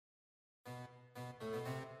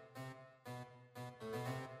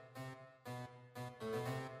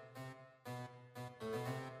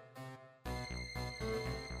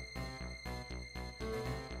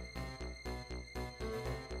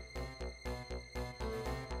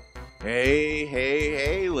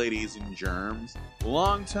Hey, ladies and germs.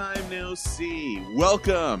 Long time no see.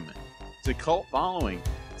 Welcome to Cult Following.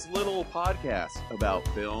 It's a little podcast about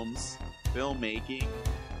films, filmmaking,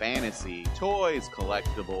 fantasy, toys,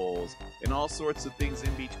 collectibles, and all sorts of things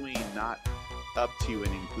in between, not up to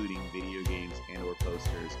and including video games and or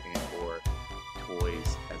posters and or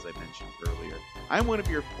toys, as I mentioned earlier. I'm one of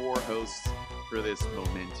your four hosts for this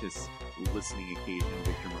momentous listening occasion,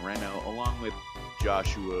 Victor Moreno, along with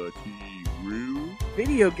Joshua T. Rue,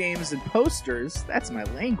 Video games and posters, that's my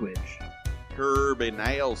language. Kirby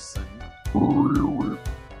Nelson,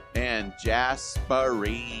 and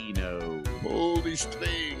Jasperino. Pull these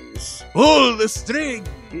strings. Pull the string!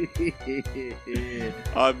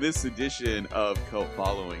 On this edition of Cult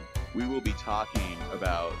Following, we will be talking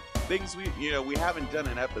about things we haven't done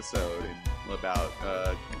an episode in about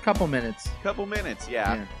A couple minutes.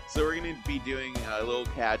 yeah. So we're going to be doing a little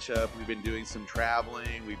catch-up. We've been doing some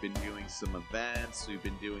traveling. We've been doing some events. We've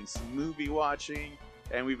been doing some movie watching.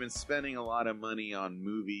 And we've been spending a lot of money on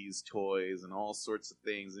movies, toys, and all sorts of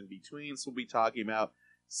things in between. So we'll be talking about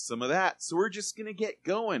some of that. So we're just going to get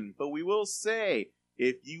going. But we will say,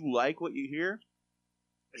 if you like what you hear,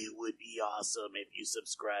 it would be awesome if you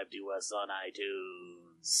subscribe to us on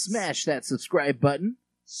iTunes. Smash that subscribe button.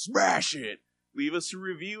 Smash it! Leave us a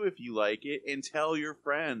review if you like it, and tell your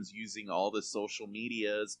friends using all the social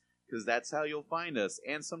medias, because that's how you'll find us.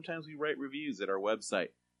 And sometimes we write reviews at our website,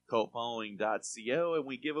 cultfollowing.co, and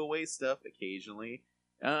we give away stuff occasionally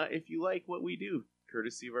if you like what we do,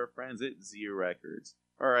 courtesy of our friends at Zia Records.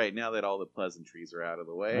 All right, now that all the pleasantries are out of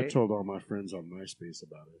the way. I told all my friends on MySpace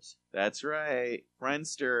about us. That's right.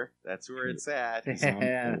 Friendster. That's where it's at.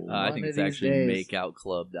 Yeah. I think it's actually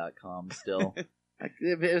makeoutclub.com still.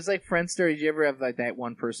 It was like Friendster. Did you ever have like that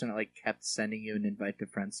one person that like kept sending you an invite to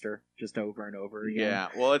Friendster just over and over again? Yeah,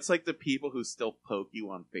 well, it's like the people who still poke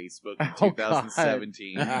you on Facebook in Oh,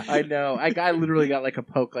 2017. I know. I literally got like a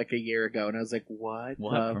poke like a year ago, and I was like, "What?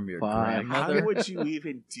 What, from your fuck?" grandmother? How would you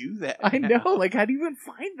even do that? I know. Like, how do you even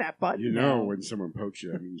find that button? You know, now? when someone pokes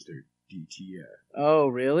you, that means they're DTF. Oh,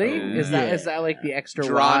 really? Oh, is yeah. that like the extra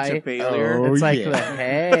Drawn Y? to failure. Oh, It's like yeah. the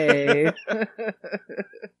hey.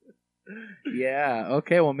 Yeah.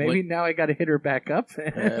 Okay. Well, maybe now I got to hit her back up.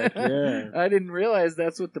 Heck yeah. I didn't realize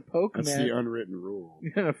that's what the poke That's meant. the unwritten rule.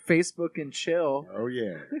 Facebook and chill. Oh,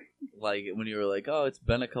 yeah. Like when you were like, "Oh, it's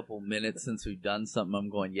been a couple minutes since we've done something." I'm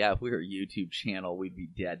going, "Yeah, if we were a YouTube channel, we'd be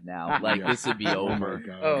dead now. Like Yeah. this would be Oh, my over,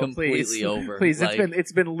 God. Oh, completely please. over." Please, Like,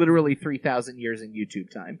 it's been literally 3,000 years in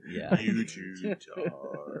YouTube time. yeah. YouTube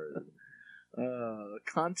time.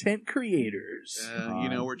 Content creators.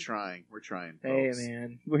 We're trying. We're trying, Hey folks.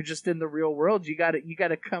 man, we're just in the real world. You got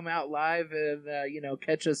to come out live and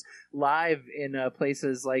catch us live in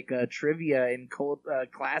places like trivia and cult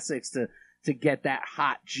classics to get that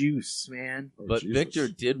hot juice, man. Oh, But Jesus. Victor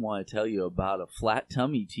did want to tell you about a flat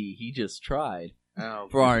tummy tea he just tried Oh,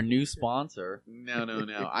 for our new sponsor. No.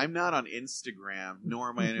 I'm not on Instagram, nor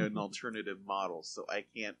am I an alternative model, so I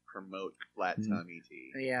can't promote flat tummy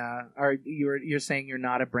tea. Yeah, you're saying you're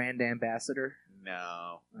not a brand ambassador?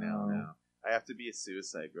 No. Oh. I have to be a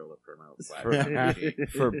suicide girl to promote flat For- tummy tea.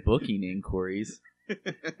 For booking inquiries,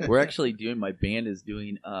 we're actually doing. My band is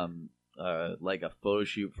doing like a photo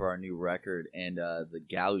shoot for our new record, and the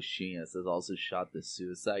gal who's shooting us has also shot the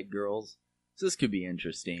Suicide Girls. So this could be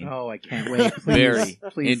interesting. Oh, I can't wait. Please, Very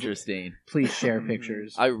please, interesting. Please share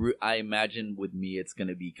pictures. I imagine with me, it's going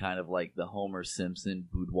to be kind of like the Homer Simpson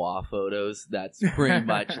boudoir photos. That's pretty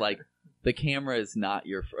much like the camera is not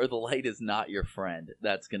or the light is not your friend.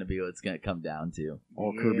 That's going to be what it's going to come down to.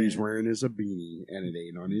 All Kirby's wearing is a beanie, and it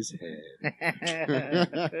ain't on his head.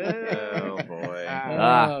 Oh, boy.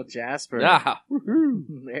 Oh, Jasper. Ah,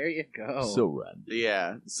 There you go. so rad.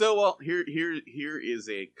 Yeah. So, well, here is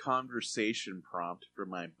a conversation prompt for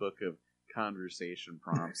my book of conversation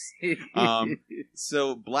prompts.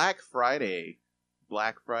 So Black Friday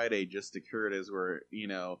just occurred as we're,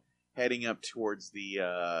 heading up towards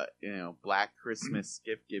the, Black Christmas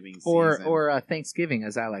gift giving season. or Thanksgiving,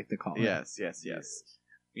 as I like to call it. Yes.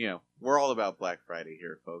 We're all about Black Friday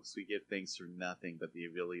here, folks. We get things for nothing but the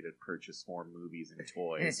ability to purchase more movies and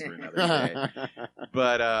toys for another day.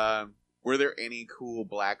 But were there any cool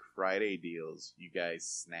Black Friday deals you guys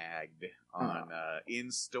snagged on in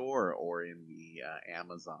store or in the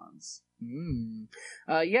Amazons?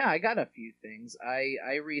 Yeah, I got a few things.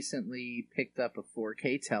 I recently picked up a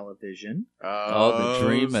 4K television. Oh, the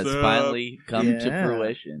dream has finally come to Yeah.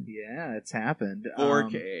 fruition. Yeah, it's happened.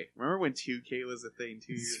 4K. Remember when 2K was a thing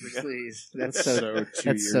 2 years ago? Please, that's So so 2 that's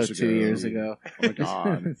years so 2 years ago. Oh my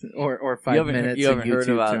God. or 5 minutes. You haven't in heard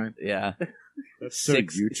YouTube about time. yeah. That's so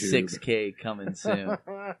YouTube. 6K coming soon.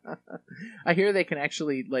 I hear they can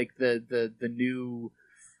actually like the new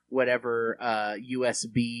whatever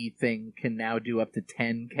USB thing can now do up to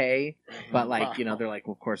 10K, but like they're like,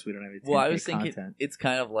 well, of course we don't have any 10K Well, I was thinking content. it's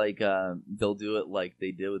kind of like they'll do it like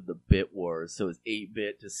they did with the Bit Wars. So it's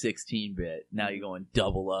 8-bit to 16-bit. Now you're going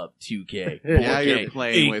double up 2K. Now 4K, you're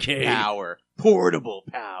playing 8K. with power, portable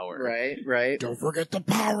power. Right. Don't forget the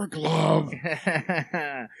Power Glove.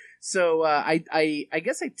 So I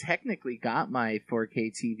guess I technically got my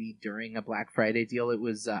 4K TV during a Black Friday deal. It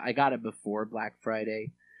was I got it before Black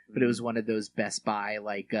Friday, but it was one of those Best Buy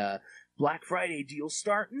like Black Friday deals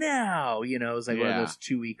start now. It was like one of those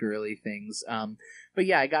 2-week early things. But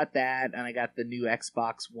yeah, I got that, and I got the new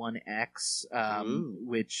Xbox One X,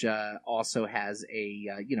 which also has a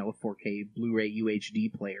 4K Blu-ray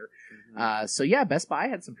UHD player. So yeah, Best Buy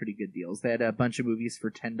had some pretty good deals. They had a bunch of movies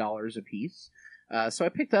for $10 a piece. So I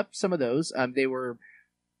picked up some of those. They were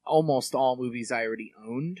almost all movies I already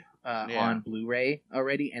owned on Blu-ray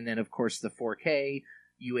already, and then of course the 4K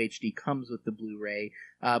UHD comes with the Blu-ray.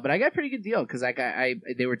 But I got a pretty good deal because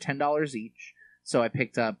they were $10 each. So I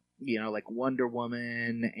picked up like Wonder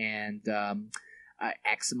Woman and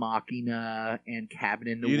Ex Machina and Cabin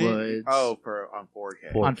in the Woods. On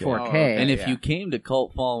 4K. On 4K. And if you came to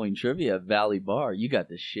Cult Following Trivia at Valley Bar, you got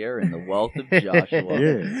to share in the wealth of Joshua.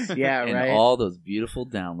 Yes. Yeah, and right. all those beautiful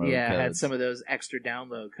download codes. I had some of those extra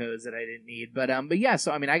download codes that I didn't need, but yeah.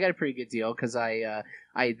 So I mean, I got a pretty good deal because I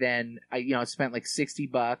spent like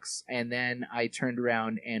 $60, and then I turned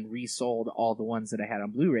around and resold all the ones that I had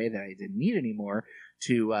on Blu-ray that I didn't need anymore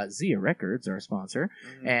to Zia Records, our sponsor,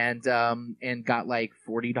 and got like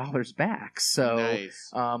 $40 back. So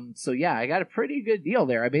nice. So yeah, I got a pretty good deal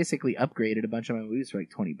there. I basically upgraded a bunch of my movies for like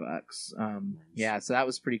 $20. Yeah, so that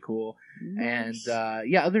was pretty cool. Nice. And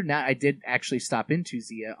yeah, other than that, I did actually stop into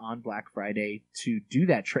Zia on Black Friday to do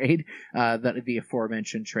that trade, the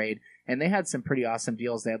aforementioned trade, and they had some pretty awesome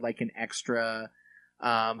deals. They had like an extra.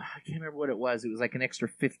 I can't remember what it was. It was like an extra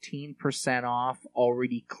 15% off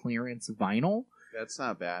already clearance vinyl. That's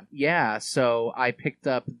not bad. Yeah, so I picked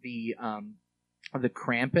up the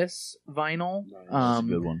Krampus vinyl. That's a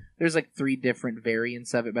good one. There's like 3 different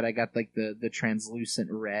variants of it, but I got like the translucent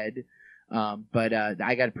red. But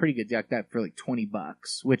I got a pretty good deal. I got that for like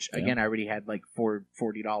 $20, which again I already had like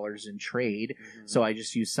 $40 in trade, so I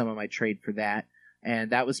just used some of my trade for that.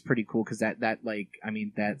 And that was pretty cool because that like, I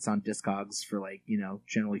mean, that's on Discogs for like,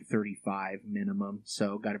 generally $35 minimum.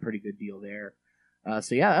 So got a pretty good deal there.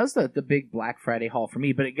 So yeah, that was the big Black Friday haul for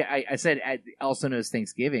me. But I said also knows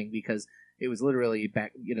Thanksgiving because it was literally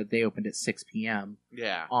back, they opened at 6 p.m.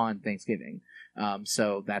 on Thanksgiving.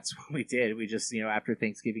 So that's what we did. We just, after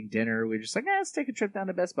Thanksgiving dinner, we were just like, let's take a trip down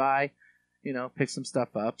to Best Buy, pick some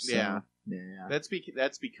stuff up. So, yeah.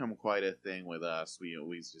 That's become quite a thing with us. We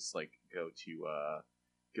always just like go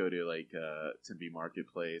to like Tempe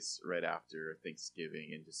Marketplace right after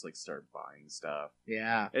Thanksgiving and just like start buying stuff.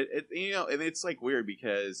 Yeah. And it's like weird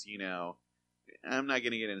because I'm not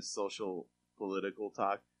gonna get into social political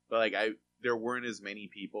talk, but like there weren't as many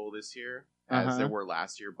people this year as there were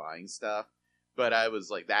last year buying stuff. But I was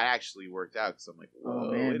like, that actually worked out because I'm like, whoa.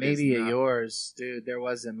 Oh, man, maybe at yours. Dude, there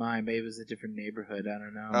wasn't mine. Maybe it was a different neighborhood. I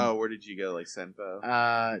don't know. Oh, where did you go? Like Senpo?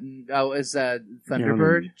 It's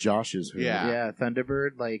Thunderbird. Josh's hood. Yeah,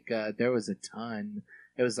 Thunderbird. Like, there was a ton.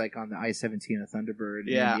 It was like on the I-17 of Thunderbird.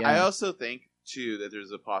 Yeah, I also think, too, that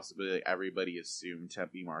there's a possibility like, everybody assumed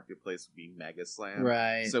Tempe Marketplace would be Mega Slam.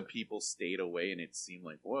 Right. So people stayed away, and it seemed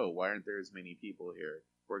like, whoa, why aren't there as many people here?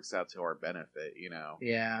 Works out to our benefit,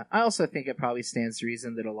 Yeah, I also think it probably stands to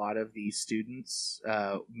reason that a lot of the students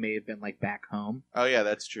may have been like back home. Oh yeah,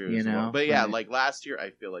 that's true. Well. But yeah, like last year,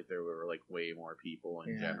 I feel like there were like way more people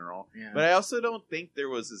in general. Yeah. But I also don't think there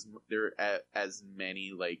was as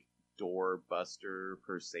many like doorbuster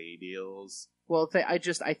per se deals. Well,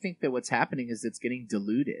 I think that what's happening is it's getting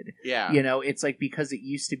diluted. Yeah. It's like because it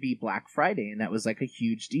used to be Black Friday and that was like a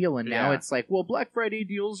huge deal. And now it's like, well, Black Friday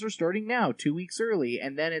deals are starting now, 2 weeks early.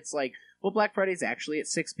 And then it's like, well, Black Friday's actually at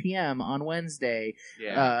 6 p.m. on Wednesday,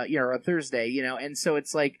 or on Thursday, And so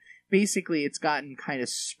it's like, basically it's gotten kind of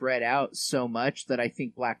spread out so much that I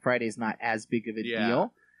think Black Friday is not as big of a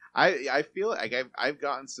deal. I feel like I've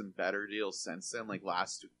gotten some better deals since then. Like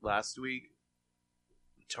last week,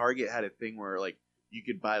 Target had a thing where like you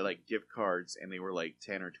could buy like gift cards and they were like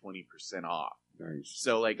 10 or 20% off. Nice.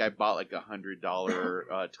 So like I bought like $100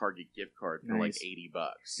 Target gift card for like $80.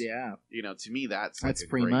 Yeah. To me that's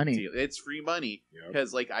free money. Deal. It's free money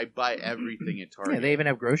because like I buy everything at Target. Yeah, they even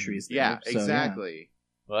have groceries there. Yeah, exactly.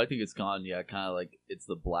 Well, I think it's gone, kind of like it's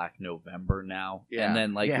the Black November now. Yeah.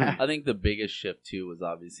 And then, I think the biggest shift, too, was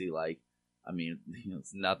obviously, like, I mean,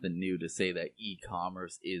 it's nothing new to say that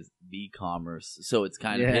e-commerce is the commerce. So it's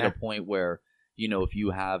kind of hit a point where, if you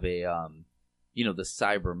have a, the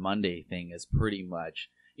Cyber Monday thing is pretty much,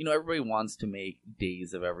 everybody wants to make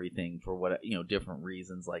days of everything for what, different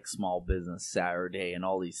reasons, like Small Business Saturday and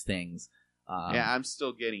all these things. I'm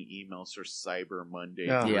still getting emails for Cyber Monday.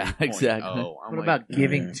 Oh. Yeah, exactly. What about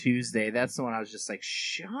Giving Tuesday? That's the one I was just like,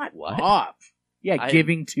 shut What? up. Yeah,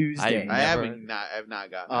 Giving Tuesday. I've not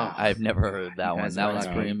gotten that. I've never heard that one. Guys That are was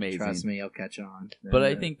right. pretty amazing. Trust me, I'll catch on. But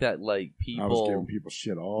I think that, like, I was giving people... people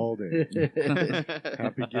shit all day.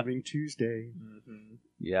 Happy Giving Tuesday. Mhm.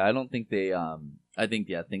 Yeah, I don't think they... I think,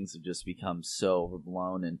 things have just become so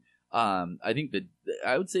overblown. And I think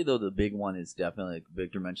I would say, though, the big one is definitely, like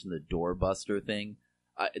Victor mentioned, the doorbuster thing.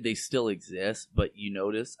 They still exist, but you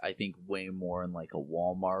notice, I think, way more in, like, a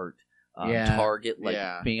Walmart... Target,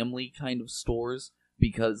 family kind of stores,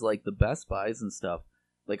 because like the Best Buys and stuff,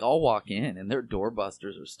 like I'll walk in and their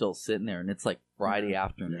doorbusters are still sitting there, and it's like Friday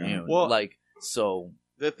afternoon. Yeah. Well, so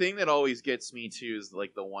the thing that always gets me too is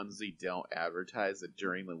like the ones they don't advertise that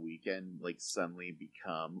during the weekend like suddenly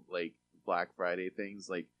become like Black Friday things.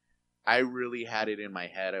 Like I really had it in my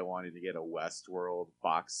head I wanted to get a Westworld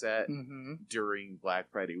box set during Black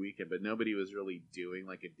Friday weekend, but nobody was really doing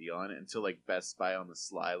like a deal on it until like Best Buy on the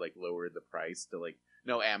sly like lowered the price to like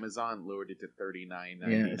Amazon lowered it to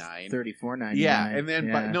 $39.99. $34.99. Yeah, and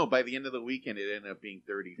then by the end of the weekend it ended up being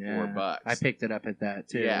 $34. I picked it up at that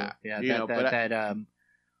too. Yeah,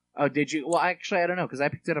 Oh, did you? Well, actually, I don't know because I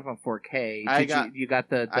picked it up on 4K. You got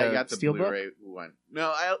the I got the Steelbook? Blu-ray one.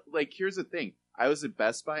 No, here's the thing. I was at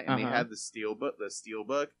Best Buy and they had the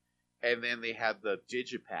Steelbook, and then they had the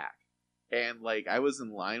Digipack. And like I was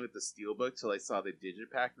in line with the Steelbook till I saw the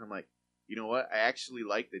Digipack, and I'm like, you know what? I actually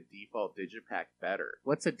like the default Digipack better.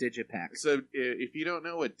 What's a Digipack? So if you don't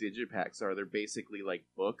know what Digipacks are, they're basically like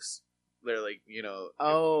books. They're like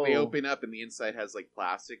they open up and the inside has like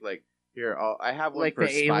plastic. Like here, I have one like for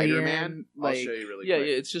the Spider-Man. Like, I'll show you really yeah, quick.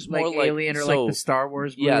 it's just like more like Alien or like the Star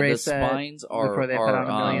Wars Blu-ray the set spines are before they put out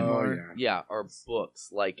a million more. Are books.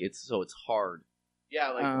 Like it's hard.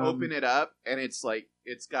 Yeah, like open it up and it's like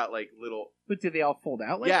it's got like little. But do they all fold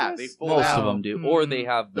out like this? They fold Most out. of them do, or they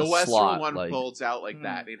have the Western slot, one like, folds out like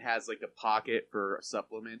that. It has like a pocket for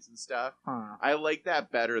supplements and stuff. Huh. I like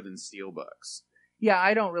that better than Steelbooks. Yeah,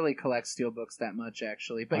 I don't really collect Steelbooks that much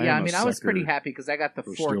actually, but I was pretty happy because I got the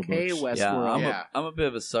 4K Westworld. I'm a bit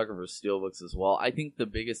of a sucker for Steelbooks as well. I think the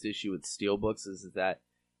biggest issue with Steelbooks is that,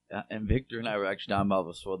 and Victor and I were actually talking about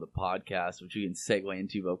this for the podcast, which we can segue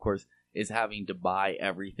into, but of course, is having to buy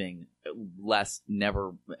everything, less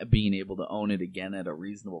never being able to own it again at a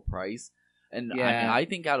reasonable price. And I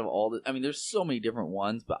think out of all there's so many different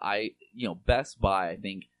ones, but Best Buy, I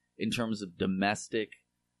think, in terms of domestic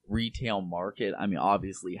retail market,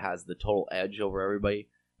 obviously has the total edge over everybody.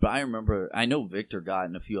 But I know Victor got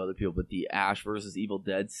and a few other people, but the Ash vs. Evil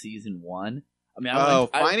Dead Season 1.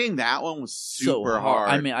 Finding that one was super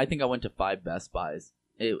hard. I think I went to 5 Best Buys.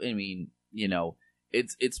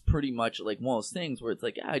 It's pretty much like one of those things where it's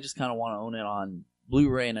like, I just kind of want to own it on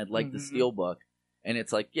Blu-ray and I'd like the Steelbook. And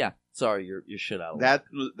it's like, sorry, you're shit out of luck.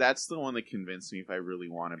 That's the one that convinced me if I really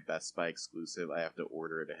want a Best Buy exclusive, I have to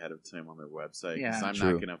order it ahead of time on their website. Because I'm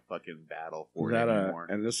not going to fucking battle for it anymore.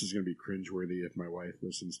 And this is going to be cringeworthy if my wife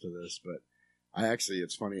listens to this, but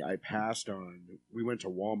it's funny, we went to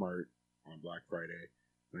Walmart on Black Friday,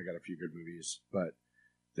 and I got a few good movies, but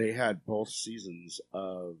they had both seasons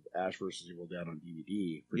of Ash vs. Evil Dead on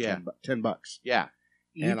DVD for $10. Yeah.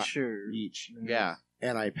 Each. Yeah.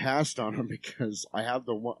 And I passed on them because I have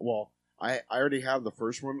the one. Well, I already have the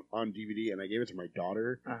first one on DVD, and I gave it to my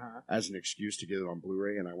daughter as an excuse to get it on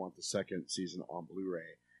Blu-ray, and I want the second season on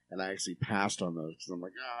Blu-ray. And I actually passed on those because I'm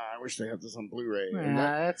like, I wish they had this on Blu-ray.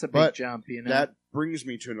 That's a big jump, That brings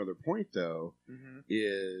me to another point, though,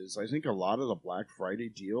 is I think a lot of the Black Friday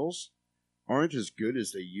deals aren't as good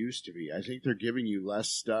as they used to be. I think they're giving you less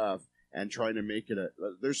stuff and trying to make it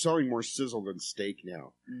they're selling more sizzle than steak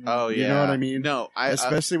now. Oh, yeah. You know what I mean? No,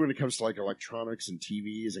 especially when it comes to like electronics and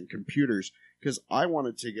TVs and computers, because I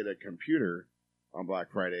wanted to get a computer on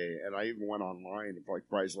Black Friday, and I even went online for like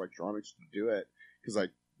Fry's Electronics to do it because I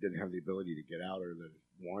didn't have the ability to get out or the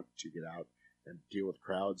want to get out and deal with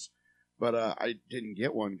crowds. But I didn't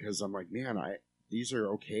get one because I'm like, man, these are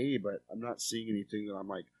okay, but I'm not seeing anything that I'm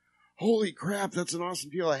like, holy crap, that's an awesome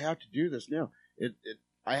deal. I have to do this now.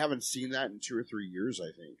 I haven't seen that in 2 or 3 years,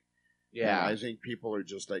 I think. Yeah. And I think people are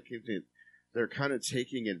just like, they're kind of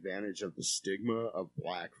taking advantage of the stigma of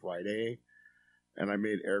Black Friday. And I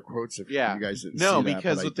made air quotes if you guys didn't see that. No,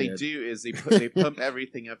 because what they do is they pump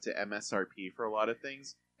everything up to MSRP for a lot of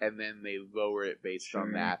things, and then they lower it based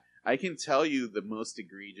on that. I can tell you the most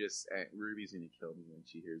egregious. Ruby's gonna kill me when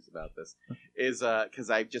she hears about this. Is because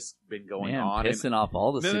I've just been going on pissing off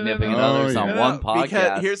all the No, significant no. others Oh, on yeah. one podcast.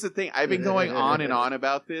 Because here's the thing: I've been going on and on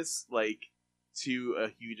about this, like to a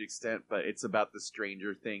huge extent, but it's about the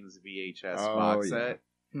Stranger Things VHS box set.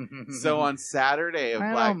 So on Saturday of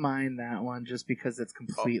I Black, don't mind that one just because it's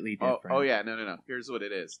completely different. oh yeah, no. Here's what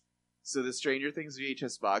it is. So the Stranger Things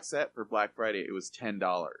VHS box set for Black Friday, it was $10.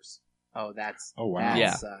 Oh, that's Oh, wow. That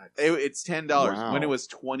Yeah. sucks. It's $10 Wow. when it was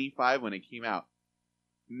 $25 when it came out.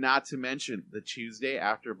 Not to mention the Tuesday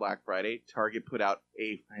after Black Friday, Target put out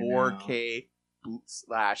a I know. 4K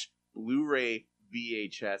 / Blu-ray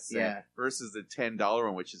VHS set Yeah. versus the $10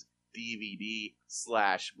 one, which is DVD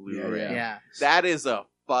 / Blu-ray. yeah. That is a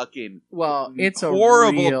fucking Well, it's a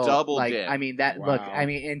horrible real, double like, dip. I mean, that Wow. look. I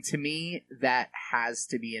mean, and to me, that has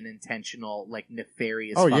to be an intentional, like,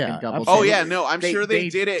 nefarious Oh, fucking yeah, double. absolutely. Oh dip. yeah, no, I'm sure they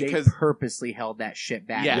did it they because purposely held that shit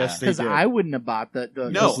back. Yeah. Yes, they because did. I wouldn't have bought the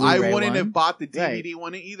no, I Blu-ray wouldn't one. have bought the Right. DVD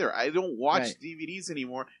one either. I don't watch Right. DVDs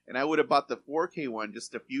anymore, and I would have bought the 4K one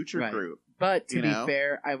just to future Right. proof. But to You be know?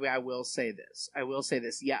 fair, I will say this.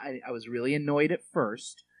 Yeah, I was really annoyed at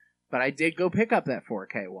first, but I did go pick up that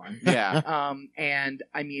 4K one. Yeah, And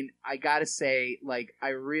I mean, I gotta say, like, I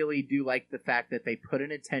really do like the fact that they put an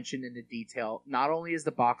attention into detail. Not only is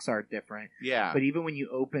the box art different, yeah. but even when you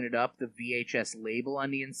open it up, the VHS label on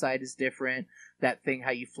the inside is different. That thing,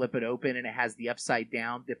 how you flip it open and it has the upside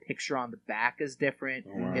down, the picture on the back is different.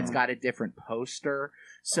 Oh, wow. It's got a different poster.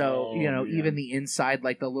 So, Oh, you know, man. even the inside,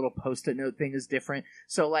 like the little post-it note thing is different.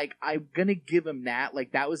 So, like, I'm gonna give him that.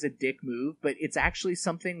 Like, that was a dick move, but it's actually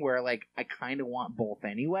something where, like, I kind of want both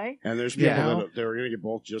anyway. And there's people Yeah. that they're going to get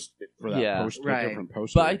both just for that Yeah. poster, Right. different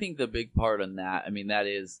poster. But I think the big part on that, I mean, that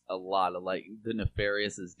is a lot of, like, the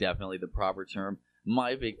nefarious is definitely the proper term.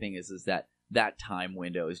 My big thing is that time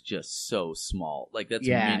window is just so small. Like, that's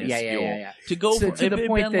minuscule. Yeah. To go So, for, to if the it had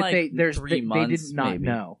point been, that like, they 3 months, did not maybe.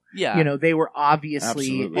 know. Yeah. You know, they were obviously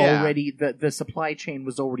Absolutely. Yeah. already the supply chain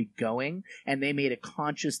was already going, and they made a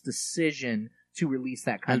conscious decision to release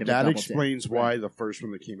that kind and of a that double explains dip. why the first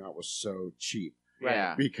one that came out was so cheap.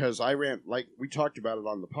 Yeah. Because I ran, like we talked about it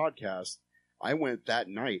on the podcast, I went that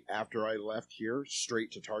night after I left here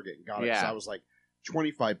straight to Target and got it. Yeah. So I was like,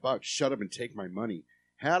 $25, shut up and take my money.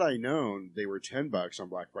 Had I known they were $10 on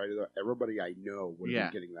Black Friday, everybody I know would have Yeah.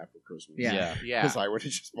 been getting that for Christmas. Yeah. Yeah. Because I would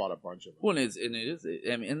have just bought a bunch of them. Well, it is.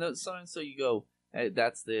 I mean, and sometimes so you go,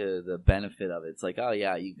 that's the benefit of it. It's like, oh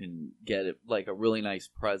yeah, you can get it like a really nice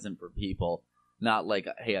present for people. Not like,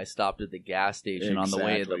 hey, I stopped at the gas station on the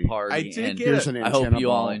way to the Exactly. party, I did and get Here's an I hope antenna you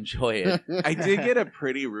all ball. enjoy it. I did get a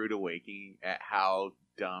pretty rude awakening at how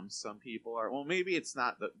dumb some people are. Well, maybe it's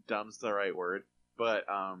not dumb's the right word, but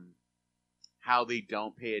how they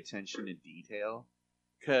don't pay attention to detail.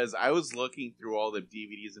 Because I was looking through all the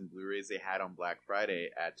DVDs and Blu-rays they had on Black Friday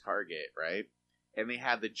at Target, right? And they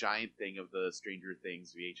had the giant thing of the Stranger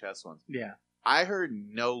Things VHS ones. Yeah. I heard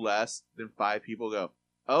no less than 5 people go,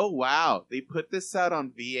 "Oh wow, they put this out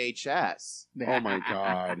on VHS." Oh my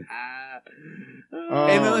God.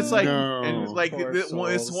 And then it's like, no. and it's like Poor this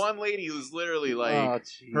souls. one lady was literally like, Oh,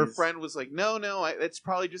 jeez. her friend was like, "No, it's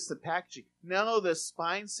probably just the packaging. No, the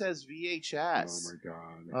spine says Oh VHS." my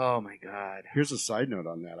God. Oh my God. Here's a side note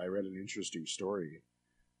on that. I read an interesting story.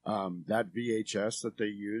 That VHS that they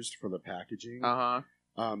used for the packaging,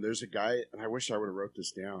 there's a guy, and I wish I would have wrote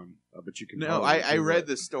this down, but you can. No, probably I do read it.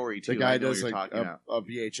 the story too. The guy I know what does you're like talking about. a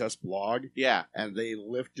VHS blog, Yeah, and they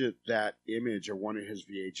lifted that image of one of his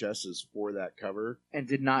VHSs for that cover. And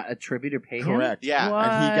did not attribute or pay him? Correct. yeah.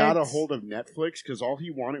 And he got a What? hold of Netflix because all he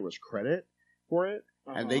wanted was credit for it,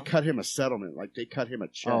 and they Uh-huh. cut him a settlement, like they cut him a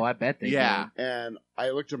check. Oh, I bet they Yeah. And I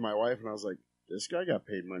looked at my wife and I was like, "This guy got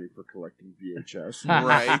paid money for collecting VHS." did.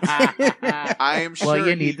 Right. I am sure. Well, you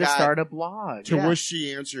he need to got- start a blog. To Yeah. which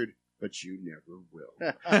she answered, "But you never will."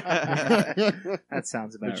 That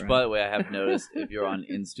sounds about Which, right. by the way, I have noticed if you're on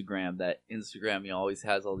Instagram, that Instagram always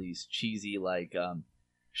has all these cheesy like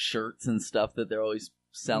shirts and stuff that they're always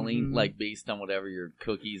selling, Mhm. like based on whatever your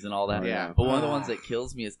cookies and all that. Oh, Yeah. But one of the ones that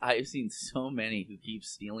kills me is I've seen so many who keep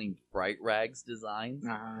stealing Fright Rags designs.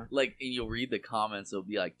 Uh-huh. Like, and you'll read the comments, it'll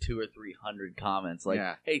be like 200 or 300 comments, like,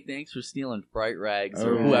 Yeah. "Hey, thanks for stealing Fright Rags,"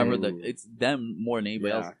 or Oh. whoever it's them more than anybody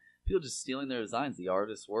Yeah. else. People just stealing their designs, the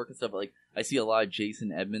artist's work and stuff. Like, I see a lot of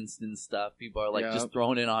Jason Edmonson stuff. People are like Yep. just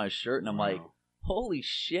throwing it on a shirt, and I'm like, Wow. holy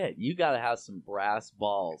shit, you gotta have some brass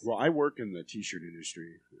balls. Well, I work in the t-shirt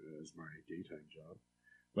industry as my daytime job,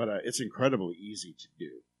 but it's incredibly easy to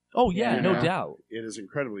do. Oh yeah, Yeah. no doubt. It is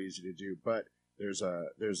incredibly easy to do, but there's a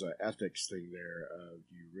ethics thing there.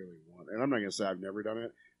 Do you really want? And I'm not gonna say I've never done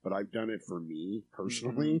it, but I've done it for me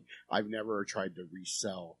personally. I've never tried to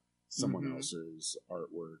resell someone Mhm. else's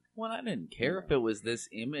artwork. Well, I didn't care if it was this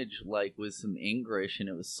image, like, with some English and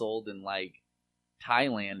it was sold in, like,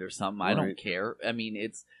 Thailand or something. I don't Right. care. I mean,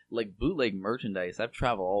 it's like bootleg merchandise. I've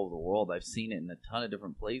traveled all over the world. I've seen it in a ton of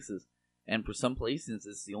different places. And for some places,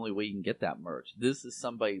 it's the only way you can get that merch. This is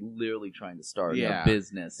somebody literally trying to start Yeah. a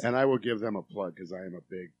business. And I will give them a plug because I am a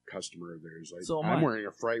big customer of theirs. So am I'm I. wearing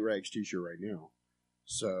a Fright Rags t-shirt right now.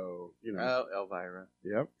 So, you know, Oh, Elvira.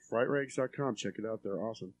 yep, frightrags.com. Check it out. They're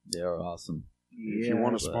awesome. They're awesome. If you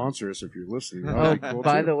want to but- sponsor us, if you're listening. Oh, that'd be cool,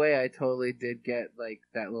 by too. the way, I totally did get like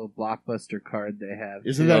that little Blockbuster card they have.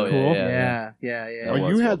 Isn't too. that Oh, cool? yeah. Yeah. That Well,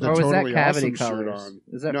 was you had the Or was that totally Cavity awesome shirt Colors? on.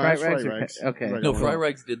 Is that No, Fright it's Rags? Fright Or Rags. Okay. Like, No, oh, Fry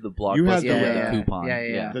Rags did the You had Blockbuster the- with Yeah, the coupon.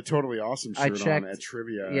 yeah. The totally awesome I shirt checked- on at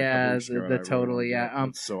Trivia. a yeah, couple weeks the ago, and I totally, really yeah. liked it.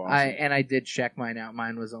 It's so awesome. I did check mine out.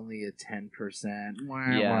 Mine was only a 10%.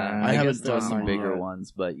 Yeah, I I haven't guess there's done some mine bigger yet.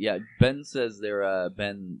 ones, but yeah, Ben says there.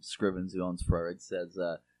 Ben Scrivens, who owns Fry Rags, says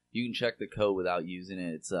you can check the code without using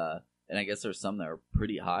it. It's and I guess there's some that are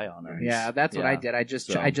pretty high on it. Yeah, that's what I Yeah. did. I just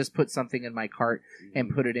So- I just put something in my cart and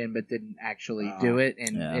put it in, but didn't actually Wow. do it,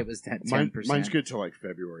 and Yeah. it was 10%. Mine's good till like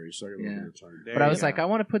February, so I got a little Yeah. bit of time. There But I you was go. like, I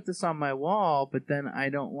want to put this on my wall, but then I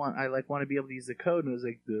don't want. I like want to be able to use the code, and I was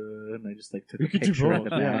like, duh, and I just like took a You could do picture of both. the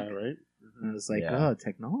back. Yeah, right? And I was like, Yeah. oh,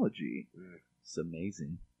 technology, It's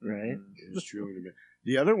amazing. right? It's truly amazing.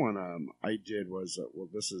 The other one I did was,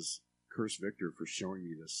 this is Curse Victor for showing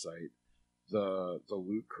me this site. The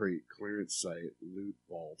Loot Crate clearance site, Loot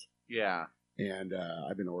Vault. Yeah. And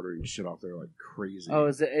I've been ordering shit off there like crazy. Oh,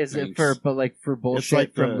 is it Thanks. for for bullshit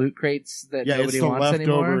like from the- loot crates that yeah, it's nobody the wants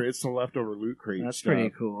leftover. anymore? It's the leftover Loot Crate. That's stuff. pretty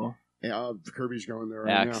cool. Yeah, Kirby's going there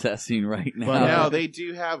right now. Accessing right now. But, No, they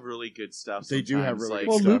do have really good stuff. They do have sometimes, really like, good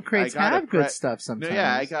Well, stuff. loot crates I got a have good pre- stuff No, sometimes.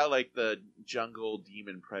 yeah, I got like the Jungle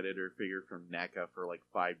Demon Predator figure from NECA for like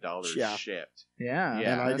 $5 Yeah. shipped. Yeah,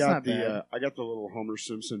 Yeah, And I that's got not bad. I got the little Homer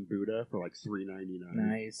Simpson Buddha for like $3.99.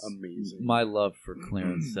 Nice. Amazing. My love for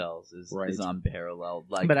clearance sales Right. is unparalleled.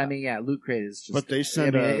 Like, But I mean, yeah, Loot Crate is just. But they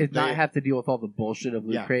send I mean, a- it not they- have to deal with all the bullshit of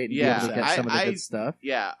Loot Yeah. Crate and Yeah, be able to get some of the I- good stuff.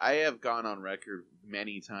 Yeah, I have gone on record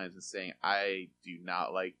many times as saying I do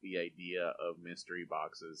not like the idea of mystery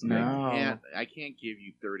boxes. No. I can't give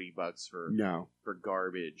you $30 No. for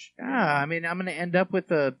garbage. Yeah, I mean, I'm going to end up with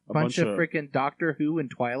a bunch of freaking Doctor Who and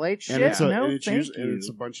Twilight shit. And it's, no, and it's, thank usually, you. and it's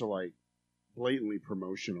a bunch of like blatantly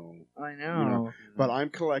promotional. I you know. know, But I'm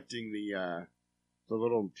collecting the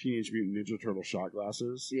little Teenage Mutant Ninja Turtle shot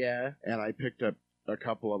glasses. Yeah. And I picked up a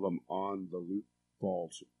couple of them on the Loot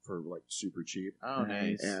Vault for like super cheap. Oh,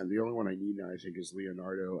 nice. And the only one I need now, I think, is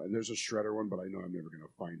Leonardo. And there's a Shredder one, but I know I'm never going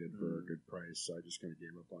to find it for a good price, so I just kind of gave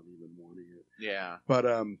up on even wanting it. Yeah. But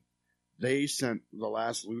they sent the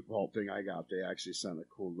last Loot Vault thing I got. They actually sent a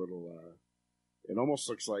cool little. It almost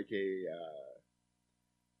looks like a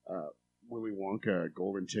Willy Wonka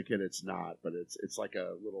golden ticket. It's not, but it's like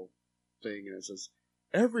a little thing, and it says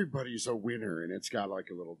everybody's a winner, and it's got like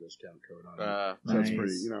a little discount code on it. So that's Nice.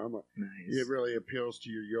 pretty. You know, I'm like, Nice. it really appeals to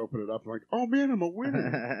you. You open it up, and like, oh man, I'm a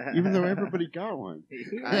winner, even though everybody got one.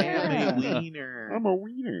 I am a wiener. I'm a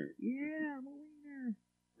wiener. Yeah, I'm a winner.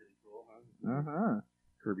 Pretty cool, huh? Uh-huh.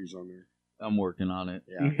 Kirby's on there. I'm working on it.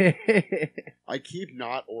 Yeah. I keep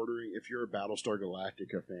not ordering. If you're a Battlestar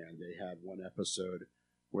Galactica fan, they had one episode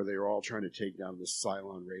where they were all trying to take down this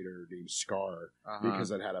Cylon Raider named Scar because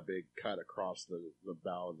it had a big cut across the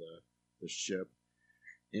bow of the ship.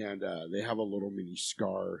 And they have a little mini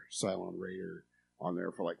Scar Cylon Raider on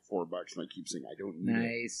there for like $4, and I keep saying, I don't need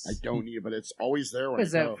Nice. it. I don't need it, but it's always there when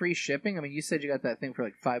Is I that go. free shipping? I mean, you said you got that thing for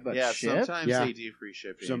like $5 Yeah, ship. sometimes Yeah. they do free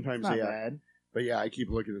shipping. Sometimes Not they bad. But yeah, I keep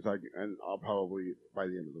looking at that, and I'll probably, by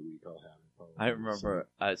the end of the week, I'll have it. Probably. I remember.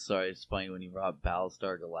 Sorry, it's funny when you brought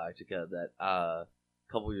Battlestar Galactica. That a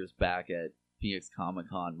couple years back at Phoenix Comic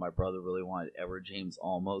Con, my brother really wanted Edward James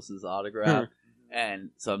Olmos's autograph,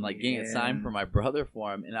 and so I'm like getting it signed for my brother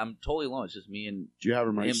for him, and I'm totally alone. It's just me and Do you have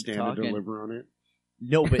a nice him stand talking. to deliver on it?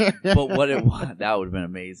 No, but what it was, that would have been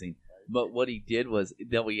amazing. But what he did was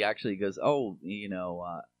that he actually goes, oh, you know,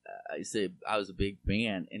 I said I was a big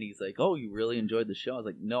fan, and he's like, oh, you really enjoyed the show? I was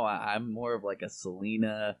like, no, I'm more of like a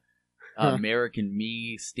Selena, American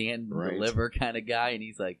Me, stand and Right. deliver kind of guy, and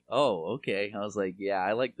he's like, oh, okay. I was like, yeah,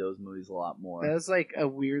 I like those movies a lot more. That was like a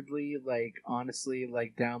weirdly, like, honestly,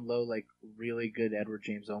 like, down low, like, really good Edward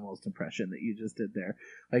James Olmos impression that you just did there.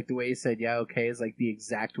 Like, the way he said, yeah, okay, is like the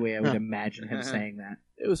exact way I would imagine him saying that.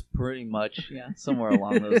 It was pretty much, somewhere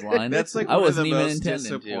along those lines. That's like I one of wasn't the even most intending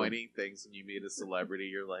disappointing things when you meet a celebrity.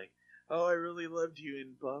 You're like, oh, I really loved you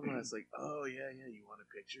in blah blah. It's like, oh yeah, you want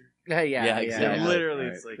a picture? Yeah, exactly. Literally,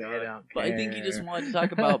 Right. it's like, They oh, don't But I think you just wanted to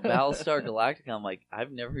talk about Battlestar Galactica. I'm like,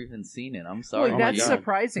 I've never even seen it. I'm sorry. Well, Oh my that's God.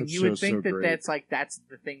 surprising. That You would show's think so that great. that's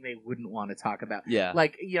the thing they wouldn't want to talk about. Yeah.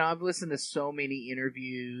 Like, I've listened to so many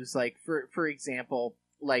interviews. Like, for example,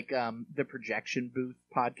 like the Projection Booth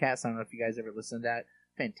podcast. I don't know if you guys ever listened to that.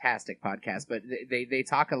 Fantastic podcast, but they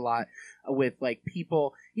talk a lot with like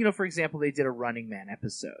people. For example, they did a Running Man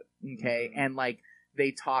episode. Okay, and like.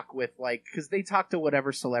 They talk with because they talk to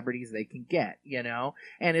whatever celebrities they can get,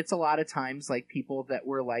 and it's a lot of times like people that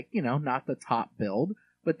were like, not the top build,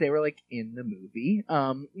 but they were like in the movie,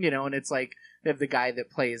 and it's like they have the guy that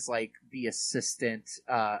plays like the assistant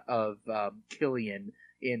of Killian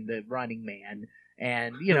in the Running Man.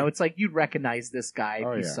 And, it's like you'd recognize this guy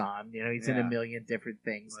if you saw him. He's in a million different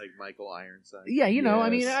things. like Michael Ironside. Yeah, I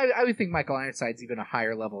mean, Yes. I would think Michael Ironside's even a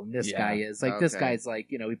higher level than this guy is. Like, this Okay. guy's like,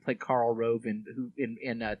 he played Carl Rove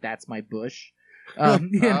in That's My Bush.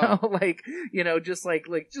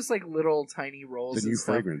 Just like little tiny roles The and new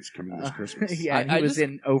stuff. fragrance coming this Christmas. Yeah, and I he was just-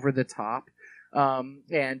 in Over the Top.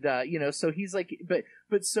 So he's like,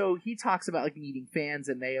 but so he talks about like meeting fans,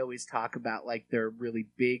 and they always talk about like their really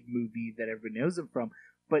big movie that everybody knows him from.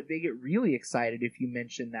 But they get really excited if you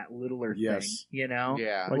mention that littler Yes. thing,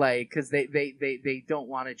 Yeah. like because they don't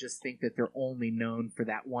want to just think that they're only known for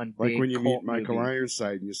that one. Like big when you meet cult Michael movie.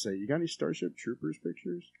 Ironside and you say, "You got any Starship Troopers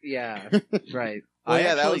pictures?" Yeah, right. Oh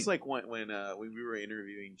yeah, that actually- was like when we were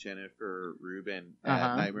interviewing Jennifer Rubin at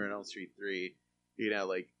Uh-huh. Nightmare on Elm Street 3.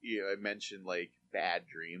 I mentioned like Bad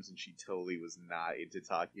Dreams, and she totally was not into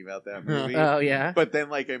talking about that movie. Oh yeah. But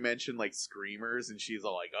then I mentioned like Screamers, and she's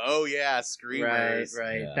all like, "Oh yeah, Right, Screamers."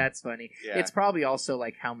 right. Yeah. That's funny. Yeah. It's probably also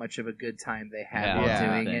like how much of a good time they had while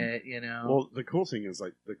Yeah. doing Yeah. it. Well, the cool thing is,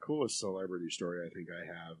 like, the coolest celebrity story I think I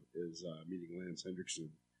have is meeting Lance Hendrickson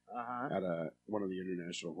Uh-huh. at one of the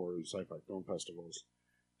international horror and sci-fi film festivals,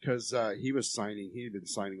 because he was signing. He had been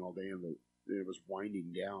signing all day, and it was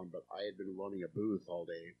winding down. But I had been running a booth all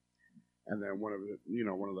day, and then one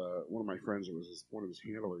of my friends, one of his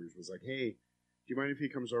handlers, was like, "Hey, do you mind if he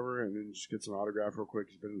comes over and then just gets an autograph real quick?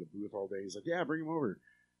 He's been in the booth all day." He's like, "Yeah, bring him over."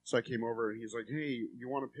 So I came over, and he's like, "Hey, you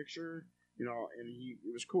want a picture?" And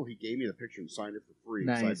it was cool. He gave me the picture and signed it for free.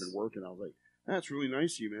 So I'd Nice. been working. I was like, "That's really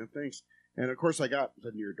nice of you, man. Thanks." And of course, I got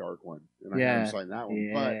the Near Dark one, and I had Yeah. him sign that one.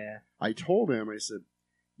 Yeah. But I told him, I said,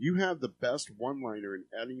 "You have the best one-liner in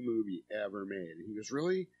any movie ever made." And he goes,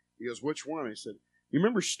 "Really?" He goes, "Which one?" I said, "You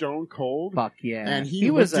remember Stone Cold?" Fuck yeah. And he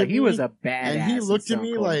was looked at he me, was a badass. and he in looked at Stone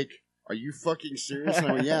me Cold. like, "Are you fucking serious?" And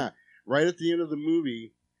I went, "Yeah." Right at the end of the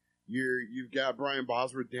movie, you've got Brian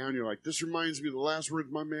Bosworth down. You're like, "This reminds me of the last words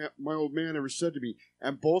my old man ever said to me."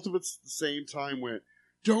 And both of us at the same time went,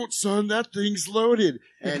 "Don't, son, that thing's loaded."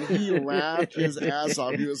 And he laughed his ass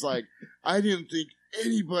off. He was like, "I didn't think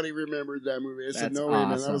anybody remembered that movie." I said, That's "No way, man,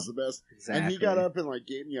 that awesome. was the best." Exactly. And he got up and like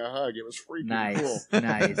gave me a hug. It was freaking Nice, cool.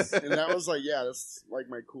 nice. And that was like, yeah, that's like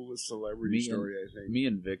my coolest celebrity Me story, I think. Me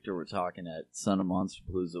and Victor were talking at Son of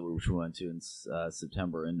Monsterpalooza, which we went to in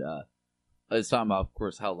September, and I was talking about, of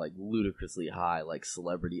course, how like ludicrously high like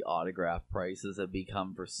celebrity autograph prices have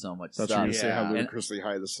become for so much That's stuff. going to say how Yeah. ludicrously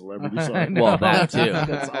high the celebrities I are. know. Well, that too.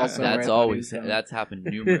 That's also That's right always on that's happened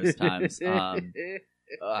numerous times.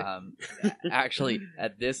 Actually,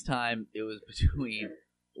 at this time, it was between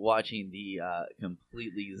watching the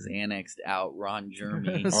completely Xanaxed out Ron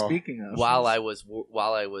Jeremy Speaking of, while I was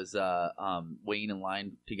waiting in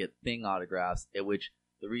line to get Thing autographs, at which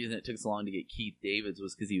the reason it took so long to get Keith David's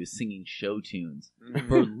was because he was singing show tunes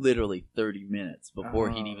for literally 30 minutes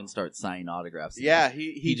before he'd even start signing autographs. Yeah,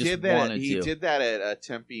 he just did that. wanted He to. did that at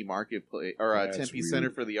Tempe Marketplace or That's Tempe weird.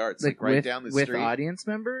 Center for the Arts, like right with, down the with street. audience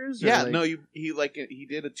members. Or Yeah, like- no, he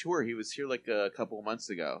did a tour. He was here like a couple of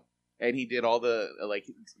months ago, and he did all the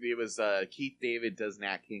it was Keith David does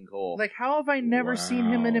Nat King Cole. Like, how have I never seen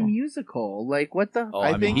him in a Wow. musical? Like, what the? Oh, I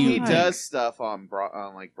I think mean, he fuck? does stuff on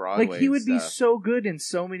like Broadway. Like, he would be stuff. so good in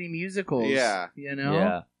so many musicals. Yeah. you know.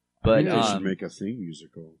 Yeah, I but think they should make a theme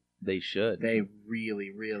musical. they should. They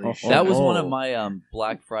really, really Oh, should. That was one Oh. of my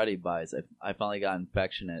Black Friday buys. I finally got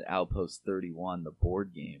Infection at Outpost 31, the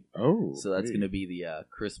board game. Oh, So that's hey. going to be the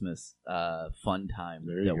Christmas fun time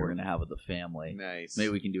There you that we're go. going to have with the family. nice. Maybe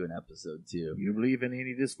we can do an episode too. You believe in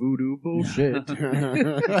any of this voodoo bullshit?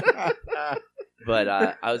 But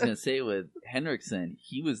I was going to say with Henriksen,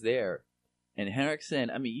 he was there. And Henriksen,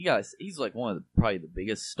 I mean, you guys, he's like one of probably the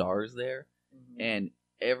biggest stars there. And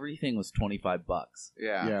everything was $25.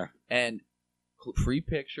 Yeah. yeah. And free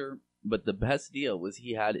picture. But the best deal was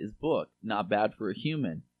he had his book, Not Bad for a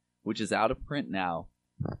Human, which is out of print now.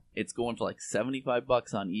 It's going for like $75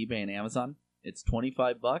 on eBay and Amazon. It's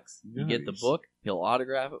 $25. You get the Nice. book. He'll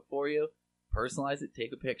autograph it for you, personalize it,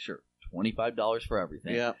 take a picture. $25 for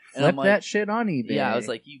everything. Yeah. And Flip I'm like, that shit on eBay. yeah, I was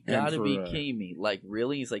like, you And gotta for, be kidding me. Like,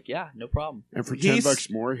 really? He's like, yeah, no problem. And for He's-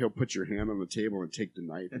 $10 more, he'll put your hand on the table and take the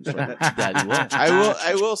knife and start. Daddy will.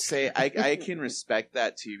 I will say I can respect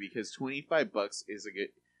that too, because $25 is a good,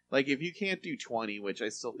 like, if you can't do 20, which I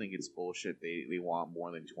still think it's bullshit, they want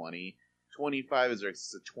more than 20. 25 is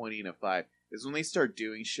a 20 and a 5 is when they start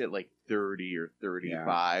doing shit like 30 or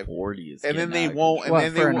 35. 40 is And then getting they out of won't- control. What,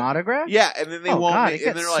 then they for an won't- autograph? Yeah, and then they Oh, won't God, make, it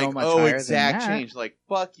and gets they're so like, much oh, higher than exact that. change. Like,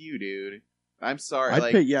 fuck you, dude. I'm sorry. I'd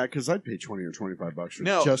like, pay, because I'd pay $20 or $25 for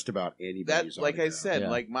No, just about anybody's that, like I autograph. said, Yeah.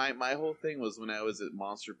 like my whole thing was when I was at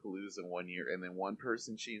Monster Palooza one year, and then one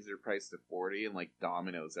person changed their price to 40, and like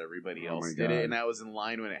Domino's, everybody Oh else my did God. it, and I was in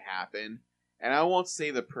line when it happened, and I won't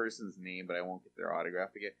say the person's name, but I won't get their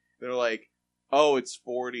autograph again. They're like, "Oh, it's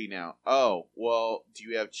 40 now. Oh, well, do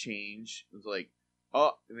you have change?" It's like,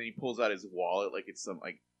 "Oh," and then he pulls out his wallet like it's some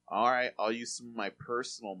like, "All right, I'll use some of my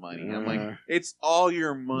personal money." I'm like, "It's all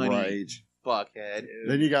your money, Right. fuckhead."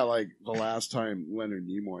 Then you got like the last time Leonard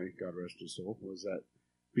Nimoy, God rest his soul, was at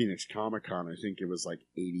Phoenix Comic Con. I think it was like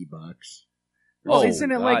 $80. Well, Oh,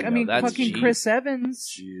 isn't it God, like, I no, mean, that's fucking cheap. Chris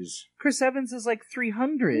Evans? Jeez. Chris Evans is like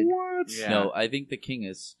 300. What? Yeah. No, I think the king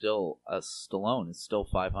is still Stallone is still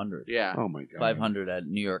 500. Yeah. Oh my God. 500 at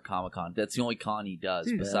New York Comic Con. That's the only con he does.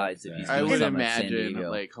 Dude, besides if he's I doing would something at San imagine Diego.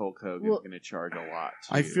 like Hulk Hogan's Well, going to charge a lot.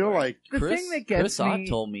 I too, feel like The Chris, thing that gets Chris Ott me...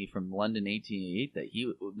 told me from London 1888 that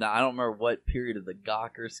he. Now, I don't remember what period of the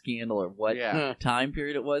Gawker scandal or what Yeah. time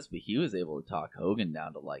period it was, but he was able to talk Hogan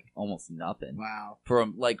down to like almost nothing Wow.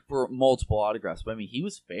 for multiple autographs. But I mean, he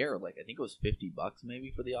was fair. Like I think it was $50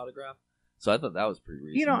 maybe for the autograph. So I thought that was pretty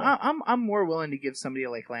reasonable. You know, I'm more willing to give somebody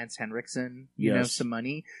like Lance Henriksen, you know, Yes. some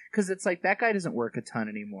money, because it's like that guy doesn't work a ton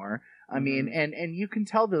anymore. I mean, Mm-hmm. and you can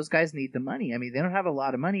tell those guys need the money. I mean, they don't have a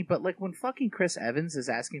lot of money, but like when fucking Chris Evans is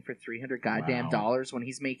asking for $300 goddamn Wow. dollars when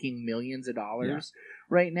he's making millions of dollars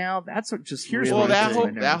right now, that's what just Here's really Well, that gets whole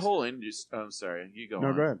my nerves. that whole industry. I'm sorry, you go no,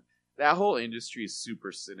 on. go ahead. That whole industry is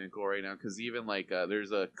super cynical right now because even like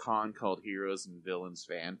there's a con called Heroes and Villains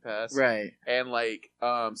Fan Fest, Right. and like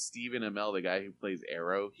Stephen Amell, the guy who plays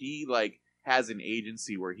Arrow, he like has an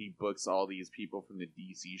agency where he books all these people from the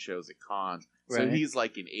DC shows at cons. So Right. he's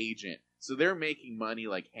like an agent. So they're making money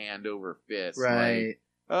like hand over fist. Right. Like,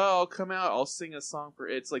 oh, I'll come out, I'll sing a song for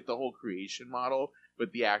it's like the whole creation model,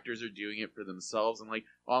 but the actors are doing it for themselves. And like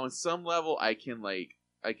on some level I can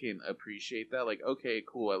appreciate that. Like, okay,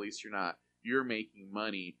 cool, at least you're making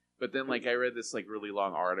money. But then like I read this like really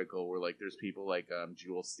long article where like there's people like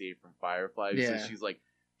Jewel Staite from Firefly who says Yeah. she's like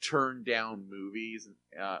turned down movies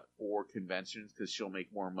for conventions because she'll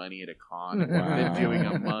make more money at a con than doing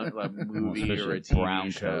a movie or a Especially TV brown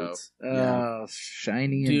show. coats. Oh,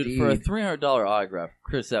 shiny Dude, indeed. for a $300 autograph,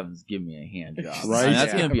 Chris Evans, give me a hand job. Right? I mean,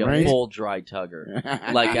 that's Yeah. going to be a Right? full dry tugger.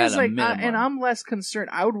 Like It's at a like, minimum. and I'm less concerned.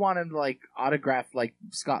 I would want him to like autograph like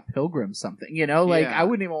Scott Pilgrim something, you know? Like Yeah. I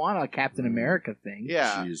wouldn't even want a Captain America thing.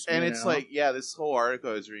 Yeah, Jeez. and You it's know? like, yeah, this whole article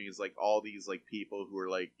I was reading is like all these like people who are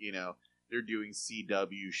like, you know, they're doing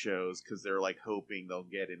CW shows because they're like hoping they'll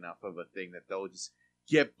get enough of a thing that they'll just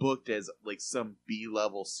get booked as like some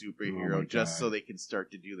B-level superhero Oh my just God. so they can start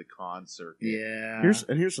to do the con circuit. Yeah.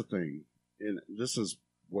 Here's the thing, and this is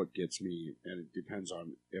what gets me, and it depends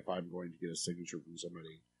on if I'm going to get a signature from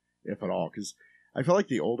somebody, if at all, because I feel like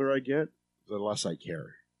the older I get, the less I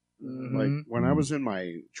care. Mhm. Like when I was in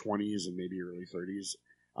my 20s and maybe early 30s,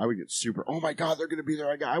 I would get super. Oh my God, they're going to be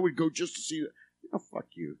there! I would go just to see. Oh, fuck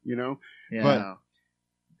you, you know. yeah. but-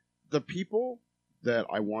 The people that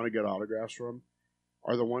I want to get autographs from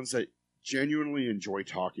are the ones that genuinely enjoy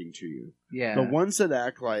talking to you. yeah. The ones that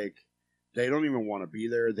act like they don't even want to be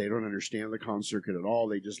there, they don't understand the con circuit at all,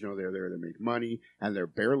 they just know they're there to make money, and they're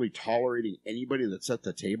barely tolerating anybody that's at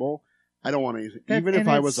the table. I don't want anything. That- Even if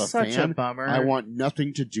and I it's was a such fan, a bummer. I want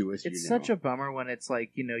nothing to do with It's you such now. a bummer when it's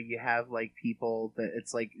like, you know, you have like people that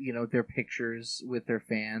it's like, you know, their pictures with their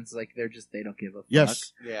fans, like they don't give a fuck.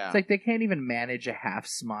 Yes. Yeah. It's like they can't even manage a half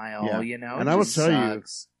smile, Yeah. you know? And It I will just tell you,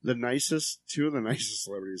 sucks. two of the nicest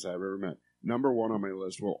celebrities I've ever met. Number one on my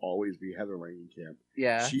list will always be Heather Langenkamp.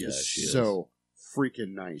 Yeah. She Yeah, is she is. so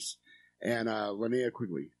freaking nice. And Linnea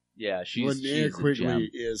Quigley. Yeah, she's Linnea a gem.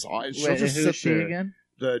 Quigley is. She'll Wait, just who's sit she there. again?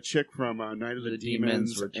 The chick from Night of the, The Demons,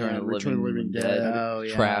 Demons, Return and of Return of the Living Living Dead. Dead. Oh,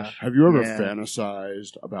 yeah. Trash. Have you ever Yeah.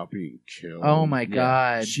 fantasized about being killed? Oh my Yeah.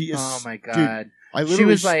 god. She is- oh my god. She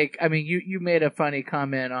was like, I mean, you made a funny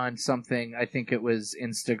comment on something. I think it was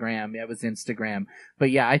Instagram. Yeah, it was Instagram.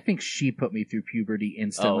 But yeah, I think she put me through puberty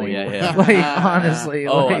instantly. Oh, yeah. Like, honestly.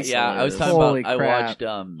 Oh, like, yeah. I was talking holy about, crap. I watched,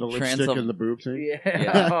 the lipstick and the boob thing. Yeah.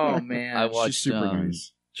 Yeah. Oh, man. I watched, She's super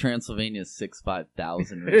nice. Transylvania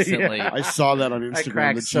 65000 recently. Yeah. I saw that on Instagram.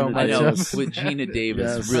 cracked with so Gina I much know, up. Davis. with Gina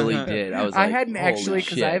Davis Yes. really did. I was like, I hadn't actually, holy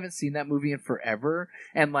because shit. I haven't seen that movie in forever,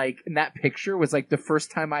 and like, and that picture was like the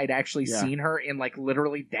first time I'd actually Yeah. seen her in like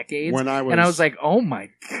literally decades, When I was, and I was like, oh my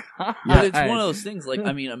god! But it's one of those things, like,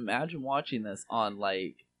 I mean, imagine watching this on,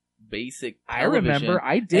 like, basic I television. remember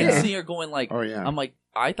I And did. seeing her going, like, oh yeah, I'm like,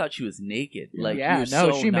 I thought she was naked. Yeah. Like, Yeah, you're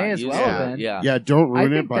no, so she may not as used well to have it. been. Yeah. yeah. Don't I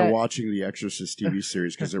ruin it think by that- watching the Exorcist TV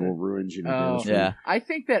series because it will ruin Gina Oh. Davis. for you. Yeah. I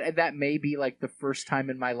think that may be like the first time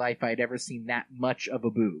in my life I'd ever seen that much of a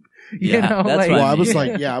boob. Yeah, you know, that's like, what Well, I I was mean.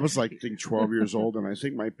 like, I was like, I think 12 years old, and I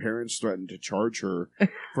think my parents threatened to charge her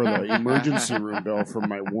for the emergency room bill from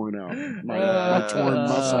my worn out, my torn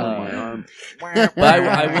muscle in my arm. But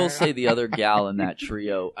I will say the other gal in that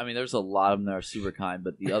trio, I mean, there's a lot of them that are super kind,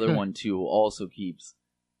 but the other one, too, also keeps,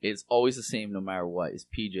 it's always the same no matter what, is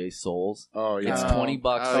PJ Souls. Oh yeah, It's Oh. $20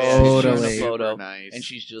 Oh, for yeah, a Totally. picture and a super photo, nice. and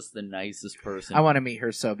she's just the nicest person. I want to meet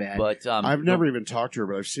her so bad. But I've never even talked to her,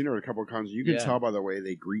 but I've seen her at a couple of times. You can Yeah. tell by the way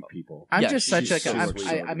they greet people. I'm Yeah, just such she's like so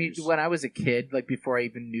I mean, sweet. when I was a kid, like before I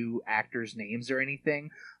even knew actors' names or anything,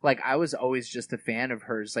 like I was always just a fan of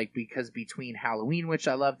hers. Like because between Halloween, which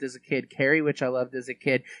I loved as a kid, Carrie, which I loved as a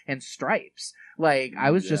kid, and Stripes, like I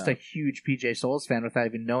was just Yeah. a huge PJ Souls fan without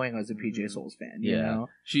even knowing I was a PJ Souls fan. You Yeah. know?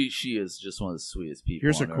 She is just one of the sweetest people.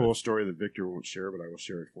 Here's a on cool earth. story that Victor won't share, but I will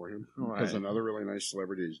share it for him. Right. Because another really nice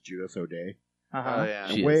celebrity is Judith O'Dea. Uh-huh. Oh, yeah.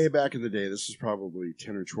 And She way is. back in the day, this is probably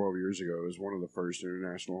 10 or 12 years ago, it was one of the first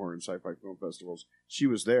international horror and sci-fi film festivals. She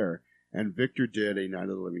was there, and Victor did a Night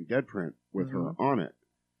of the Living Dead print with her on it.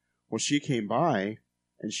 Well, she came by,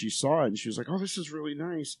 and she saw it, and she was like, oh, this is really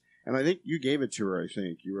nice. And I think you gave it to her, I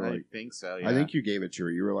think. You were I like, think so, yeah. I think you gave it to her.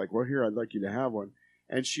 You were like, well, here, I'd like you to have one.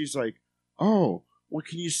 And she's like, oh, well,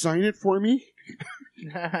 can you sign it for me?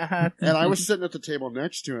 And I was sitting at the table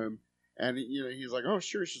next to him, and he's like, "Oh,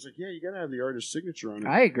 sure." She's like, "Yeah, you gotta have the artist's signature on it."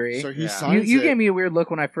 I agree. So he Yeah. signs you it. gave me a weird look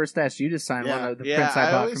when I first asked you to sign Yeah. one of the yeah, prints I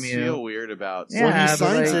I bought always from you. feel weird about Well, he Yeah, but,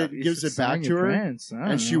 signs like, it, you gives should it back sign to your her, prints. I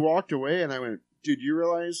don't and she know. walked away. And I went, "Dude, you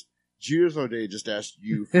realize Judith O'Dea just asked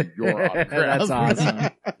you for your autograph?" That's awesome.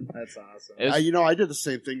 That's awesome. It was- I did the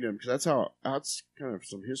same thing to him because that's kind of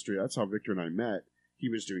some history. That's how Victor and I met. He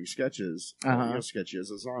was doing sketches, sketchy as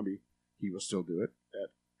a zombie. He will still do it at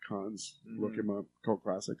cons. Look him up, Cult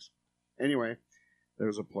Classics. Anyway,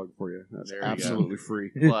 there's a plug for you. That's There we go. absolutely free.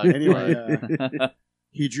 Plug, Anyway, plug.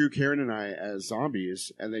 he drew Karen and I as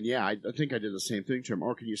zombies, and then I think I did the same thing to him.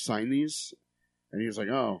 Oh, can you sign these? And he was like,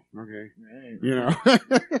 "Oh, okay." Right. You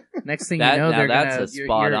know, Next thing That- you know, now they're that's gonna a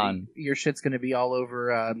spot your, on. Your shit's gonna be all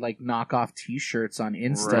over like knockoff T-shirts on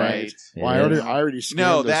Insta. Right. well, I already scanned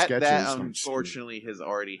No, the that sketches. unfortunately has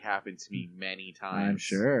already happened to me many times. I'm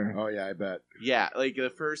sure. Oh yeah, I bet. Yeah, like the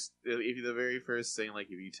very first thing, like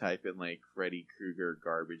if you type in like Freddy Krueger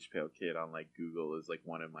Garbage Pail Kid on like Google is like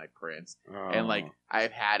one of my prints, and like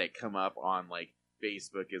I've had it come up on like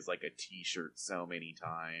Facebook as like a T-shirt so many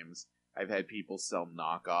times. I've had people sell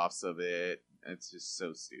knockoffs of it. It's just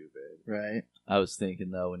so stupid. Right. I was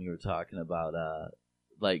thinking though when you were talking about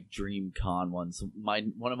like Dream Con ones,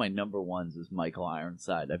 one of my number ones is Michael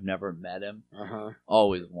Ironside. I've never met him.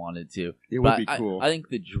 Always wanted to. It would But be cool. I think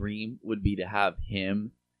the dream would be to have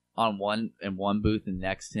him on one booth and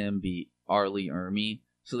next to him be Arlie Ermy.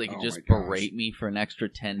 So they could Oh just my gosh. berate me for an extra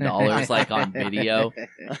 $10 like on video,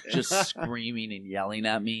 just screaming and yelling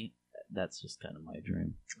at me. That's just kind of my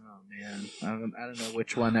dream. Oh man, I don't know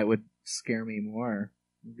which one that would scare me more.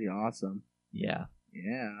 It'd be awesome. Yeah,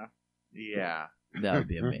 Yeah. Yeah. that would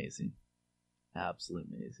be amazing.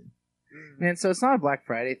 Absolutely amazing. Man, so it's not a Black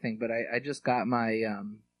Friday thing, but I just got my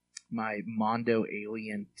my Mondo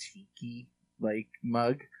Alien Tiki like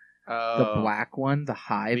mug, the black one, the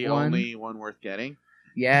hive the one. only one worth getting.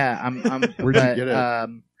 Yeah, I'm. Where'd you get it?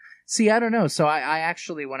 See, I don't know. So I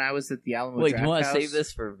actually, when I was at the Alamo Wait, Draft do you want to House, save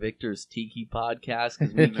this for Victor's Tiki podcast?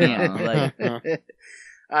 Because we can't.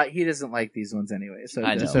 Like, he doesn't like these ones anyway, so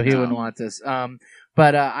I know. so he No. wouldn't want this.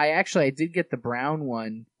 But I did get the brown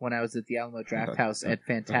one when I was at the Alamo Draft House at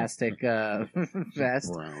Fantastic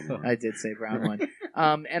Fest. Brown one. I did say brown one.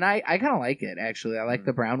 And I kind of like it, actually. I like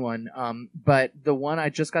the brown one. But the one I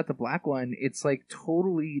just got, the black one, it's like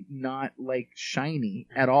totally not like shiny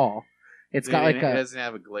at all. It's got like it a doesn't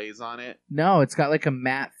have a glaze on it. no, it's got like a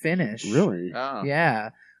matte finish. Really? Oh.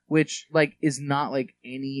 Yeah. which like is not like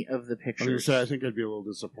any of the I was gonna pictures. say, I think I'd be a little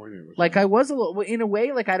disappointed with Like that. I was a little, in a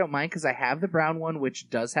way, like I don't mind because I have the brown one, which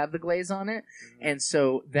does have the glaze on it, and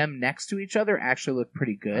so them next to each other actually look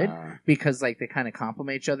pretty good because like they kind of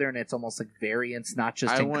complement each other, and it's almost like variants, not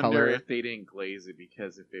just I in wonder color. if they didn't glaze it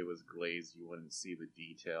because if it was glazed, you wouldn't see the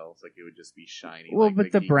details. Like it would just be shiny. Well, like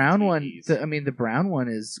but the brown one, TVs. the brown one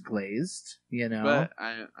is glazed. You know, But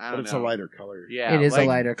I don't But it's know. a lighter color. Yeah, It is a like,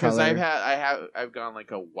 lighter Because color. I've gone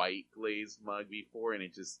like a white glazed mug before, and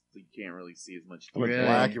it just you can't really see as much. Like Really?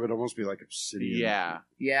 black, it would almost be like obsidian. Yeah,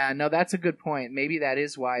 yeah, no, that's a good point. Maybe that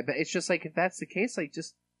is why, but it's just like if that's the case, like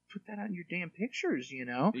just put that on your damn pictures, you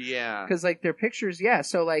know? yeah. Because like their pictures, yeah.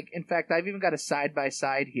 So like, in fact, I've even got a side by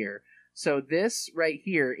side here. So this right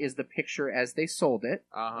here is the picture as they sold it.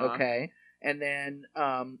 Uh-huh. Okay, and then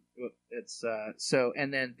it's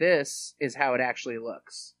and then this is how it actually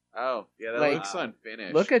looks. Oh, yeah, that Like, looks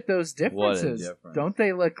unfinished. Look at those What a differences. difference. Don't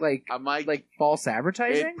they look like Mike, false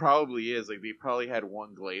advertising? it probably is. Like they probably had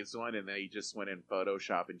one glazed one, and they just went in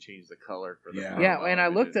Photoshop and changed the color for the. Yeah. promo, Yeah, and I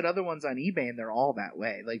looked it- at other ones on eBay, and they're all that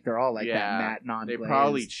way. Like they're all like Yeah, that matte non-glazed. They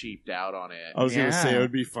probably cheaped out on it. I was gonna say Yeah. it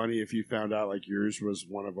would be funny if you found out like yours was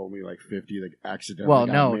one of only like 50 that accidentally. Well,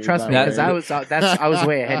 got no, made trust that me, way. because I was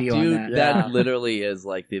way ahead of you Dude, on that. Yeah. that literally is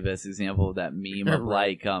like the best example of that meme of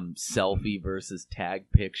like selfie versus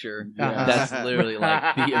tag picture. Uh-huh. That's literally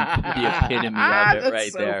like the epitome of it That's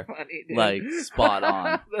right so there. funny, dude. Like, spot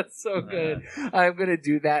on. That's so good. I'm gonna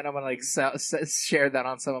do that, and I'm gonna like share that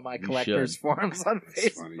on some of my You collectors should. forums on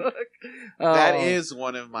That's funny. Facebook. That Oh, is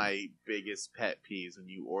one of my biggest pet peeves when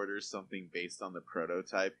you order something based on the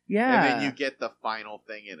prototype, yeah. and then you get the final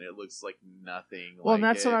thing, and it looks like nothing. Well, like and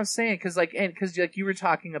that's it. what I'm saying, because like you were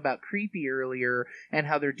talking about Creepy earlier, and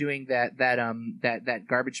how they're doing that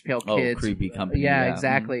Garbage Pail Oh, Kids. Creepy Company. Yeah,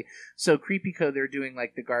 exactly. So Creepy Co, they're doing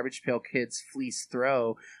like the Garbage Pail Kids fleece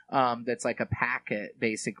throw. That's like a packet,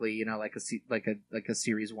 basically. You know, like a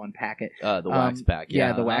series 1 packet. The wax pack.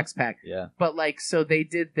 Yeah, the wax pack. Yeah. But like, so they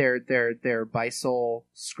did their Bisol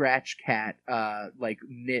Scratch Cat like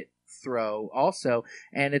knit throw also,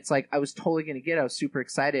 and it's like I was totally gonna get. I was super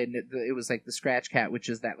excited, and it was like the Scratch Cat, which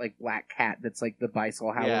is that like black cat that's like the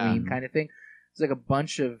Bisol Halloween kind of thing. It's like a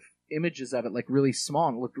bunch of images of it, like really small,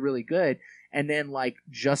 and it looked really good. And then like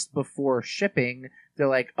just before shipping, they're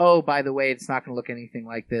like, oh, by the way, it's not going to look anything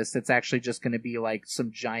like this. It's actually just going to be like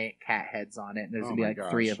some giant cat heads on it, and there's Oh going to be my like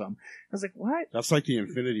gosh. 3 of them. I was like, what? That's like the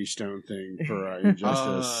Infinity Stone thing for Oh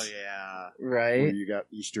Injustice. yeah. Where Right? you got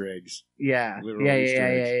Easter eggs. Yeah. Literal Yeah, Easter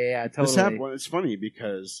eggs. yeah, This totally. happened. Well, it's funny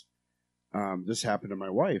because this happened to my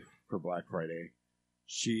wife for Black Friday.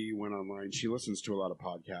 She went online. She listens to a lot of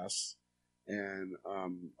podcasts, and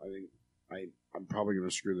I think I'm probably going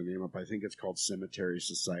to screw the name up. I think it's called Cemetery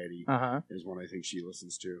Society. Uh-huh. Is one I think she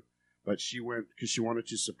listens to. But she went because she wanted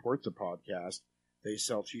to support the podcast. They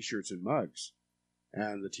sell T-shirts and mugs,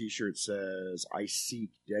 and the T-shirt says "I seek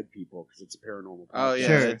dead people" because it's a paranormal podcast. Oh yeah,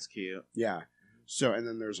 Sure. that's cute. Yeah. So, and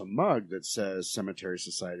then there's a mug that says Cemetery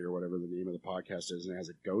Society or whatever the name of the podcast is, and it has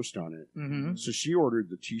a ghost on it. Mm-hmm. So she ordered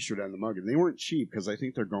the T-shirt and the mug, and they weren't cheap because I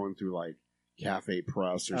think they're going through like Cafe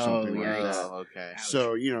Press or Oh, something yeah, like that. Oh, okay.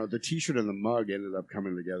 So the T-shirt and the mug ended up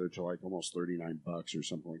coming together to like almost $39 or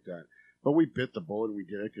something like that. But we bit the bullet and we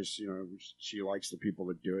did it because she likes the people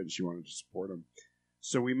that do it and she wanted to support them.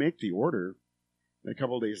 So we make the order, and a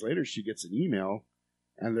couple of days later she gets an email,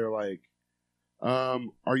 and they're like,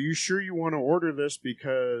 "Are you sure you want to order this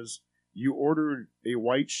because you ordered a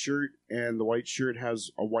white shirt and the white shirt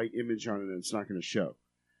has a white image on it and it's not going to show?"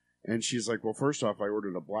 And she's like, "Well, first off, I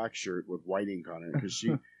ordered a black shirt with white ink on it because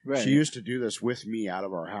she Right. she used to do this with me out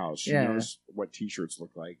of our house. She Yeah. knows what T-shirts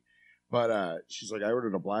look like." But she's like, "I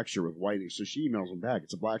ordered a black shirt with white ink." So she emails them back.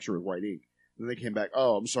 It's a black shirt with white ink. And they came back,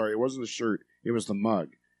 "Oh, I'm sorry. It wasn't the shirt. It was the mug.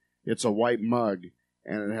 It's a white mug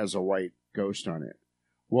and it has a white ghost on it."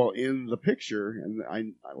 Well, in the picture,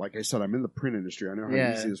 and like I said, I'm in the print industry. I know how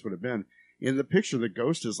Yeah. easy this would have been. In the picture, the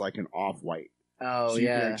ghost is like an off-white. Oh, so you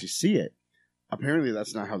can yeah. actually see it. Apparently,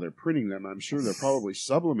 that's not how they're printing them. I'm sure they're probably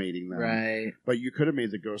sublimating them. Right. But you could have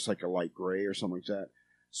made the ghost like a light gray or something like that.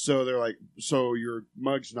 So they're like, so your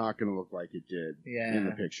mug's not going to look like it did in the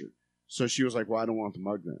Yeah. picture. So she was like, "Well, I don't want the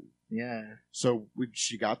mug then." Yeah. So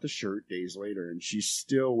she got the shirt days later, and she's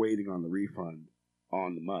still waiting on the refund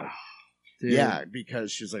on the mug. Dude. Yeah,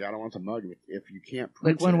 because she's like, "I don't want the mug if you can't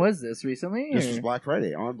print Like, when it." was this? Recently? This or- was Black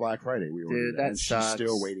Friday. On Black Friday, we ordered Dude, it, that and sucks. she's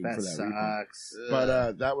still waiting for that refund. sucks.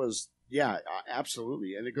 But that was, yeah,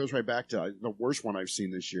 absolutely. And it goes right back to the worst one I've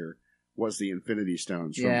seen this year was the Infinity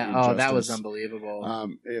Stones. From Yeah. Injustice. Oh, that was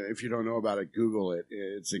unbelievable. If you don't know about it, Google it.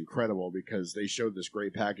 It's incredible because they showed this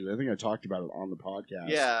great package. I think I talked about it on the podcast.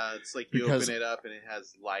 Yeah, it's like you Because- open it up and it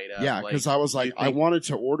has light up. Yeah, because I was like, you I think- wanted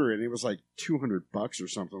to order it, and it was like $200 or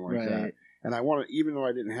something like Right. that. And I wanted, even though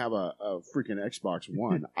I didn't have a freaking Xbox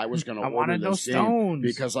One, I was going to I order wanted those this game stones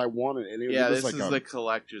because I wanted it. And it Yeah, was this like is a, the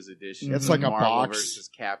collector's edition. It's of like a Marvel box. versus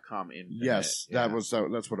Capcom Infinite. yes, Yeah.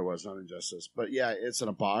 that's what it was, not Injustice. But yeah, it's in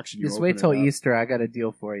a box. And you Just open wait it till up. Easter. I got a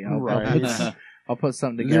deal for you. Right. I'll put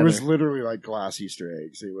something And together. It was literally like glass Easter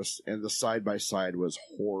eggs. It was, and the side by side was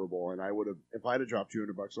horrible. And I would have, if I'd have dropped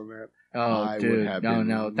 $200 on that, Oh, I would dude, have no, been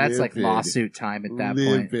no, that's like livid. lawsuit time at that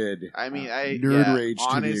point. livid. I mean, Nerd rage to the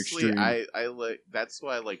honestly, extreme. I like. That's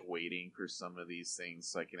why I like waiting for some of these things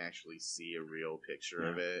so I can actually see a real picture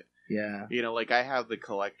of it. Yeah, You know, like I have the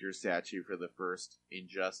collector statue for the first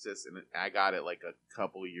Injustice, and I got it like a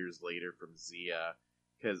couple years later from Zia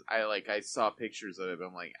because I saw pictures of it. But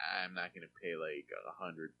I'm like, I'm not going to pay like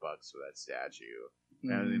 $100 for that statue.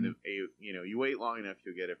 And then you wait long enough,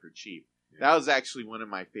 you'll get it for cheap. That was actually one of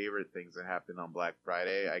my favorite things that happened on Black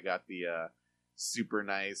Friday. I got the super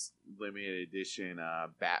nice limited edition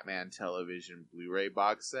Batman television Blu-ray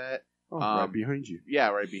box set. Oh, right behind you. Yeah,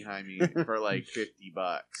 right behind me for like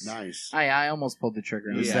 $50. Nice. I almost pulled the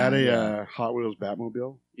trigger. On Is Yeah. that a Yeah. Hot Wheels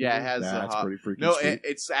Batmobile? Yeah, it has That's the pretty freaking No, sweet.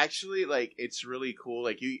 it's actually like it's really cool.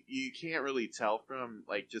 Like you can't really tell from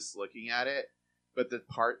like just looking at it, but the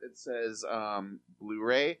part that says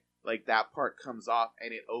Blu-ray, like that part comes off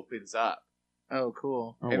and it opens up. Oh,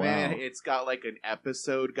 cool. Oh, And wow. then it's got like an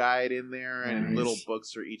episode guide in there and Nice. little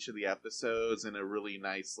books for each of the episodes and a really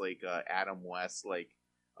nice like Adam West like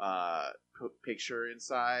picture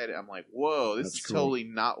inside. I'm like, whoa, this That's is cool. totally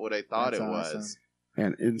not what I thought That's it awesome. was.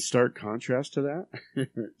 And in stark contrast to that,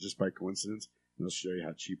 just by coincidence, and I'll show you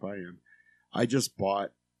how cheap I am. I just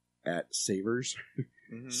bought at Savers.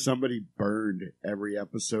 Mhm. Somebody burned every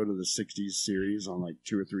episode of the 60s series on like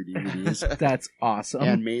 2 or 3 DVDs That's awesome.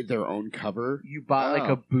 and made their own cover. you bought like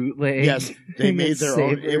Oh. a bootleg. Yes, they thing made at their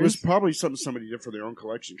own. It was Savers? probably something somebody did for their own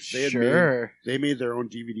collection. 'Cause they had Sure, they made their own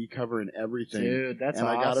DVD cover and everything. dude. That's and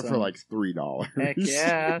awesome. I got it for like $3. Heck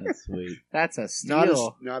yeah, That's sweet. that's a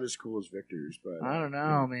steal. Not as cool as Victor's, but I don't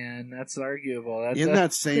know, man. That's arguable. That's, in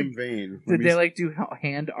that same vein. let did me they like do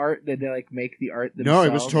hand art? Did they like make the art No, themselves?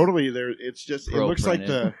 it was totally there. It's just it Pro looks like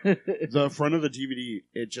the totally. front of the DVD.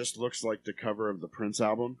 It just looks like the cover of the Prince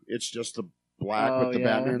album. It's just the black Oh, with the yeah.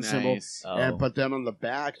 Batman symbol. Nice. Oh. But then on the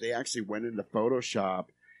back, they actually went into Photoshop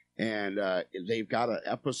and they've got an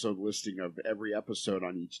episode listing of every episode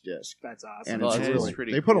on each disc. That's awesome. And Oh, it's that's really,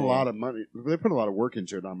 pretty they put a cool. lot of money. They put a lot of work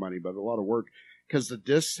into it. Not money, but a lot of work because the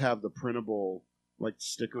discs have the printable like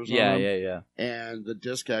stickers Yeah, on them. yeah. And the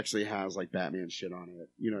disc actually has like Batman shit on it.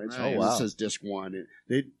 You know, it's Nice. it Oh, wow. says disc 1.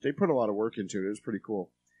 They put a lot of work into it. It was pretty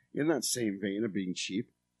cool. In that same vein of being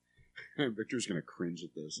cheap, Victor's going to cringe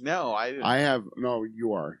at this. No,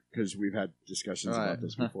 You are because we've had discussions All about right.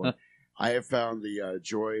 this before. I have found the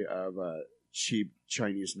joy of cheap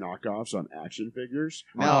Chinese knockoffs on action figures.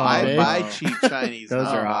 No, Oh, I they- buy cheap Chinese Those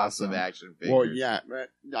are knockoffs awesome. of action figures. Well, yeah, but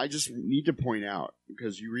I just need to point out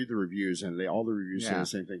because you read the reviews and all the reviews say Yeah. the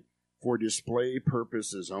same thing. For display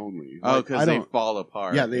purposes only. Oh, Like, because I they don't- fall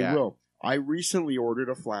apart. Yeah, they will. I recently ordered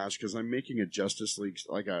a Flash because I'm making a Justice League,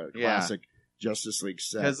 like a Yeah. classic Justice League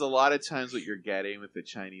set. Because a lot of times what you're getting with the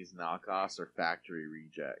Chinese knockoffs are factory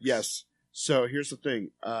rejects. Yes. So here's the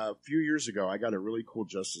thing. A few years ago, I got a really cool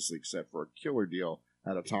Justice League set for a killer deal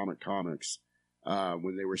at Atomic Comics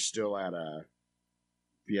when they were still at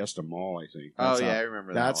Fiesta Mall, I think. Oh, yeah, I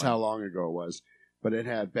remember that. That's one. how long ago it was. But it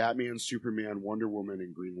had Batman, Superman, Wonder Woman,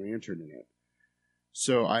 and Green Lantern in it.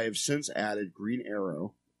 So I have since added Green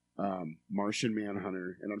Arrow, Martian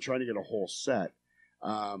Manhunter, and I'm trying to get a whole set.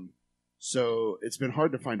 So it's been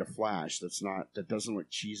hard to find a Flash that doesn't look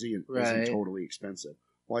cheesy and Right. isn't totally expensive.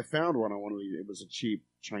 Well, I found one on one of these. It was a cheap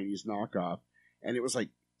Chinese knockoff, and it was like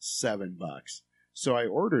 $7. So I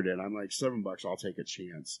ordered it. I'm like, $7, I'll take a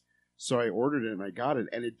chance. So I ordered it and I got it,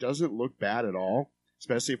 and it doesn't look bad at all,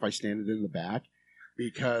 especially if I stand it in the back,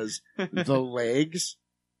 because the legs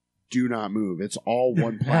do not move. It's all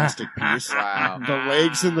one plastic piece. Wow. The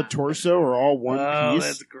legs and the torso are all one oh, piece.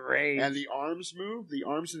 that's great. And the arms move, the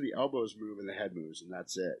arms and the elbows move, and the head moves, and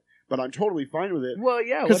that's it. But I'm totally fine with it well,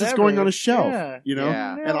 yeah, because it's whatever. going on a shelf, Yeah. you know.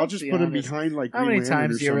 Yeah. And I'll just Let's be put him honest. behind like How Green many Lantern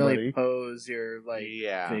times or do you really somebody. pose your like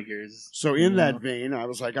Yeah. figures? So in you that know? vein, I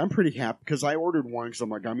was like, I'm pretty happy because I ordered one because I'm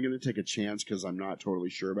like, I'm going to take a chance because I'm not totally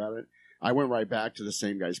sure about it. I went right back to the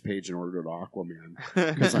same guy's page and ordered Aquaman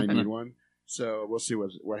because I need one. So we'll see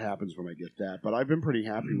what happens when I get that. But I've been pretty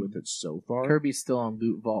happy with it so far. Kirby's still on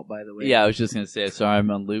Loot Vault, by the way. Yeah, I was just gonna say. Sorry,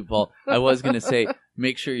 I'm on Loot Vault. I was gonna say,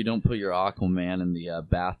 make sure you don't put your Aquaman in the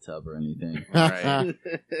bathtub or anything. Right.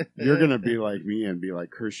 You're gonna be like me and be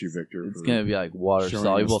like, curse you, Victor. It's for gonna be like water showing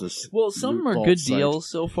soluble. us this Well, some Loot are Vault good site. deals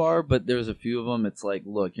so far, but there's a few of them. It's like,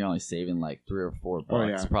 look, you're only saving like $3 or $4 Oh,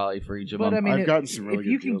 yeah. probably for each of But them. I mean, I've gotten some really if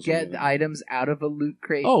you good can deals get on them. items out of a Loot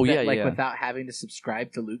Crate, Oh, that, yeah, like yeah. without having to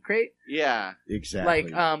subscribe to Loot Crate, Yeah.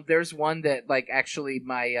 Exactly. like there's one that like actually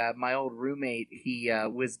my old roommate he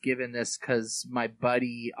was given this because my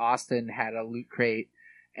buddy Austin had a Loot Crate.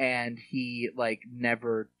 And he like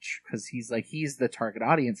never, because he's the target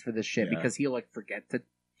audience for this shit Yeah. because he'll like forget to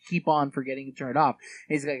keep on forgetting to turn it off.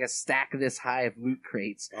 And he's got like a stack this high of loot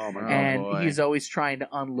crates, oh my god. and boy. he's always trying to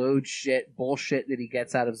unload bullshit that he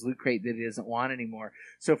gets out of his loot crate that he doesn't want anymore.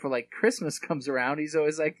 So for like Christmas comes around, he's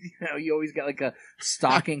always like, you always got like a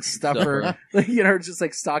stocking stuffer, just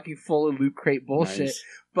like stocking full of loot crate bullshit. Nice.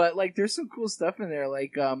 But like, there's some cool stuff in there.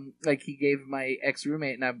 Like he gave my ex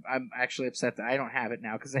roommate, and I'm actually upset that I don't have it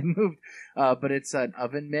now because I moved. But it's an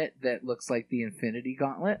oven mitt that looks like the Infinity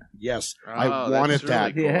Gauntlet. Yes, Oh, I that's wanted really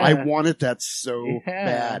that. cool. Yeah. I wanted that so Yeah.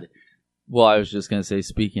 bad. Well, I was just gonna say,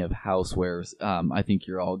 speaking of housewares, I think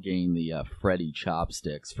you're all getting the Freddy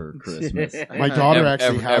chopsticks for Christmas. My daughter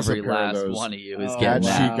actually has every a pair of last those one of you is Oh, getting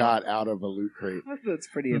that wow. she got out of a loot crate. That's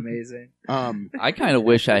pretty amazing. I kind of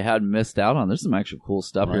wish I had missed out on. There's some actual cool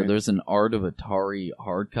stuff here. Right. There's an Art of Atari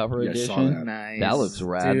hardcover Yeah, I saw edition. Nice. That looks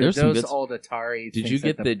rad. Dude, There's some those good- old Atari. Did things you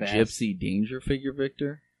are get the best. Gypsy Danger figure,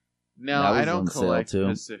 Victor? No, That was I don't on sale, collect too.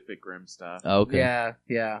 Pacific Rim stuff. Okay.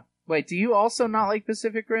 Yeah. Wait, do you also not like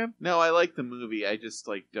Pacific Rim? No, I like the movie. I just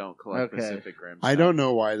don't collect Okay. Pacific Rim. I stuff. don't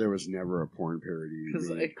know why there was never a porn parody 'Cause,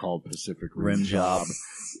 made like- called Pacific Rim Job.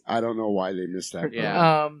 I don't know why they missed that.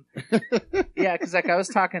 Yeah. Yeah, because like I was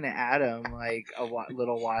talking to Adam like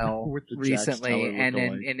little while With the Jax recently, Teller and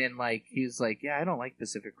lookalike. then like he was like, "Yeah, I don't like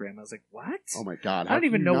Pacific Rim." I was like, "What? Oh my god! I don't how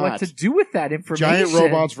even can know you what not? to do with that information." Giant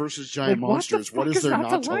robots versus giant Like, monsters. What What the is fuck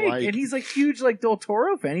there not to like? And he's like huge, like Del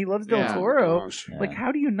Toro fan. He loves Del Yeah. Toro. Gosh. Yeah. Like,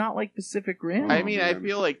 how do you not like Pacific Rim? I Oh, mean, I man.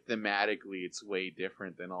 feel like thematically it's way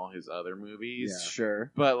different than all his other movies. Yeah.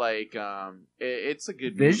 Sure. But like, it's a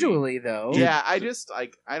good movie. Visually, though, Yeah, I just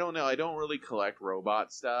like I don't know. I don't really collect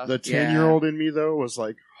robot stuff. The 10-year-old in me though was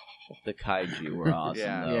like, The kaiju were awesome.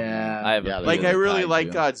 Yeah. though. Yeah. I have Yeah, a like few I of the really kaiju. like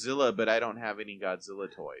Godzilla, but I don't have any Godzilla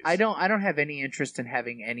toys. I don't have any interest in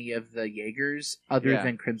having any of the Jaegers other Yeah.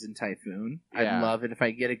 than Crimson Typhoon. Yeah. I'd love it if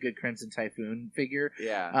I get a good Crimson Typhoon figure.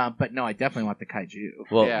 Yeah. But no, I definitely want the kaiju.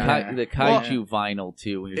 Well, Yeah. the kaiju vinyl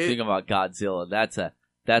too. When you're It- thinking about Godzilla, that's a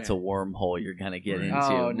Yeah. wormhole you're gonna get Right. into.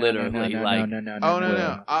 Oh, no, literally, no, like no, no, Oh no no,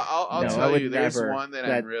 no! I'll No, I tell would you. There's never. one that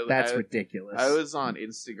I'm really. That's I, ridiculous. I was on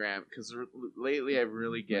Instagram because lately I'm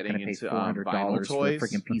really I'm getting gonna pay into $400 vinyl for a toys.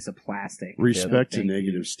 freaking piece of plastic. respect to Thank you.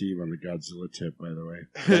 Negative Steve on the Godzilla tip, by the way.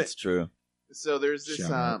 that's true. So there's this.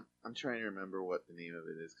 Shout out. I'm trying to remember what the name of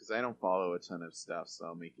it is because I don't follow a ton of stuff, so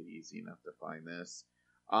I'll make it easy enough to find this.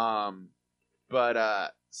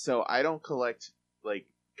 So I don't collect like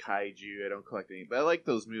kaiju. I don't collect any, but I like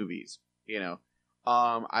those movies. You know.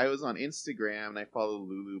 I was on Instagram and I follow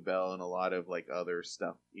Lulu Bell and a lot of like other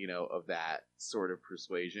stuff, you know, of that sort of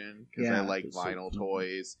persuasion because I Yeah. like That's so vinyl cool.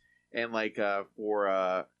 toys and like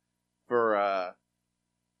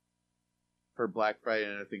for Black Friday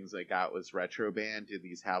and other things I got was Retro Band did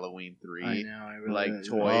these Halloween 3. I know. I really like that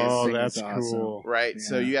toys. Oh, thing that's is awesome. cool. Right,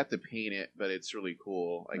 so Yeah. you have to paint it, but it's really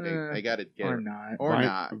cool. Like I got to get Or it not. or Vi-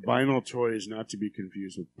 not. Vinyl toys, not to be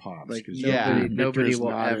confused with pops. Like, 'cause Yeah. Victor's nobody will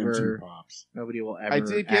not into ever- pops. Nobody will ever. I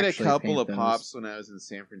did get a actually couple paint of those. pops when I was in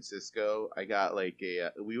San Francisco. I got like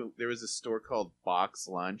there was a store called Box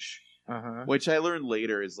Lunch, Uh-huh. which I learned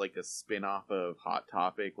later is like a spin-off of Hot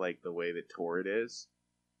Topic, like the way that Torrid is.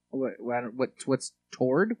 What's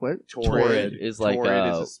Tord? What? Torrid is like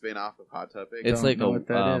Torrid is a spin-off of Hot Topic. it's Don't like know a what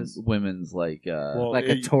that is. women's like Well, Like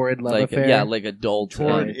a it- torrid love like affair? yeah like adult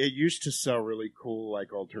Torrid, Right. it used to sell really cool,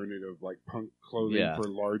 like alternative, like punk clothing Yeah. for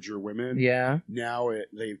larger women. Yeah. Now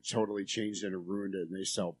they've totally changed it and ruined it, and they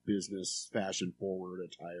sell business, fashion forward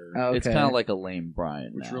attire, Okay. It's kind of like a lame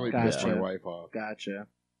Brian which now. really Gotcha. pissed my wife off. Gotcha.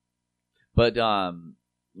 But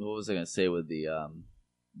what was I gonna say with the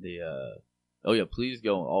oh yeah, please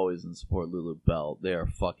go always and support Lulu Bell. They are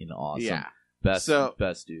fucking awesome. Yeah. best So-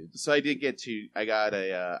 best dudes. So I did get to. I got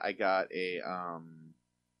a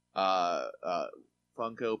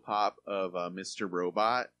Funko Pop of Mr.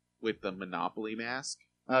 Robot with the Monopoly mask,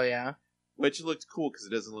 Oh yeah. which looked cool because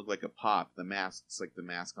it doesn't look like a pop. The mask's like the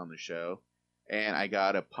mask on the show. And I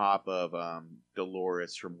got a pop of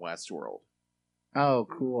Dolores from Westworld. Oh,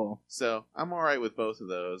 cool. So I'm all right with both of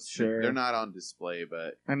those. Sure. They're not on display,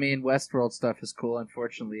 but I mean, Westworld stuff is cool.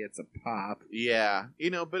 Unfortunately, it's a pop. yeah,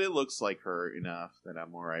 but it looks like her enough that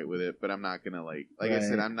I'm all right with it. But I'm not gonna like I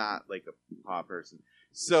said, Right. I'm not like a pop person.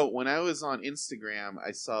 So when I was on Instagram,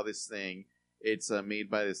 I saw this thing. It's made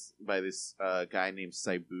by this guy named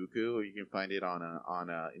Saibuku. You can find it on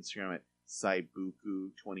Instagram at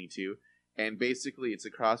Saibuku22, and basically it's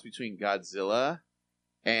a cross between Godzilla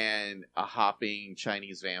and a hopping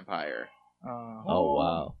Chinese vampire. Oh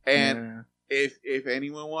wow! And if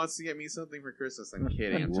anyone wants to get me something for Christmas, I'm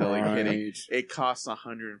kidding. I'm totally kidding. It costs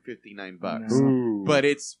 $159, No. Ooh. but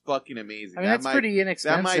it's fucking amazing. I mean, that's pretty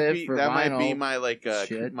inexpensive for might be vinyl my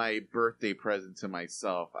shit. my birthday present to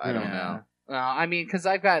myself. I don't know. I mean, because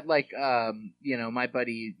I've got my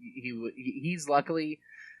buddy. He's luckily,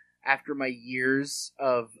 after my years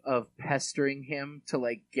of pestering him to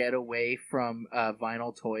like get away from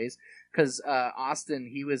vinyl toys, because Austin,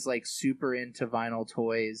 he was like super into vinyl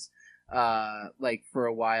toys like for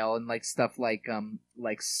a while, and like stuff like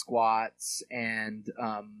squats and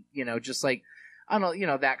just like I don't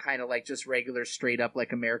know, that kind of like just regular straight up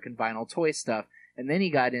like American vinyl toy stuff. And then he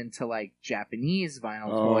got into like Japanese vinyl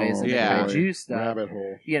toys and yeah. kaiju stuff. Rabbit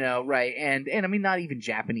hole. Right. And I mean, not even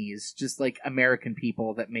Japanese, just like American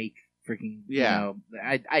people that make freaking,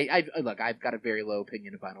 I look, I've got a very low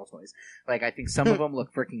opinion of vinyl toys. Like, I think some of them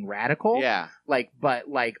look freaking radical. Yeah. But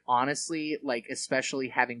honestly, like, especially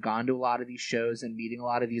having gone to a lot of these shows and meeting a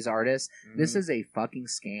lot of these artists, this is a fucking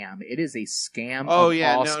scam. It is a scam. Oh, of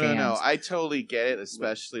yeah. all No. scams. I totally get it,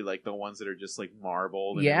 especially like the ones that are just like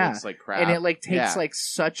marbled and Yeah. it looks like crap. And it like takes Yeah. like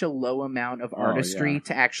such a low amount of artistry yeah.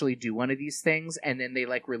 to actually do one of these things, and then they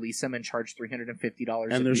like release them and charge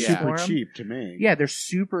 $350 And they're a piece Yeah. super for 'em. cheap to make. Yeah, they're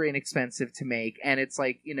super inexpensive to make, and it's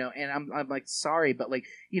like, and I'm like, sorry, but like,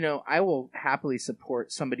 I will happily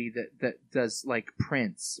support somebody that does like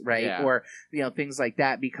prints, right? Yeah. Or things like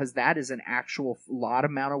that, because that is an actual lot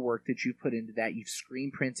amount of work that you put into that. You've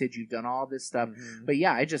screen printed, you've done all this stuff. Mhm. But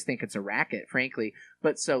yeah, I just think it's a racket, frankly.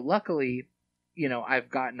 But so luckily, I've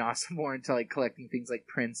gotten awesome more into like collecting things like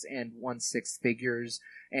prints and 1/6 figures,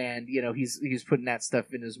 and he's putting that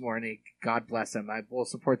stuff in his morning. God bless him. I will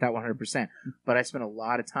support that 100%. But I spent a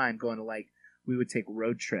lot of time going to like, we would take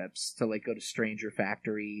road trips to like go to Stranger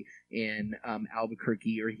Factory in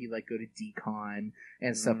Albuquerque, or he like go to Decon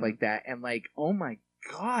and stuff Mhm. like that, and like, oh my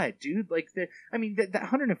God, dude! Like that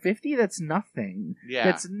 150, that's nothing. Yeah.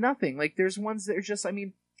 That's nothing. Like there's ones that are just, I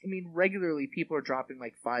mean, regularly people are dropping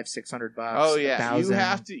like $500-600. Oh yeah,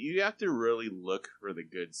 $1,000. you have to really look for the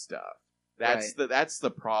good stuff. That's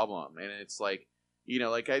the problem, and it's like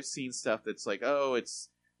like I've seen stuff that's like, oh, it's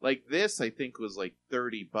like this. I think was like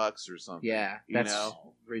 $30 or something. Yeah, you that's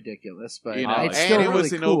know, ridiculous, but you know, it's and still it really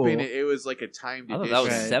was an cool. open. It was like a timed I thought edition. that was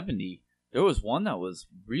Right. 70. There was one that was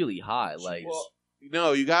really high, like Well,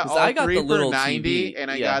 no, you got 'Cause all I got three the for little 90, TV, and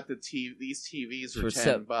I yeah. got the these TVs for for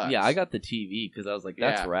 $10. Yeah, I got the TV because I was like,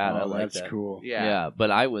 that's Yeah. rad. I Oh, like that's that. cool. Yeah. But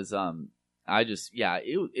I was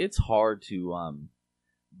it's hard to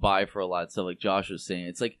buy for a lot of stuff. Like Josh was saying,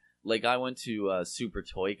 it's like I went to Super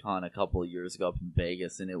Toy Con a couple of years ago up in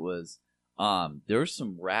Vegas, and it was there's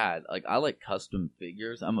some rad, like I like custom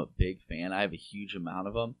figures. I'm a big fan. I have a huge amount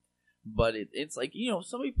of them, but it's like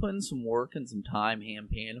somebody put in some work and some time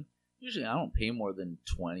hand painting them. Usually I don't pay more than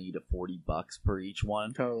 $20 to $40 per each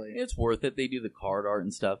one. Totally. It's worth it. They do the card art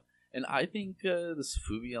and stuff, and I think the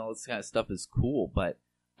Sofubi and all this kind of stuff is cool. But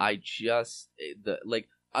I just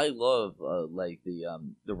I love the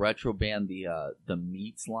retro band, the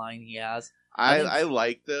Meats line he has. I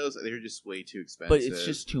like those. They're just way too expensive. But it's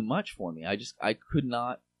just too much for me. I could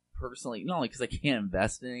not personally, not only because I can't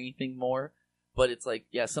invest in anything more, but it's like,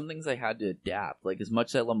 yeah, some things I had to adapt. Like, as much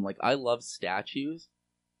as I love them, like, I love statues,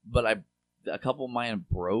 but a couple of mine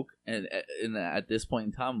broke, and at this point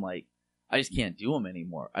in time, like, I just can't do them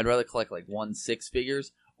anymore. I'd rather collect, like, 1/6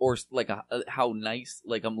 figures, or, like, how nice,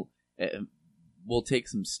 like, we'll take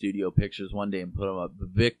some studio pictures one day and put them up.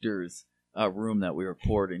 Victor's room that we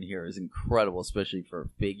record in here is incredible, especially for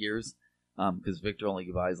figures, because Victor only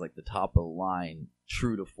buys like the top of the line,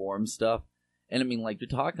 true to form stuff. And I mean, like, you're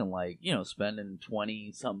talking like spending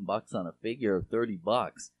 20 something bucks on a figure, or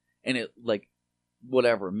 $30, and it like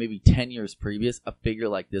whatever, maybe 10 years previous, a figure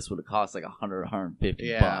like this would have cost like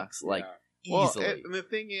 $150 bucks, like easily. Well, and the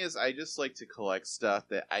thing is, I just like to collect stuff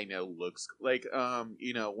that I know looks like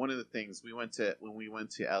one of the things when we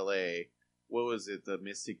went to LA. What was it? The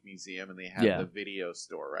Mystic Museum, and they had the video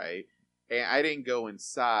store, right? And I didn't go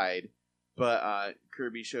inside, but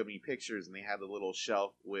Kirby showed me pictures, and they had the little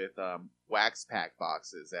shelf with wax pack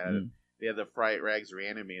boxes. They had the Fright Rags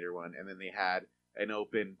Reanimator one, and then they had an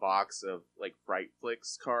open box of like Fright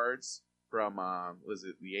Flicks cards from was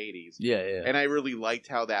it the 80s? Yeah, yeah. And I really liked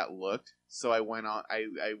how that looked. So I went on. I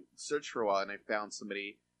searched for a while, and I found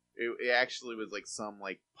somebody. It actually was like some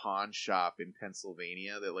like pawn shop in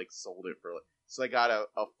Pennsylvania that like sold it for. So I got a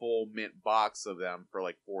full mint box of them for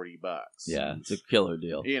like $40. Yeah, it's a killer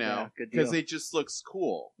deal. You know, Yeah, good deal. because it just looks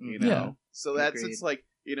cool. You Mhm. know, Yeah. so that's Agreed. it's like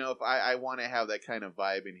if I want to have that kind of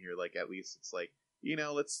vibe in here, like at least it's like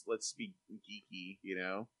let's be geeky.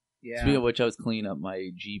 Yeah. Speaking of which, I was cleaning up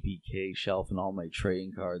my GPK shelf and all my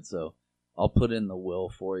trading cards, so I'll put in the will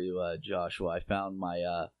for you, Joshua. I found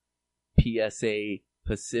my PSA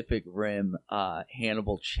Pacific Rim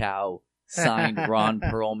Hannibal Chow signed Ron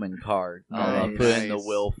Perlman card. I'll Nice. put in the Nice.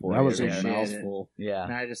 will for That you. was a there. Appreciate it. mouthful. Yeah,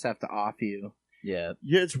 Now I just have to off you. yeah.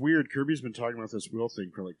 Yeah, it's weird. Kirby's been talking about this wheel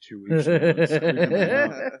thing for like 2 weeks now. It's freaking me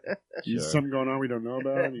out. Is Sure. something going on we don't know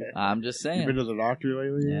about? I'm just You been saying. to the doctor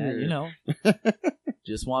lately? Yeah, or- you know.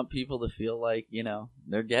 Just want people to feel like,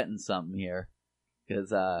 they're getting something here.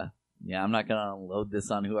 Because, I'm not going to unload this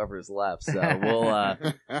on whoever's left. So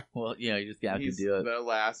well, you just have He's to do it. the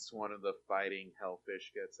last one of the fighting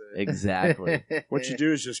hellfish gets it. Exactly. What you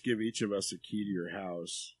do is just give each of us a key to your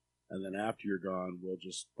house, and then after you're gone, we'll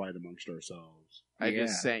just fight amongst ourselves. I Yeah.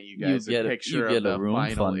 just sent you You guys get a a- picture you of get a the room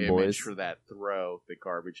final fund, image boys. for that throw, the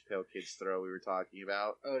Garbage Pail Kids throw we were talking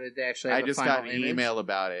about. Oh, did they actually? I Have a just final got an image? email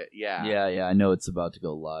about it. Yeah, Yeah, I know it's about to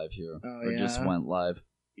go live here. Oh, or just yeah? went live.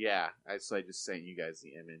 yeah. So I just sent you guys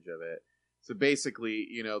the image of it. So basically,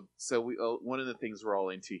 so we one of the things we're all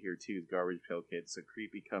into here too is Garbage Pail Kids. So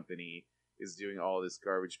Creepy Company is doing all this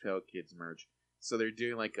Garbage Pail Kids merch. So they're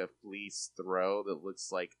doing like a fleece throw that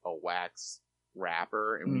looks like a wax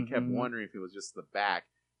wrapper, and we kept Mhm. wondering if it was just the back.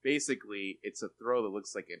 Basically, it's a throw that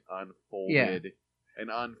looks like an unfolded.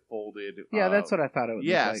 Yeah, that's what I thought it would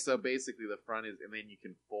Yeah, look like. so basically the front is, and then you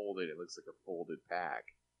can fold it. It looks like a folded pack.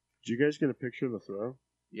 Did you guys get a picture of the throw?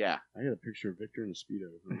 Yeah. I got a picture of Victor in a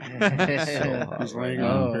Speedo. So hot He's right laying now.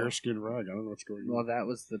 on Oh. a bearskin rug. I don't know what's going Well, on. that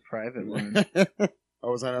was the private one. Oh,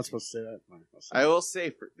 was I not supposed to say that? Fine, I'll say I it. will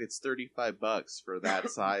say it's $35 for that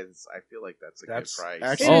size. I feel like that's a That's good price.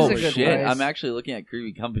 actually- It is Oh a good shit! price. I'm actually looking at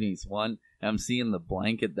Creepy Company's one, and I'm seeing the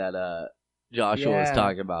blanket that Joshua was Yeah,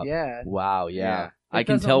 talking about. Yeah. Wow, yeah. Yeah. I It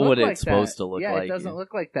can doesn't tell look what like it's supposed that. to look yeah, like. it doesn't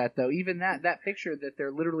look like that though. Even that picture that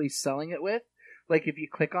they're literally selling it with, like if you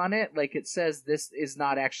click on it, like it says this is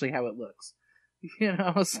not actually how it looks.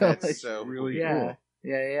 So That's like, so really yeah, cool.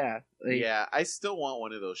 yeah. Like, Yeah, I still want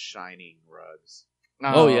one of those shining rugs.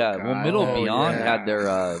 Oh, yeah. God. Well, Middle Oh, Beyond yeah. had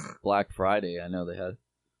their Black Friday. I know they had.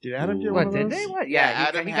 Did Adam get Ooh. one What of did those? they? What? Yeah,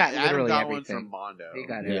 Adam he got literally got everything. one from Mondo. He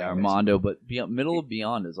got Yeah, it. Armando, but Middle of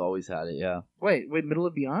Beyond has always had it. Yeah. Wait, Middle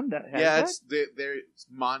of Beyond? Has Yeah, that? it's they're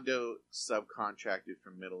Mondo subcontracted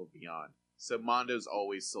from Middle of Beyond. So Mondo's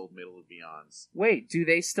always sold Middle of Beyonds. Wait, do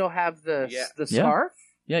they still have the Yeah. the Yeah. scarf?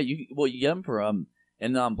 Yeah, you get them for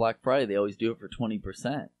and on Black Friday they always do it for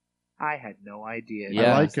 20%. I had no idea.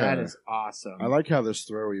 Yeah. I like, that uh, is awesome. I like how this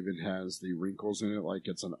throw even has the wrinkles in it, like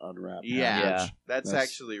it's an unwrapped Yeah, package. that's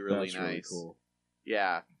actually really that's nice. Really cool.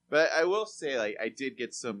 Yeah, but I will say, like, I did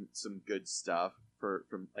get some good stuff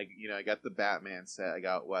from like I got the Batman set, I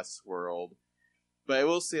got Westworld, but I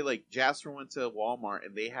will say, like, Jasper went to Walmart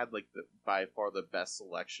and they had like by far the best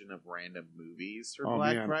selection of random movies for Oh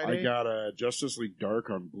Black man, Friday. I got a Justice League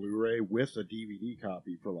Dark on Blu-ray with a DVD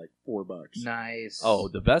copy for like $4. nice. Oh,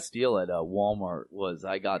 the best deal at Walmart was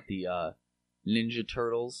I got the Ninja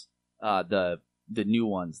Turtles, the new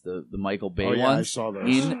ones, the Michael Bay Oh yeah, I ones saw those.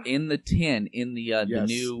 in the tin in the Yes.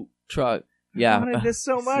 new truck. I Yeah. wanted this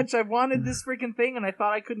so much. I wanted this freaking thing, and I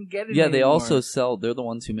thought I couldn't get it. Yeah, they anymore. also sell. They're the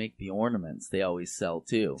ones who make the ornaments. They always sell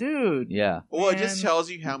too. dude. Yeah. Well, it just Man. tells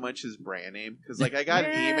you how much his brand name. Because, like, I got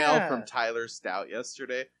an Yeah. email from Tyler Stout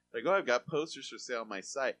yesterday. Like, oh, I've got posters for sale on my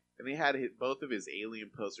site. And they had both of his Alien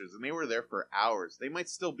posters, and they were there for hours. They might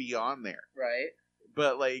still be on there. Right.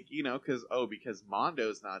 But, like, because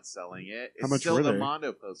Mondo's not selling it. It's How much still were the they?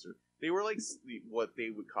 Mondo poster. They were, like, what they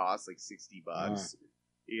would cost, like, $60.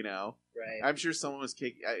 Right. I'm sure someone was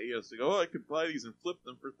kicking, it's like, oh, I could buy these and flip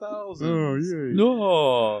them for thousands. Oh yeah.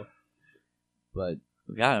 No. But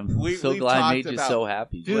God, I'm We've so glad I talked made you about- so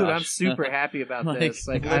happy, Dude, Josh. I'm super happy about Like, this.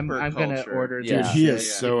 Like, I'm flipper gonna culture. order. Dude, Yeah. he Yeah, is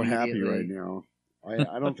yeah. so happy Immediately. right now.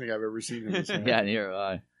 I don't think I've ever seen him this happy. Yeah, near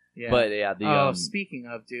I. Yeah. But yeah, the speaking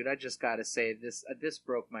of, dude, I just gotta say this. This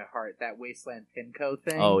broke my heart. That Wasteland Pinco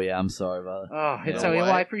thing. oh yeah, I'm sorry about it. Oh, You it's know so well,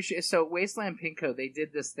 what? I appreciate it. So Wasteland Pinco, they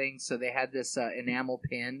did this thing. So they had this enamel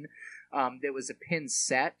pin. There was a pin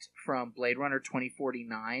set from Blade Runner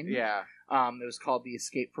 2049. Yeah. It was called the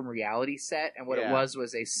Escape from Reality set, and what it Yeah. was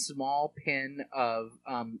a small pin of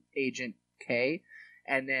Agent K,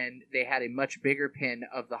 and then they had a much bigger pin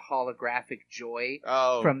of the holographic Joy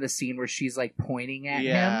Oh, from the scene where she's like pointing at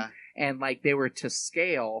yeah. him, and like they were to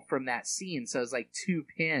scale from that scene, so it was like 2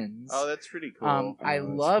 pins. Oh, that's pretty cool. I that's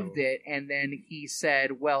loved cool. it, and then he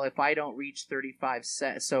said, "Well, if I don't reach 35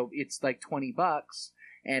 sets, so it's like $20,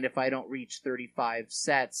 and if I don't reach 35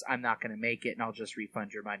 sets, I'm not going to make it, and I'll just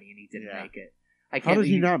refund your money." And he didn't Yeah. make it. I How did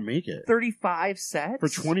he not make it 35 sets for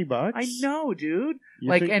 $20? I know, dude. You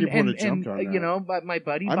Like, think and people would've and jumped on that. you know, but my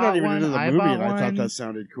buddy I'm bought not even one. into the I movie, bought and I one. thought that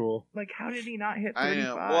sounded cool. Like, how did he not hit I 35?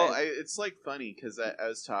 know. Well, it's like funny because I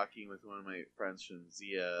was talking with one of my friends from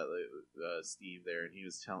Zia, Steve there, and he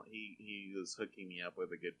was he was hooking me up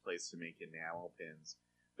with a good place to make enamel pins.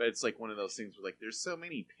 But it's like one of those things where like there's so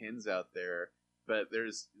many pins out there, but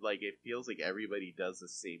there's like it feels like everybody does the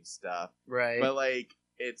same stuff. right. But like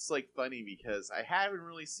it's like funny because I haven't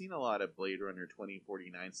really seen a lot of Blade Runner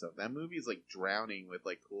 2049 stuff. That movie's like drowning with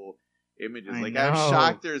like cool images. I Like know. I'm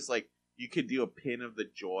shocked there's like you could do a pin of the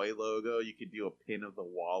Joy logo, you could do a pin of the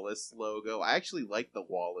Wallace logo. I actually like the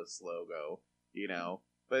Wallace logo, you know.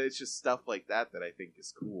 But it's just stuff like that I think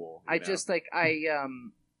is cool. you I know? just like I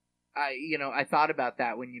thought about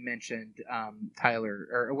that when you mentioned Tyler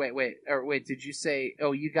or wait, did you say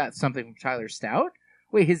you got something from Tyler Stout?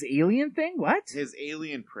 Wait, his alien thing? What? his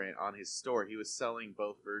alien print on his store. He was selling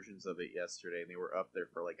both versions of it yesterday, and they were up there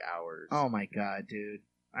for like hours. Oh my god, dude.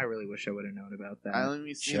 I really wish I would have known about that. Let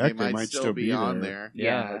me see. Check, They might still be on there.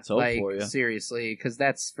 Yeah, let's hope like, for you. seriously, because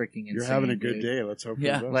that's freaking insane. You're having a good dude. day. Let's hope. for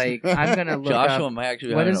Yeah. the best. Like, I'm gonna look Joshua up. might actually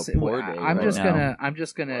be What having is? a poor day I'm right just now. gonna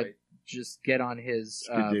Right. just get on his It's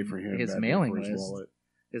a good day for him. his bad day mailing for his list. wallet.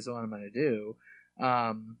 Is what I'm gonna do.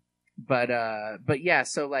 But yeah.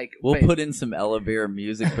 So like, We'll but put in some elevator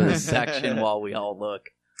music for this section while we all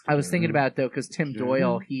look. I was thinking about it, though, because Tim Mhm.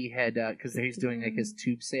 Doyle, he had because he's doing like his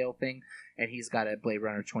tube sale thing, and he's got a Blade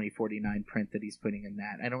Runner 2049 print that he's putting in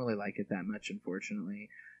that. I don't really like it that much, unfortunately.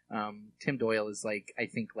 Tim Doyle is like, I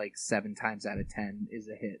think like 7 times out of 10 is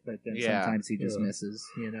a hit, but then Yeah. sometimes he just Yeah. misses,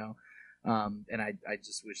 you know. And I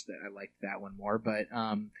just wish that I liked that one more, but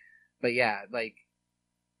yeah, like,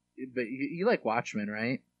 but you like Watchmen,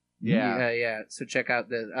 right? Yeah. Yeah. So check out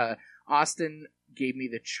the Austin gave me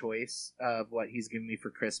the choice of what he's giving me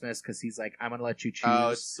for Christmas because he's like, I'm gonna let you choose. Oh,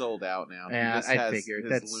 it's sold out now. Yeah, He just I has figured.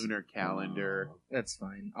 his That's- lunar calendar. That's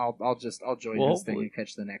fine. I'll join Well, his thing hopefully. and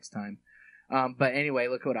catch the next time. But anyway,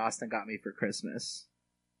 look what Austin got me for Christmas.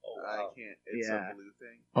 I can't. It's Yeah. a blue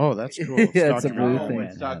thing. Oh, that's cool. Yeah, it's a Dr. blue Manhattan. thing.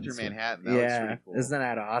 It's Dr. Manhattan. That was yeah, pretty cool. isn't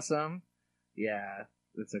that awesome? Yeah,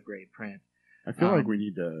 it's a great print. I feel like Um, we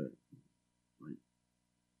need to like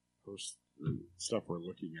post the stuff we're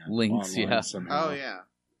looking at. Links, online yeah. somehow. Oh yeah.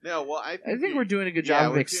 No, well, I I think we- we're doing a good yeah, job we're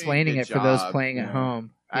of doing a explaining good it for those job. playing at Yeah.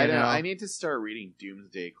 home. I you know. know? I need to start reading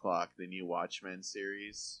Doomsday Clock, the new Watchmen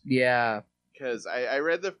series, Yeah, because I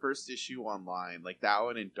read the first issue online. Like that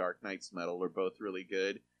one and Dark Knight's Metal are both really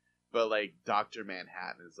good, but like Dr.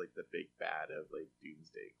 Manhattan is like the big bad of like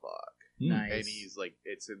Doomsday Clock, nice. and he's like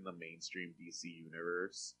it's in the mainstream DC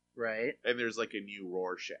universe, Right. and there's like a new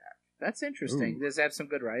Rorschach. That's interesting. Ooh. Does it have some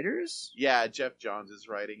good writers? Yeah, Jeff Johns is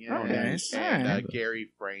writing it. Oh, nice. And Yeah. Gary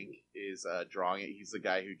Frank is drawing it. He's the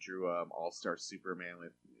guy who drew All Star Superman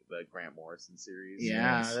with the Grant Morrison series.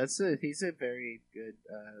 Yeah, Yes. he's a very good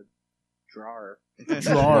drawer.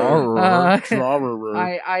 Drawer.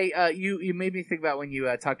 Drawer. You made me think about when you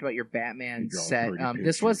talked about your Batman You draw set. pretty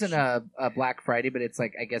This pictures. wasn't a Black Friday, but it's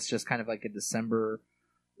like I guess just kind of like a December.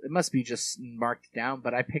 It must be just marked down,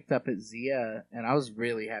 but I picked up at Zia, and I was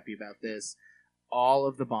really happy about this. All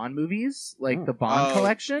of the Bond movies, like Oh. the Bond Oh,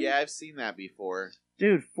 collection, Yeah, I've seen that before.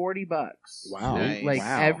 dude, $40. Wow. Nice. Like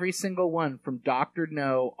Wow. every single one from Doctor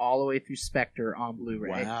No all the way through Spectre on Blu-ray.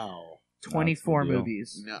 Wow. 24 That's the deal.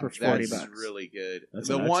 movies No, for $40. that's really good. That's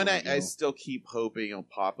the an one I excellent deal. still keep hoping will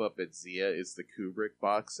pop up at Zia is the Kubrick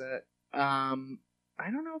box set. I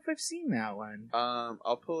don't know if I've seen that one.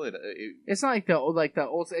 I'll pull it. It's not like the old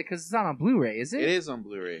because it's not on Blu-ray, is it? It is on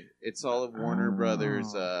Blu-ray. It's all of Warner Oh. Brothers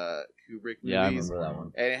Kubrick movies. Yeah, I remember that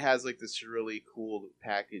one. And it has like this really cool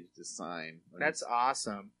package design. That's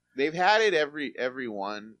awesome. They've had it every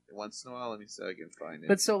one once in a while. Let me see if I can find it.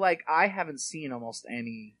 But so like I haven't seen almost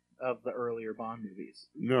any of the earlier Bond movies.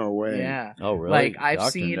 No way. Yeah. Oh, really? Like I've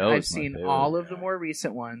Dr. seen No is my seen favorite. all of the more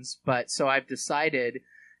recent ones, but so I've decided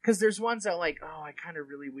because there's ones that like I kind of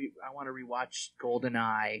really I want to rewatch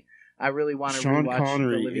GoldenEye. I really want to Sean rewatch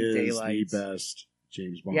Connery The Living is Daylights. the best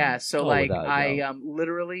James Bond. Yeah, so Oh, like without a I doubt.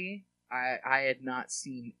 literally I had not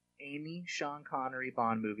seen any Sean Connery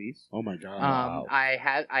Bond movies. Oh my god! Wow.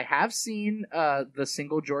 I have seen the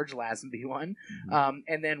single George Lazenby one,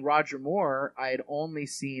 and then Roger Moore. I had only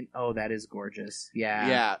seen. Oh, that is gorgeous. Yeah.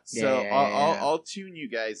 Yeah. So Yeah. I'll tune you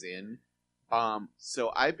guys in.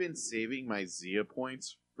 So I've been saving my Zia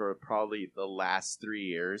points for probably the last 3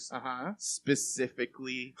 years,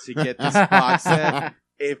 specifically to get this box set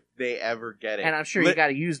if they ever get it. And I'm sure you got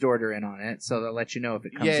a used order in on it, so they'll let you know if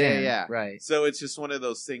it comes in. Yeah. Right. So it's just one of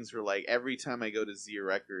those things where, like, every time I go to Zia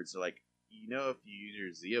Records, they're like, you know, if you use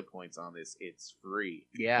your Zia points on this, it's free.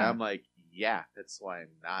 Yeah. And I'm like, yeah, that's why I'm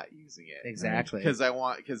not using it. Exactly. Because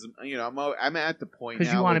I'm at the point now.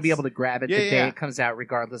 Because you want to be able to grab it the Yeah, day yeah. it comes out,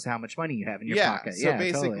 regardless of how much money you have in your pocket. So Yeah,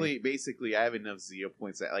 basically, I have enough Zia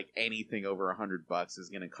points that, like, anything over $100 is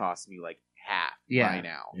going to cost me like half Yeah. by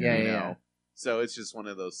now. Yeah, you yeah, know? yeah. So it's just one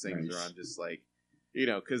of those things Nice. where I'm just like, you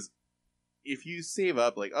know, because if you save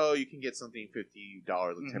up, like, oh, you can get something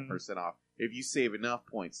 $50 with 10% off. If you save enough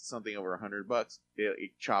points, something over $100,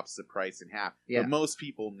 it chops the price in half. Yeah. But most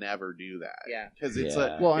people never do that. Yeah. Because it's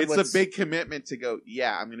Yeah. Well, and it's a what's- big commitment to go,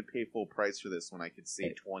 yeah, I'm going to pay full price for this when I could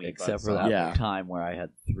save $20. Except for off. that Yeah. time where I had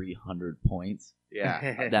 300 points.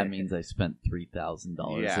 Yeah. That means I spent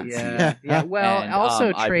 $3,000 Yeah. at Yeah. Yeah. Well, And,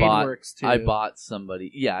 also I trade bought- works too. I bought somebody.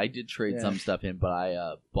 Yeah, I did trade Yeah. some stuff in, but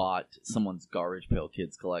I bought someone's Garbage Pail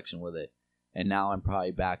Kids collection with it, and now I'm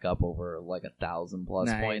probably back up over like 1,000 plus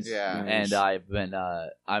Nice. points. Yeah. And I've been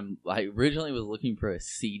I originally was looking for a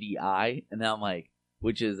CDI, and now I'm like,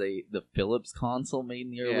 which is the Philips console made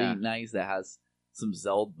in the early Yeah. 90s that has some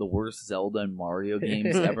the worst Zelda and Mario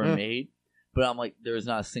games ever made. But I'm like, there's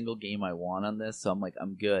not a single game I want on this, so I'm like,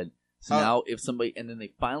 I'm good. So now if somebody, and then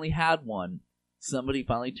they finally had one, somebody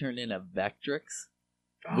finally turned in a Vectrix.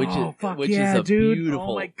 Which is- oh, fuck which is yeah, a dude.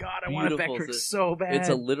 beautiful- Oh my god, I want a beautiful Vectrix system. so bad. It's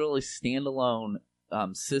a literally standalone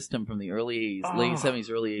system from the early 80s, late Oh. 70s,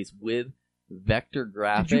 early 80s with vector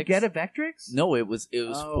graphics. Did you get a Vectrix? No, it was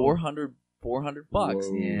Oh. 400 bucks.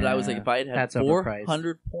 Whoa. But I was like, if I had That's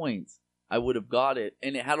 400 points, I would have got it,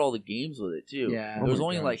 and it had all the games with it too. Yeah. There was Oh my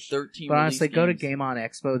only like gosh. 13. But honestly, release go to games. Game On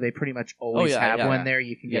Expo. They pretty much always have yeah. one there.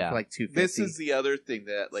 You can get Yeah. for like $250. This is the other thing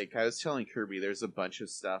that, like, I was telling Kirby, there's a bunch of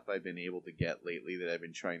stuff I've been able to get lately that I've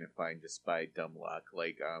been trying to find just by dumb luck.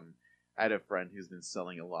 Like, I had a friend who's been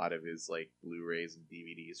selling a lot of his, like, Blu-rays and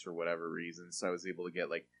DVDs for whatever reason, so I was able to get,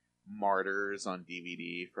 like, Martyrs on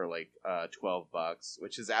DVD for, like, $12,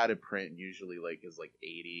 which is out of print and usually, like, is, like,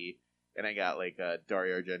 $80. And I got, like,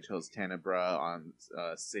 Dario Argento's Tenebra on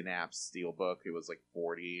Synapse Steelbook. It was, like,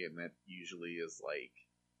 $40, and that usually is, like,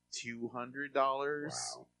 $200.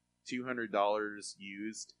 Wow. $200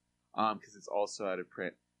 used, because it's also out of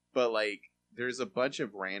print. But, like, there's a bunch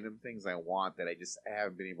of random things I want that I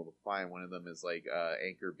haven't been able to find. One of them is, like,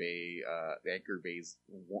 Anchor Bay's,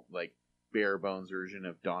 like, bare bones version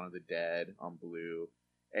of Dawn of the Dead on Blue.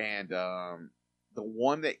 And, the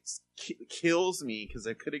one that kills me, because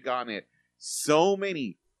I could have gotten it so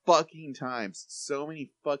many fucking times,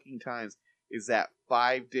 is that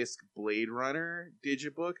 5-disc Blade Runner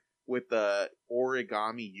digibook with the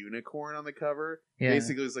origami unicorn on the cover. Yeah.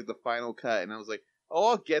 Basically, it's like the final cut, and I was like, oh,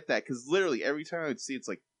 I'll get that, because literally every time I would see it's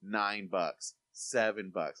like $9,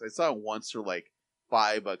 $7. I saw it once for like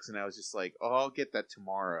 $5, and I was just like, oh, I'll get that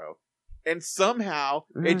tomorrow. And somehow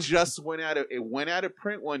it just went out of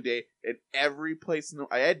print one day, and every place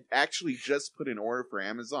I had actually just put an order for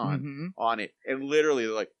Amazon Mhm. on it, and literally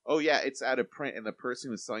they're like, "Oh yeah, it's out of print," and the person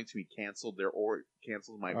who was selling to me canceled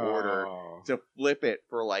my order Oh. to flip it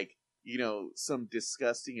for, like, you know, some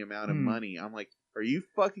disgusting amount of Hmm. money. I'm like, are you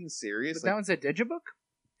fucking serious? But Like, that one's a digibook?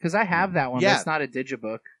 Because I have that one, Yeah. but it's not a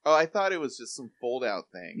digibook. oh, I thought it was just some fold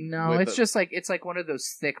out thing. No, with it's the- just like it's like one of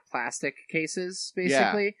those thick plastic cases,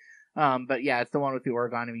 basically. But yeah, it's the one with the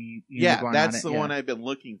origami unicorn on that's it. the yeah. one I've been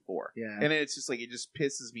looking for. Yeah. And it's just like, it just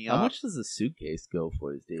pisses me How off. much does a suitcase go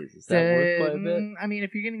for these days? Is that worth quite a bit? I mean,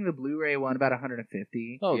 if you're getting the Blu-ray one, about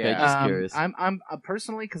 $150. Oh, okay, Yeah. just curious. I'm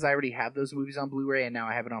personally, because I already have those movies on Blu-ray and now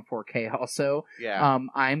I have it on 4K also. Yeah.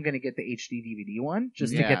 I'm gonna get the HD DVD one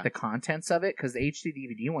just to Yeah. get the contents of it, because the HD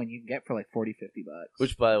DVD one you can get for like $40-$50.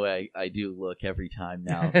 Which, by the way, I do look every time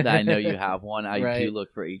now that I know you have one. I Right. do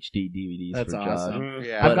look for HD DVDs That's for awesome. Josh.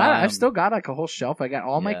 yeah. But, I've still got like a whole shelf. I got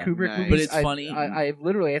all my Yeah. Kubrick Nice. movies. But it's I- funny- I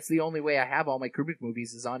literally, it's the only way I have all my Kubrick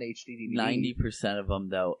movies is on HD DVD. 90% of them,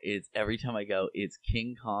 though, it's every time I go, it's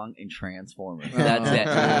King Kong and Transformers. Oh. That's it.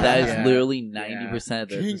 That is Yeah. literally 90% of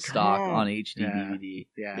the King stock Kong. on HD Yeah. DVD.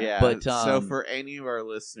 Yeah. Yeah, But, so for any of our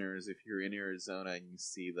listeners, if you're in Arizona and you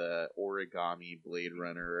see the origami Blade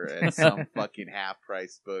Runner at some fucking half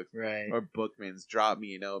price book Right. or Bookman's, drop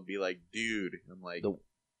me a note and be like, dude. I'm like,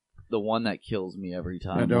 The the one that kills me every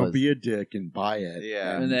time. Now, don't was, be a dick and buy it.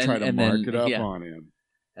 Yeah. and And then- try to and mark then- it up yeah. on him.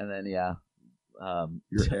 and then You're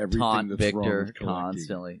everything taunt that's wrong Victor with collecting.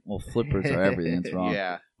 constantly. Well, flippers are everything that's wrong.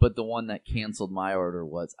 Yeah. But the one that canceled my order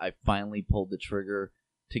was I finally pulled the trigger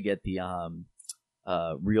to get the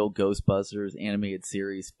real Ghostbusters animated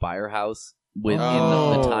series Firehouse within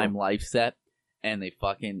the Time Life set, and it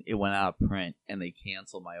went out of print, and they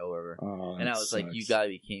canceled my order. Oh, And I that was like, "You sucks. gotta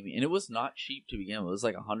be kidding me!" And it was not cheap to begin with. It was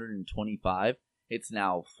like $125. It's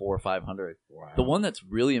now $400 or $500. Wow. The one that's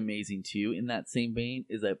really amazing too, in that same vein,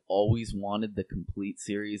 is I've always wanted the complete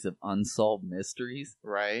series of Unsolved Mysteries.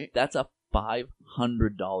 Right. That's a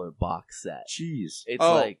 $500 box set. Jeez. It's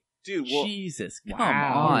Oh, like, Dude, well, Jesus, come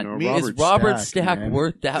Wow. on. No, Me- Is Robert Stack, Stack man.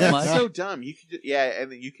 worth that that's much? so dumb. You can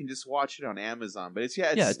and then you can just watch it on Amazon. But it's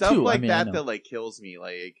Yeah, stuff too. I like mean, I that know. that like kills me.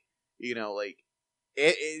 Like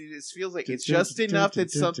it just feels like it's just enough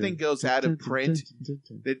that something goes out of print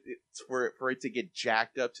that it's for it to get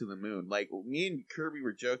jacked up to the moon. Like me and Kirby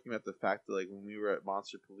were joking about the fact that like when we were at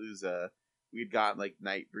Monster Palooza, we'd gotten like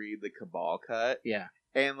Nightbreed, the Cabal cut. Yeah.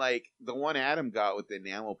 And like the one Adam got with the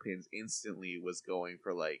enamel pins instantly was going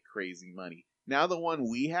for like crazy money. Now the one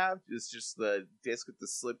we have is just the disc with the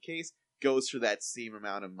slipcase goes for that same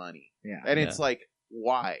amount of money. Yeah. And it's like,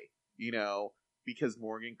 why? Because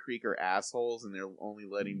Morgan Creek are assholes and they're only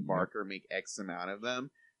letting Barker make X amount of them?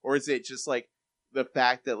 Or is it just like the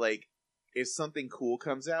fact that like if something cool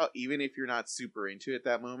comes out, even if you're not super into it at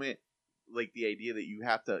that moment, like the idea that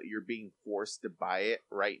you're being forced to buy it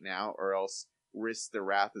right now or else risk the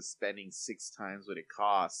wrath of spending 6 times what it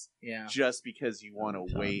costs Yeah. just because you want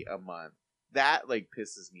to wait a month. That like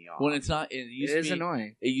pisses me off. When it's not, It is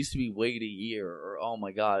annoying. It used to be wait a year, or oh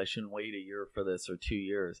my god, I shouldn't wait a year for this, or 2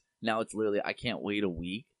 years. Now it's literally I can't wait a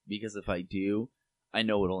week because if I do, I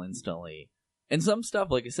know it'll instantly. And some stuff,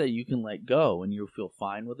 like I said, you can let go and you'll feel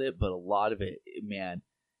fine with it. But a lot of it, man,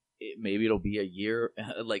 maybe it'll be a year,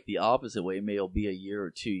 like the opposite way. Maybe it'll be a year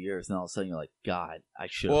or 2 years, and all of a sudden you're like, God, I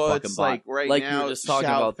should have fucking it's bought. like right like now, you were just talking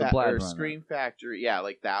Shout about the Fa- Blade or Runner. Scream Factory. Yeah,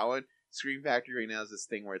 like that one. Scream Factory right now is this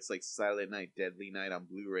thing where it's like Silent Night, Deadly Night on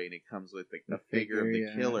Blu-ray, and it comes with like, a figure of the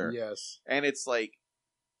yeah. killer. Yes. And it's like,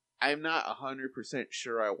 I'm not 100%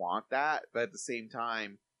 sure I want that, but at the same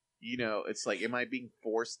time, it's like, am I being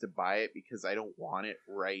forced to buy it because I don't want it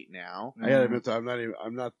right now? I gotta admit, though,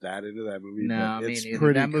 I'm not that into that movie. No, but I mean, it's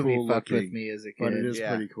pretty that movie cool fucked looking, with me as a kid. but it is Yeah.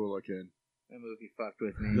 pretty cool looking. That movie fucked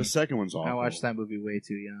with me. The second one's awful. I watched that movie way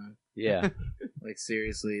too young. Yeah, Like,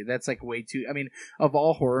 seriously, that's like way too. I mean, of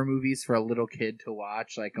all horror movies for a little kid to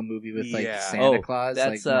watch, like a movie with like Yeah. Santa Claus,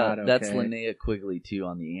 that's like, not okay. that's Linnea Quigley too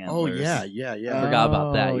on the Oh Antlers. yeah. I forgot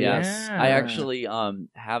about that. Oh, Yes, yeah. I actually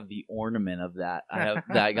have the ornament of that. I have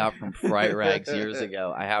that I got from Fright Rags years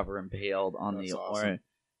ago. I have her impaled on That's the awesome. ornament.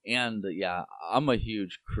 And yeah, I'm a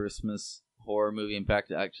huge Christmas horror movie. In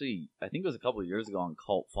fact, actually, I think it was a couple of years ago on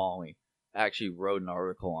Cult Following. I actually wrote an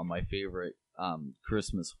article on my favorite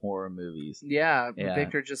Christmas horror movies. Yeah, Yeah.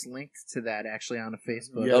 Victor just linked to that actually on a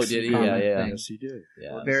Facebook. Yes, Oh, did he? comment Yeah, yeah. thing. Yes, he did.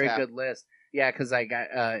 Yeah, Very Snap. good list. Yeah, because I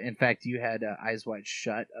got. In fact, you had Eyes Wide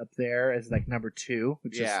Shut up there as like number 2,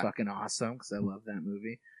 which is Yeah. fucking awesome because I love that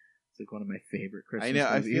movie. It's like one of my favorite Christmas I know.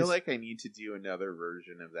 movies. I feel like I need to do another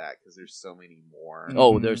version of that because there's so many more.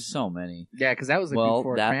 Oh, Mhm. there's so many. Yeah, because that was like Well,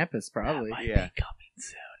 before that- Krampus, probably. That might Yeah. be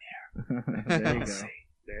coming soon. There you We'll go. see.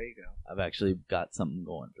 There you go. I've actually got something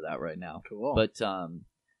going for that right now. Cool. But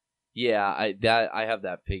yeah, I have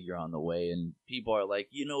that figure on the way, and people are like,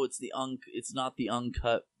 it's not the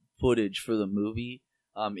uncut footage for the movie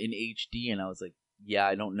in HD, and I was like, yeah,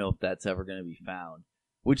 I don't know if that's ever going to be found.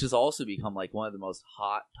 Which has also become like one of the most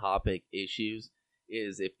hot topic issues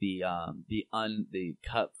is if the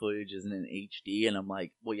cut footage isn't in HD, and I'm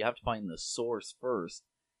like, well, you have to find the source first.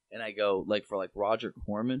 And I go like for like Roger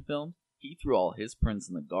Corman film, he threw all his prints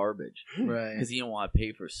in the garbage right. because he didn't want to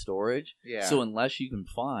pay for storage. Yeah. So unless you can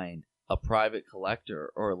find a private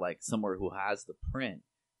collector or like somewhere who has the print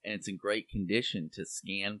and it's in great condition to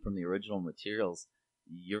scan from the original materials,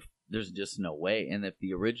 there's just no way. And if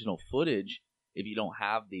the original footage, if you don't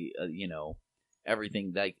have the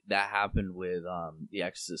everything like that happened with The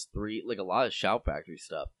Exorcist 3, like a lot of Shout Factory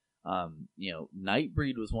stuff.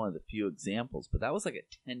 Nightbreed was one of the few examples, but that was like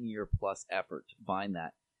a 10-year plus effort to find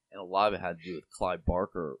that. And a lot of it had to do with Clive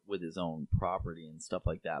Barker with his own property and stuff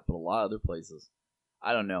like that. But a lot of other places,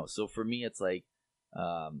 I don't know. So for me, it's like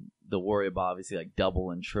the worry of obviously like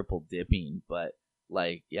double and triple dipping. But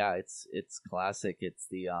like, yeah, it's classic. It's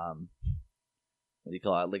the what do you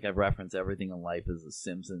call it? Like I've referenced everything in life as The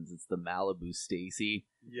Simpsons. It's the Malibu Stacy.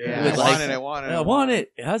 Yeah, With, I like, want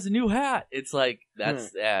it. It has a new hat. It's like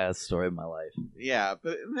that's the story of my life. Yeah,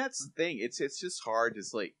 but that's the thing. It's just hard.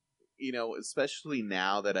 It's like especially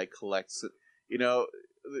now that I collect,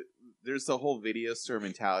 there's the whole video store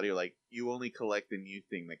mentality, like you only collect the new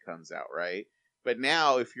thing that comes out, right? But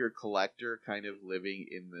now, if you're a collector, kind of living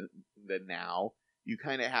in the now, you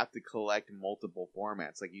kind of have to collect multiple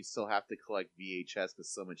formats. Like you still have to collect VHS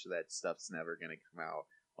because so much of that stuff's never going to come out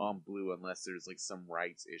on Blue unless there's like some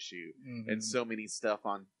rights issue, and so much stuff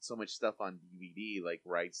on DVD, like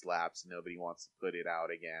rights lapse, nobody wants to put it out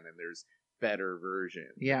again, and there's better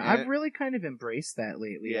versions. Yeah, I've really kind of embraced that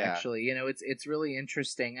lately. Yeah. Actually, it's really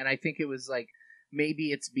interesting, and I think it was like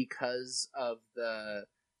maybe it's because of the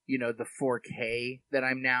 4K that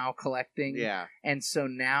I'm now collecting. Yeah. And so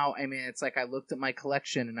now, I mean, it's like I looked at my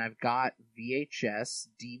collection and I've got VHS,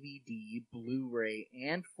 DVD, Blu-ray,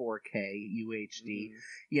 and 4K UHD,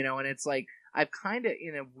 and it's like I've kind of,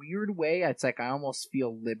 in a weird way, it's like I almost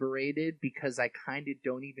feel liberated because I kind of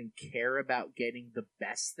don't even care about getting the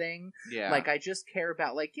best thing. Yeah. Like, I just care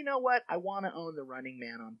about, like, you know what? I want to own The Running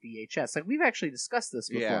Man on VHS. Like, we've actually discussed this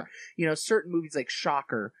before. Yeah. Certain movies like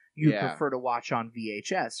Shocker, you prefer to watch on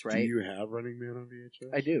VHS, right? Do you have Running Man on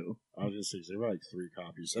VHS? I do. I was just saying, there were like 3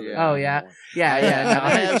 copies. So Oh, yeah. Yeah. No, I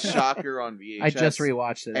have Shocker on VHS. I just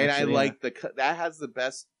rewatched it. And actually, I like that has the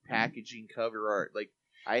best packaging cover art. Like,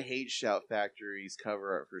 I hate Shout Factory's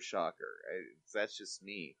cover art for Shocker. That's just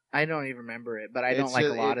me. I don't even remember it, but I don't like a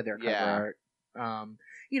lot of their cover art.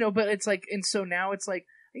 But it's like, and so now it's like,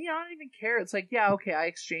 I don't even care. It's like, yeah, okay, I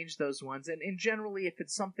exchanged those ones, and generally, if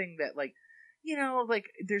it's something that like, like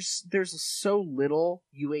there's so little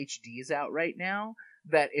UHDs out right now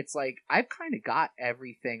that it's like I've kind of got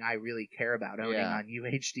everything I really care about owning on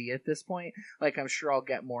UHD at this point. Like, I'm sure I'll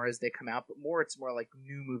get more as they come out, but it's more like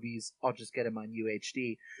new movies. I'll just get them on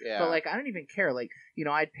UHD. Yeah. But like, I don't even care. Like,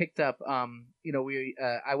 I'd picked up, I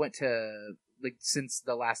went to, like, since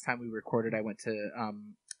the last time we recorded, I went to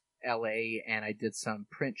LA and I did some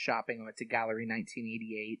print shopping. I went to Gallery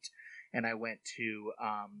 1988 and I went to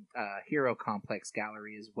Hero Complex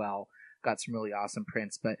Gallery as well. Got some really awesome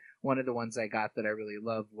prints, but one of the ones I got that I really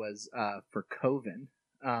loved was for Coven.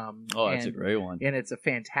 That's a great one. And it's a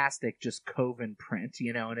fantastic just Coven print,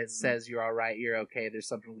 and it says you're all right, you're okay, there's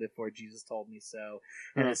something to live for, Jesus told me so.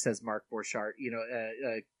 And it says Mark Borchardt,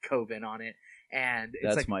 Coven on it. And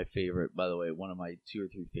it's that's my favorite, by the way, one of my 2 or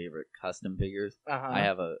 3 favorite custom figures. I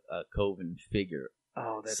have a Coven figure.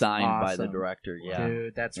 Oh, that's signed awesome. by the director. Yeah,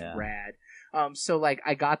 dude, that's rad. So like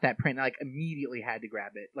I got that print and I like immediately had to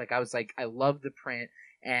grab it. Like I was like, I love the print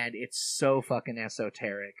and it's so fucking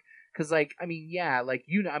esoteric. Cause like, I mean, yeah, like,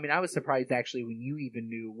 I was surprised actually when you even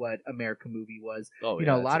knew what American Movie was. A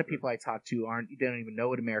lot of people I talk to they don't even know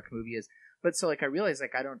what American Movie is. But so like I realized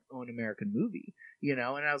like I don't own American Movie, and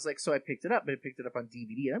I was like, so I picked it up, but I picked it up on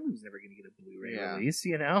DVD. That movie's never gonna get a Blu-ray release,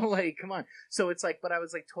 like come on. So it's like, but I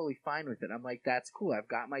was like totally fine with it. I'm like, that's cool. I've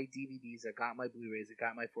got my DVDs, I've got my Blu-rays, I've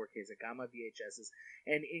got my 4Ks, I've got my VHSs,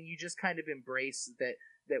 and you just kind of embrace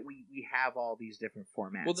that we have all these different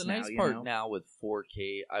formats. Well, the nice part now with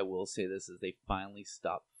 4K, I will say this, is they finally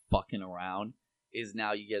stopped fucking around. Is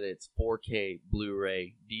now you get its 4K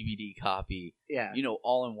Blu-ray DVD copy,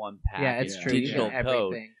 all in one package. Yeah, it's true. Digital code.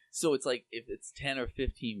 Everything. So it's like if it's $10 or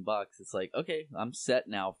 $15, it's like, okay, I'm set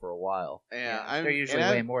now for a while. Yeah, they're usually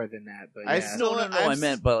way more than that. But I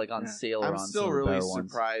meant, but like on sale or on still some really better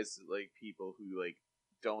ones. surprised like people who like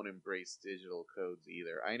don't embrace digital codes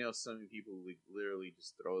either. I know some people like literally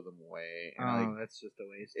just throw them away. And, that's just a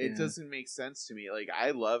waste. It doesn't make sense to me. Like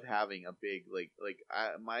I love having a big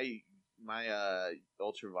my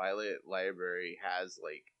ultraviolet library has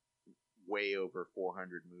like way over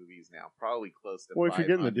 400 movies now, probably close to 500. Well, if you're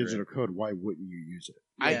getting the digital code, why wouldn't you use it?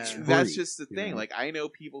 That's just the thing. Like I know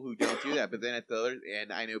people who don't do that, but then at the other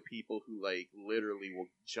end, I know people who like literally will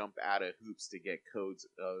jump out of hoops to get codes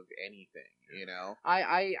of anything.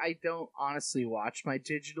 I don't honestly watch my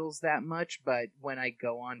digitals that much, but when I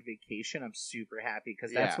go on vacation, I'm super happy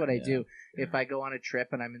because that's what I do. Yeah. If I go on a trip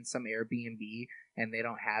and I'm in some Airbnb and they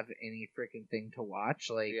don't have any freaking thing to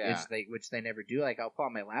watch, which they never do, like I'll pull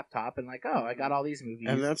out my laptop and like, oh, I got all these movies.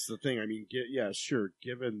 And that's the thing. I mean, sure.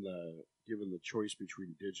 Given the choice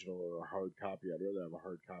between digital or a hard copy, I'd rather have a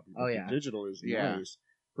hard copy. But the digital is nice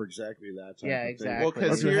for exactly that type of thing. Exactly. Well,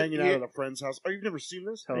 because you're hanging out at a friend's house. Oh, you've never seen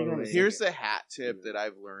this? Totally. Here's the hat tip that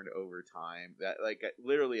I've learned over time. That like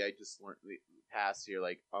literally, I just learned the past year.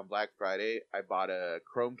 Like on Black Friday, I bought a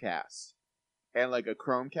Chromecast. And like a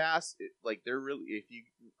Chromecast, they're really,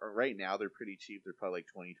 right now they're pretty cheap. They're probably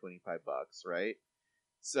like $20-$25, right?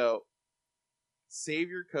 So save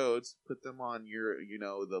your codes, put them on your,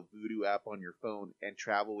 the Vudu app on your phone, and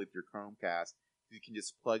travel with your Chromecast. You can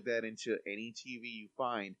just plug that into any TV you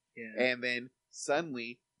find, and then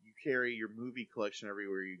suddenly you carry your movie collection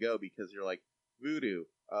everywhere you go because you're like, Vudu,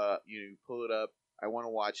 you pull it up. I want to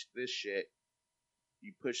watch this shit.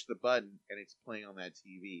 You push the button and it's playing on that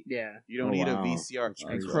TV. Yeah. You don't Oh, need wow. a VCR. That's And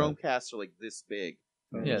crazy. Chromecasts are like this big.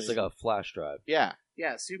 Yeah, it's like a flash drive. Yeah.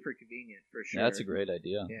 Yeah, super convenient for sure. Yeah, that's a great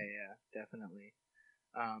idea. Yeah, definitely.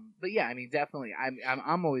 But yeah, I mean, definitely,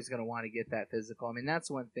 I'm always gonna want to get that physical. I mean, that's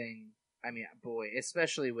one thing. I mean, boy,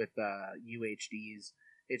 especially with UHDs,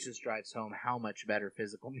 it just drives home how much better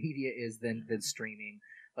physical media is than streaming.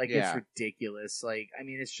 Like, Yeah. it's ridiculous. Like, I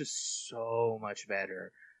mean, it's just so much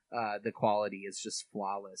better. The quality is just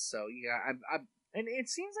flawless. So yeah, and it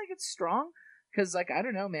seems like it's strong. Because, like, I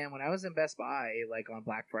don't know, man, when I was in Best Buy, like, on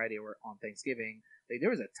Black Friday or on Thanksgiving, like, there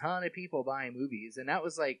was a ton of people buying movies, and that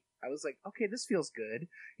was, like, I was like, okay, this feels good.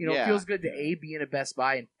 You know, Yeah. it feels good to, A, be in a Best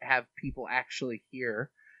Buy and have people actually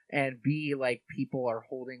here, and B, like, people are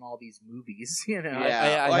holding all these movies, you know?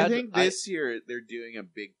 Yeah, I Well, I had- think this year they're doing a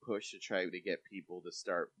big push to try to get people to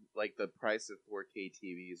start. Like the price of 4K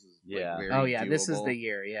TVs is Yeah. like, very Oh, yeah, this is doable. the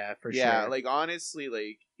year, yeah, for Yeah, sure. like honestly,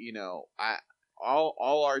 like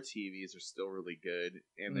all our TVs are still really good,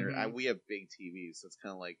 and Mhm. we have big TVs, so it's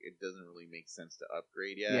kind of like it doesn't really make sense to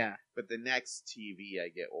upgrade yet. yeah. But the next TV I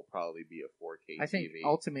get will probably be a 4K I think TV.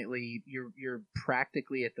 ultimately you're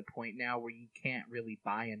practically at the point now where you can't really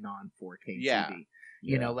buy a non 4K Yeah. TV.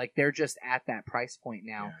 You know, like they're just at that price point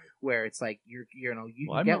now Yeah. where it's like you Well, can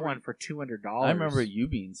I get remember- one for $200. I remember you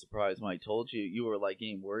being surprised when I told you you were like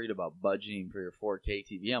getting worried about budgeting for your 4K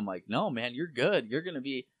TV. I'm like, no, man, you're good. You're gonna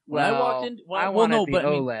be. When I walked in, I wanted the but I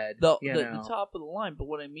mean, OLED. the you the know? top of the line. But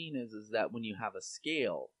what I mean is that when you have a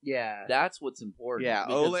scale, Yeah, that's what's important. yeah,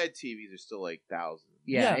 because- OLED TVs are still like thousands.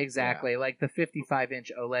 yeah, Yeah. exactly. Like the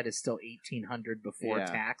 55-inch OLED is still $1,800 before Yeah.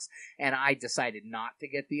 tax, and I decided not to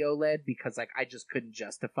get the OLED because like I just couldn't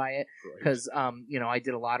justify it. Right. Because I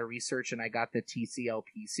did a lot of research and I got the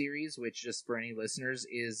TCLP series, which just for any listeners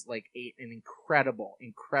is like an incredible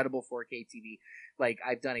 4K TV. Like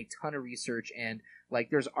I've done a ton of research and like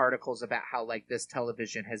there's articles about how like this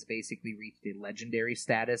television has basically reached a legendary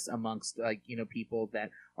status amongst like people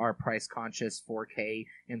that are price conscious 4K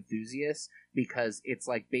enthusiasts because it's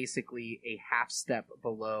like basically a half step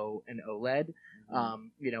below an OLED.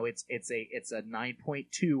 It's a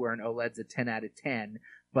 9.2 where an OLED's a 10 out of 10.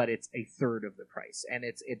 But it's a third of the price, and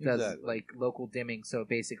it does Exactly. like local dimming, so it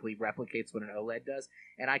basically replicates what an OLED does.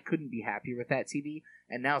 And I couldn't be happier with that TV.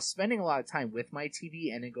 And now spending a lot of time with my TV,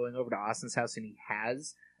 and then going over to Austin's house, and he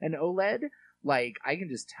has an OLED. Like I can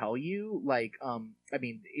just tell you, like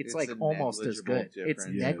it's like a almost as negligible good. It's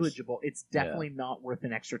difference. Yes. negligible. It's definitely not worth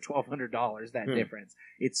an extra $1,200. That Hmm. difference.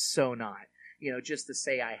 It's so not. Just to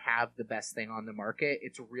say I have the best thing on the market,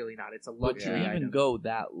 it's really not. It's a But luxury to even item. go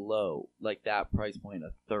that low, like that price point,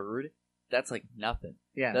 a third, that's like nothing.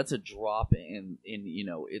 Yeah. That's a drop in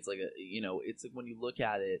it's like it's like when you look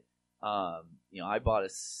at it, I bought a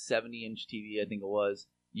 70-inch TV, I think it was,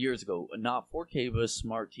 years ago, not 4K, but a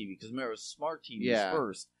smart TV, because remember, it was smart TVs Yeah.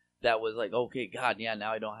 first, that was like, okay, God, yeah,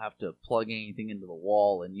 now I don't have to plug anything into the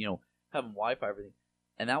wall, and, having Wi-Fi, everything.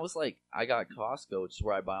 And that was like, I got Costco, which is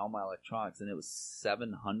where I buy all my electronics, and it was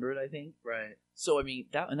 $700, I think. Right. So I mean,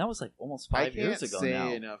 that was like almost I 5 can't years ago say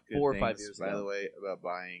now. enough good 4 or 5 things, years by ago. the way, about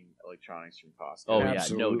buying electronics from Costco. Oh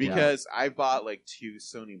Absolutely. yeah, no, Because I bought like 2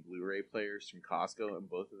 Sony Blu-ray players from Costco, and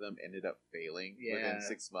both of them ended up failing Yeah. within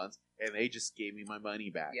 6 months, and they just gave me my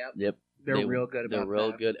money back. Yep. They're They- real good about They're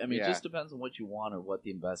real that. good. I mean, Yeah. it just depends on what you want or what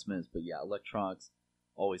the investment is. But yeah, electronics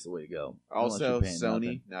always the way to go. Also, Unless you're paying Sony,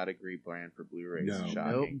 nothing. not a great brand for Blu-rays. No. Nope.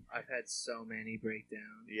 Shocking. I've had so many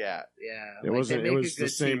breakdowns. Yeah. Yeah. It like, was they it make a was the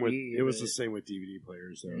good same with TV, it was but- the same with DVD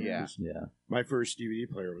players though. Yeah. Yeah, My first DVD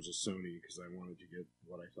player was a Sony because I wanted to get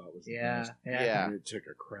what I thought was the Yeah. best. Yeah. And it took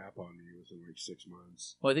a crap on me within like 6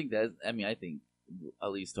 months. well, I think I think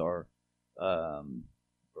at least our,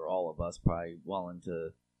 for all of us, probably well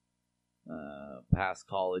into past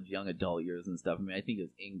college, young adult years and stuff. I mean, I think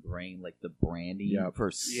it's ingrained, like the branding Yep. for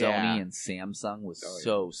Sony Yeah. and Samsung was Oh, yeah.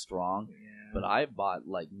 so strong. Yeah. But I bought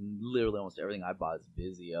like literally almost everything I bought is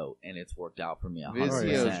Vizio, and it's worked out for me 100%.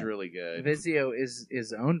 Vizio's really good. Vizio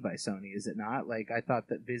is owned by Sony, is it not? Like I thought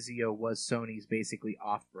that Vizio was Sony's basically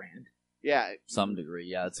off-brand. Yeah, Some degree,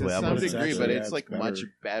 yeah. That's to the way I some put it. it's degree, actually- but yeah, it's it's like better. much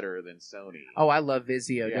better than Sony. Oh, I love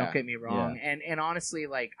Vizio. Yeah. Don't get me wrong. And honestly,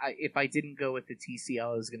 like if I didn't go with the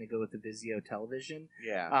TCL, I was going to go with the Vizio television.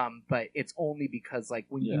 Yeah. But it's only because like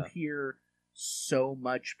when you Yeah. hear so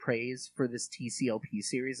much praise for this TCLP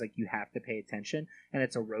series, like you have to pay attention. And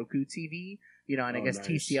it's a Roku TV, and I Oh, guess nice.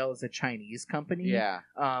 TCL is a Chinese company. Yeah.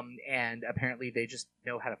 And apparently they just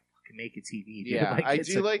know how to fucking make a TV. Dude. Yeah. Like, I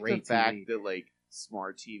it's do a like the great fact TV. that like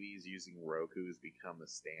smart TVs using Roku has become the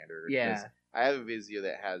standard. Yeah. 'Cause I have a Vizio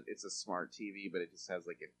that it's a smart TV, but it just has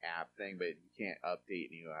like an app thing, but you can't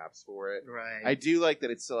update new apps for it. Right. I do like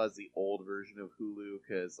that it still has the old version of Hulu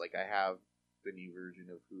because like I have the new version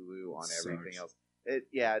of Hulu on everything else.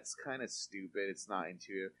 It's kind of stupid. It's not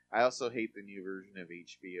intuitive. I also hate the new version of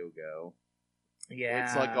HBO Go. Yeah.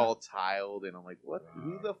 It's like all tiled, and I'm like, what?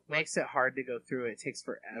 Who the fuck? Makes it hard to go through. It takes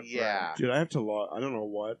forever. Yeah. Dude, I have to log. I don't know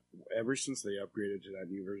what. Ever since they upgraded to that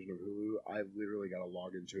new version of Hulu, I've literally got to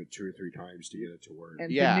log into it 2 or 3 times to get it to work.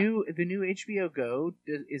 And Yeah. the new HBO Go,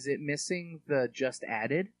 is it missing the just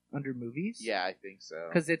added under movies? Yeah, I think so.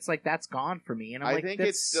 Because it's like that's gone for me, and I'm I like, think that's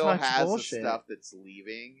it still such has bullshit. the stuff that's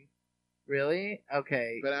leaving, Really?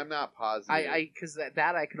 Okay. but I'm not positive. I because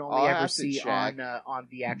that I can only I'll ever have to see check. on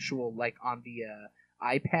the actual like on the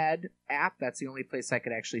iPad app. That's the only place I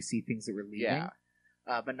could actually see things that were leaving. Yeah.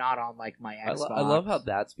 But not on like my I, Xbox. I love how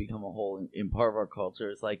that's become a whole in part of our culture.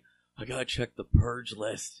 It's like, I gotta check the purge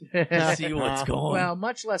list to see what's going. Well,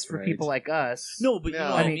 much less for Right. people like us. no, but you No.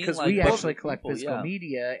 know I what mean, because like, we most actually collect people, physical yeah.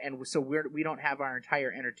 media, and so we don't have our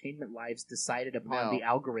entire entertainment lives decided upon No. the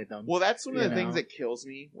algorithm. Well, that's one of You the things know? that kills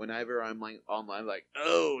me whenever I'm like online, like,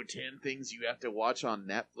 oh, 10 things you have to watch on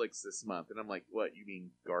Netflix this month. And I'm like, what, you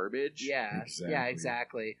mean garbage? yeah,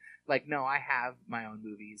 exactly. Like, no, I have my own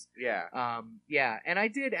movies. Yeah. Yeah, and I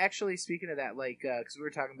did actually. Speaking of that, like, because we were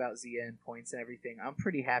talking about Zia and points and everything, I'm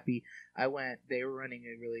pretty happy. I went. They were running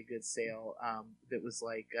a really good sale. That was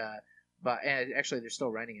like, but and actually they're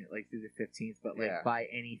still running it like through the 15th. But like, Yeah. buy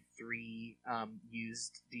any 3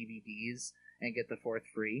 used DVDs and get the 4th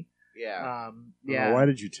free. Yeah. Yeah. Oh, why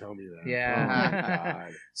did you tell me that? Yeah. Oh, my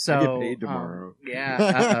God. So I get paid tomorrow. yeah.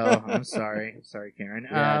 Uh-oh. I'm sorry, Karen.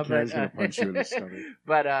 Yeah, Karen's but, gonna punch you in the stomach.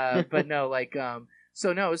 but no, like,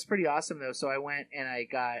 so no, it was pretty awesome though. So I went and I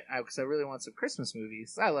got, because I really want some Christmas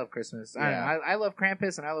movies. I love Christmas. I don't know, I love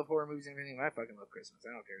Krampus and I love horror movies and everything. But I fucking love Christmas.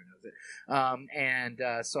 I don't care who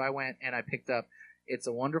knows it. So I went and I picked up It's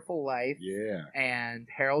a Wonderful Life. Yeah. And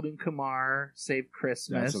Harold and Kumar Save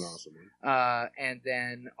Christmas. That's an awesome one. And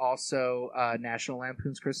then also National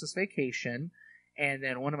Lampoon's Christmas Vacation. And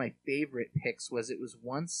then one of my favorite picks was, it was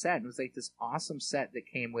one set. It was like this awesome set that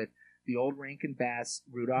came with the old Rankin Bass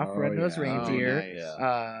Rudolph Oh, Red-Nosed yeah. Reindeer.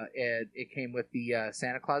 Oh, nice. It came with the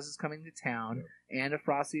Santa Claus is Coming to Town, and a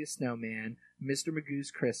Frosty the Snowman, Mr. Magoo's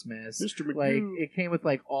Christmas. Mr. Magoo. Like, it came with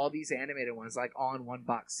like all these animated ones, like all in one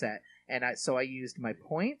box set. And so I used my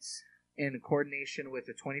points in coordination with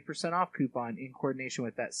a 20% off coupon in coordination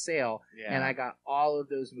with that sale, Yeah. and I got all of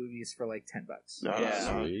those movies for like $10. No,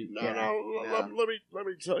 Yeah. Let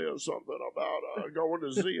me tell you something about going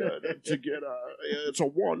to Zia to get It's a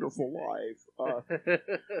Wonderful Life.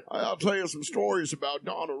 I'll tell you some stories about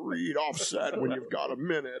Donna Reed offset when you've got a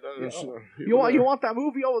minute. You want that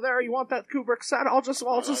movie over there? You want that Kubrick set? I'll just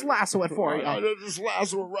lasso it for you. I'll just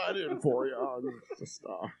lasso it right in for you. Just,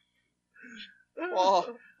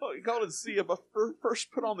 Oh, you got to see it, but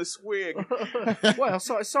first put on this wig. Well,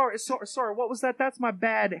 sorry. What was that? That's my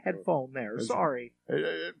bad headphone there. Sorry.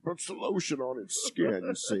 it puts the lotion on its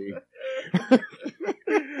skin, see?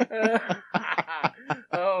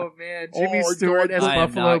 Oh man, Jimmy Oh, Stewart God, as I am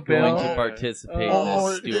Buffalo not Bill. going to participate Oh,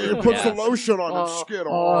 in it, this Stewart it puts the cast. lotion on its skin,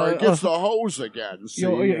 it gets the hose again, see?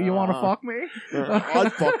 You want to fuck me?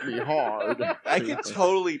 I'd fuck me hard. I could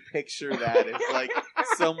totally picture that. It's like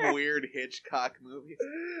some weird Hitchcock movie.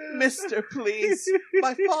 Mister, please.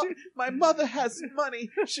 My mother has money.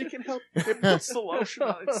 She can help. It puts the lotion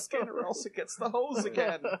on its skin or else it gets the hose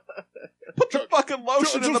again. Put the fucking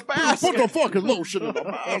lotion in the Just basket. Put the fucking lotion in the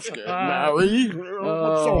basket, Mary.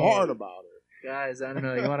 What's so hard about it? Guys, I don't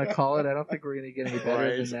know. You want to call it? I don't think we're gonna get any better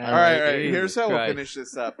Right. than that. All right. Jesus Here's how we'll Christ. finish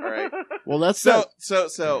this up. All right. Well, that's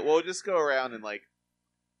So we'll just go around and like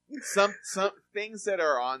some things that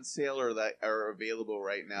are on sale or that are available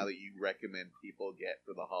right now that you recommend people get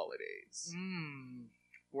for the holidays.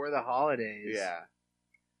 For the holidays. Yeah.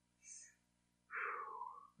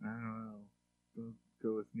 I don't know.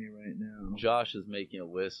 Go with me right now. Josh is making a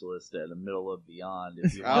wish list at the middle of Beyond.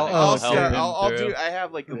 If you I'll, want I'll, to help start- him I'll through. do. I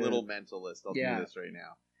have like a Yeah. little mental list. I'll Yeah. do this right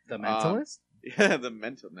now. The Mentalist? Yeah, the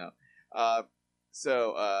mental. No.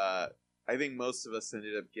 So I think most of us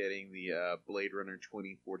ended up getting the Blade Runner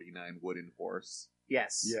 2049 wooden horse.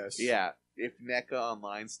 Yes. Yes. Yeah. If NECA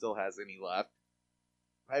Online still has any left,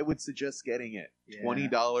 I would suggest getting it. Yeah.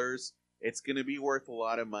 $20. It's going to be worth a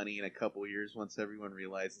lot of money in a couple years once everyone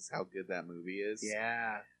realizes how good that movie is.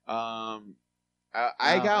 Yeah.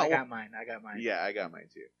 I got mine. Yeah, I got mine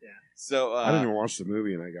too. Yeah. So I didn't even watch the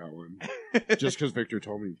movie, and I got one just because Victor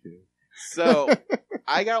told me to. So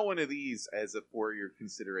I got one of these as a for your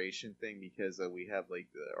consideration thing because we have like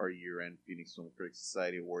our year-end Phoenix Film Critics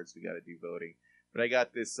Society Awards. We got to do voting, but I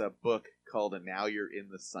got this book called "Now You're in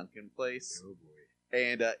the Sunken Place," Oh boy.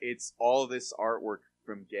 and it's all this artwork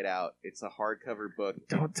from Get Out. It's a hardcover book.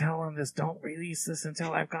 Don't tell him this. Don't release this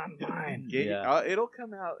until I've gotten mine. It'll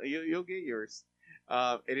come out. You'll get yours.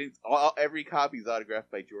 Every copy is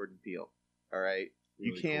autographed by Jordan Peele. All right,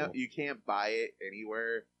 Really you can't buy it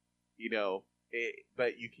anywhere,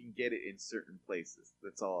 but you can get it in certain places.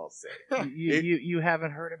 That's all I'll say. You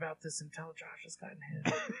haven't heard about this until Josh has gotten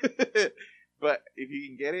his. But if you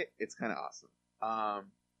can get it, it's kind of awesome.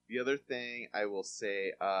 The other thing I will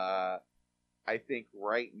say, I think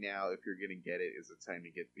right now, if you're going to get it, is the time to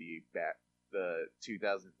get the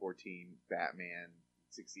 2014 Batman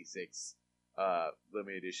 66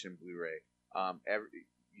 limited edition Blu-ray.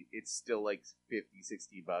 It's still like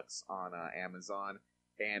 $50-$60 on Amazon,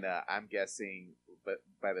 and I'm guessing, but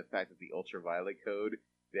by the fact that the ultraviolet code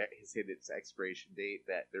that has hit its expiration date,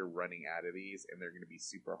 that they're running out of these, and they're going to be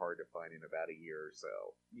super hard to find in about a year or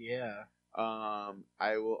so. Yeah.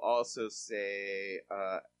 I will also say,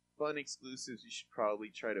 fun exclusives, you should probably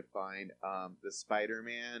try to find the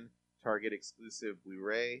Spider-Man Target exclusive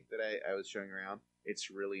Blu-ray that I was showing around.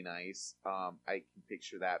 It's really nice. I can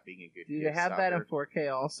picture that being a good. Do they have that in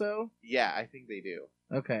 4K also? Yeah, I think they do.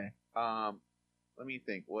 Okay. Let me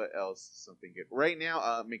think. What else is something good? Right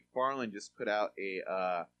now, McFarlane just put out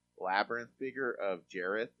a Labyrinth figure of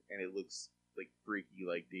Jareth, and it looks like freaky,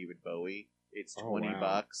 like David Bowie. It's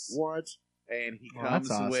 $20. What? And he Well, comes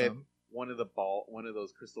that's awesome. with one of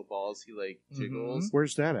those crystal balls. He like jiggles.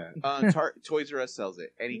 Where's that at? Toys R Us sells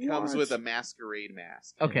it, and he comes What? with a masquerade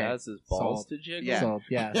mask. Okay. That's his balls Sold. to jiggle. Yeah. So,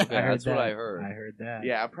 yeah, Okay, I heard that's that. what I heard. I heard that.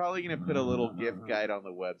 Yeah, I'm probably gonna put a little gift guide on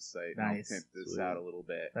the website. Nice. I'll pimp this Sweet. out a little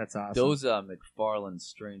bit. That's awesome. Those McFarlane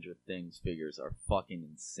Stranger Things figures are fucking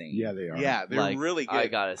insane. Yeah, they are. Yeah, they're Like, really good. I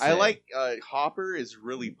gotta say. I like Hopper is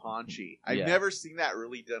really paunchy. I've Yeah. never seen that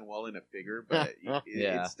really done well in a figure, but Yeah.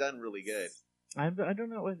 it's done really good. I don't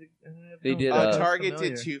know what They did, Target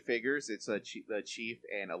familiar. did 2 figures. It's the Chief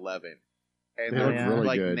and 11, and They they're look really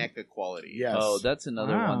like good. NECA quality. Yes. Oh, that's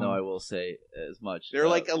another Wow. one though. I will say as much. They're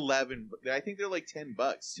like 11. I think they're like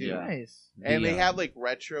 $10 too. Yeah. Nice. And they the, have like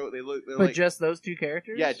retro. They're But like just those two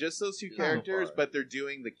characters? yeah, just those 2 So characters. far. But they're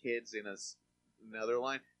doing the kids in another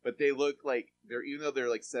line. But they look like even though they're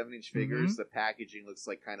like 7-inch figures, the packaging looks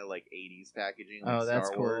like kind of like 80s packaging. Like Oh, that's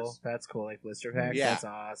Star cool. Wars. That's cool. Like blister packs. Yeah. That's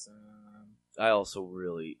awesome. I also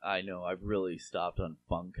I've really stopped on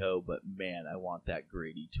Funko, but man, I want that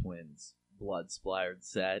Grady Twins blood splattered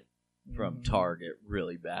set from Mhm. Target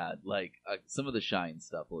really bad. Like some of the Shine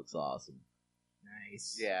stuff looks awesome.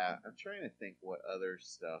 Nice. Yeah, I'm trying to think what other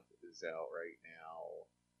stuff is out right now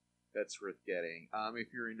that's worth getting.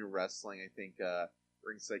 If you're into wrestling, I think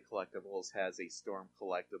Ringside Collectibles has a Storm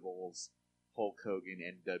Collectibles Hulk Hogan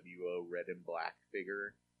NWO Red and Black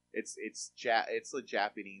figure. It's a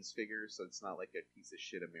Japanese figure, so it's not like a piece of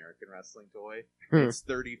shit American wrestling toy. It's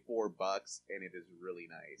 $34, and it is really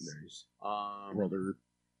nice. Nice.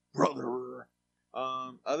 Brother.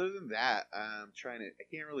 Other than that, I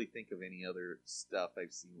can't really think of any other stuff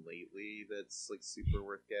I've seen lately that's like super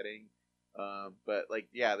worth getting. But like,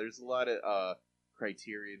 yeah, there's a lot of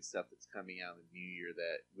Criterion stuff that's coming out in the new year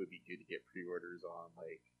that would be good to get pre-orders on,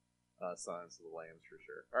 like Silence of the Lambs for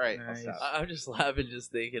sure. All right, Nice. I'll stop. I'm just laughing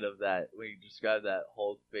just thinking of that when you describe that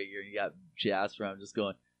Hulk figure. You got Jasper. I'm just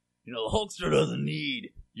going, the Hulkster doesn't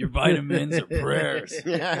need your vitamins or prayers. He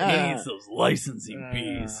needs those licensing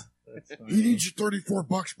fees. That's funny. He needs your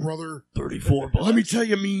 $34, brother. $34. Let me tell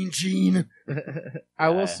you, Mean Gene. I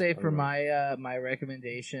will Yeah, say for I my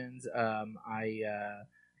recommendations,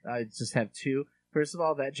 I just have 2. First of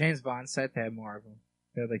all, that James Bond set, they had more of them.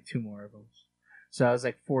 They had like 2 more of them. So I was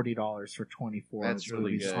like $40 for 24 That's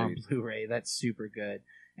really movies good. on Blu-ray. That's super good.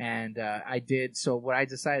 And I did. So what I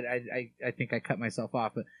decided, I think I cut myself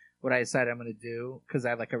off, but what I decided I'm going to do, because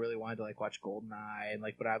I really wanted to watch GoldenEye, and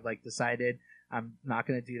but I've decided I'm not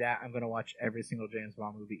going to do that. I'm going to watch every single James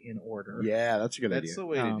Bond movie in order. Yeah, that's a good That's idea. the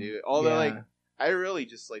way to do it. Although, yeah. I really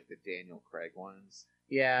just like the Daniel Craig ones.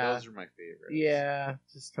 Yeah. Those are my favorites. Yeah,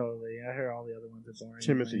 just totally. I heard all the other ones are boring.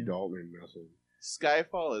 Timothy anyway. Dalton and nothing.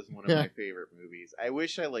 Skyfall is one of my favorite movies. I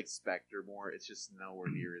wish I liked Spectre more. It's just nowhere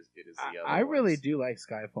near as good as the other I really ones. do like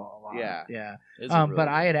Skyfall a lot. Yeah. Yeah. It's a really But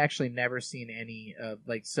I had actually never seen any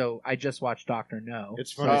so I just watched Doctor No.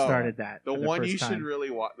 It's So funny. I started that. The for one first you should time. really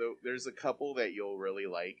watch. There's a couple that you'll really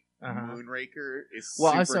like. Uh-huh. Moonraker is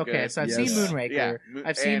Well, super it's okay. good. So I've Yes. seen Moonraker. Yeah,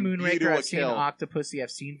 I've seen and View Moonraker. to a I've seen Kill. Octopussy. I've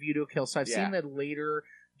seen View to a Kill. So I've Yeah. seen the later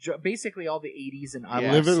basically all the 80s and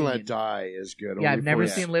Yeah. Live and seen. Let Die is good. Yeah, only I've never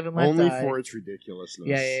for seen its- Live and Let only Die. for its ridiculousness.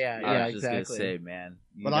 Yeah, I was just exactly. gonna say, man.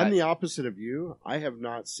 you But got- I'm the opposite of you. I have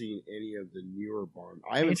not seen any of the newer Bond.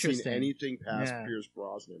 I haven't seen Interesting. anything past Yeah. Pierce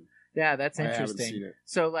Brosnan. Yeah, that's I haven't interesting. seen it.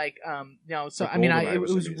 So like, no, so The I mean, GoldenEye it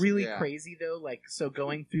was was amazing. really Yeah. crazy though. Like, so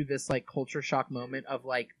going through this like culture shock moment of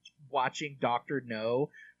like watching Doctor No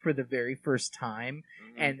for the very first time,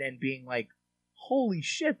 and then being like, "Holy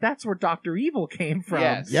shit, that's where Doctor Evil came from."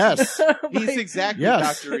 Yes. Yes. He's Like, exactly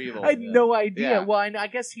Yes. Dr. Evil. I had no idea. Yeah. Well, I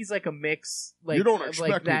guess he's like a mix, like You don't of, expect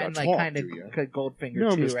like me that, to and like talk, kind of do you? Goldfinger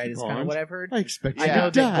No, too, Mr. right? Is kind of Bond. what I've heard. I expect you I Yeah. know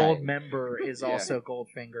to that die. Goldmember is Yeah. also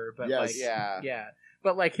Goldfinger, but Yes. like, Yeah. yeah,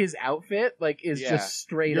 but like his outfit, like, is Yeah. just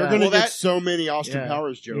straight You're up. going to Well, get that- so many Austin Yeah.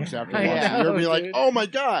 Powers jokes Yeah. after I watching. know, You're going to be like, dude. oh my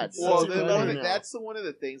god. It's Well, so that's funny. now. that's one of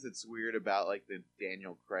the things that's weird about like the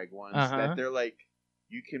Daniel Craig ones, Uh-huh. that they're like,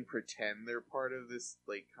 you can pretend they're part of this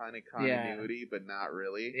like kind of continuity, but not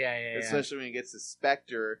really. yeah. Especially when it gets to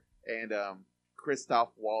Spectre and Christoph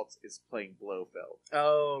Waltz is playing Blofeld.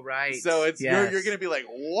 Oh, right. So it's Yes. you're gonna be like,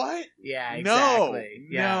 what? Yeah, No. exactly.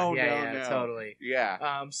 Yeah, No, yeah, no. totally.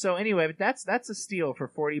 Yeah. So anyway, but that's a steal for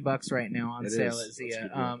 $40 right now on It sale is. at That's a Zia.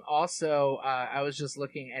 good deal. Also, I was just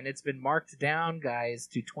looking, and it's been marked down, guys,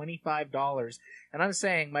 to $25. And I'm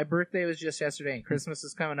saying my birthday was just yesterday, and Christmas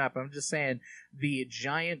is coming up. I'm just saying the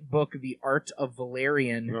giant book, The Art of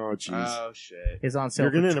Valerian, Oh, jeez. Oh shit. is on sale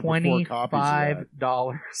You're gonna end for up with 4 copies of that.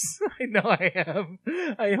 $25. I know I am.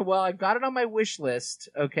 I've got it on my wish list.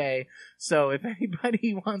 Okay, so if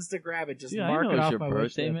anybody wants to grab it, just Dude, I mark know it it's off your my wish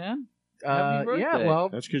birthday, list. man. Yeah, Happy birthday. well,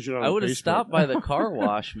 That's because you're not I on would have Facebook. stopped by the car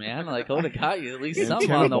wash, man. Like, I would have got you at least Yeah,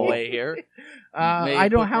 something on the Cannibal. way here. May I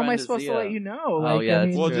don't. put How am I Brenda supposed to Zia. let you know? Oh, Like, yeah, I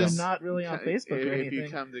that's mean, true. I'm Just- not really on Facebook or if you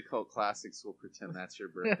anything. come to Cult Classics, we'll pretend that's your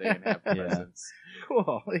birthday and have Yeah. presents.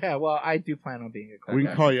 Cool. Yeah. Well, I do plan on being a We can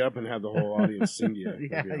Okay. call you up and have the whole audience sing to you.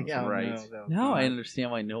 That'd Yeah. be awesome. Yeah. Right. No, Now I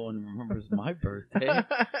understand why no one remembers my birthday.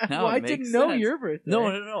 well, I it makes didn't know sense. your birthday.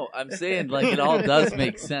 No. I'm saying, like, it all does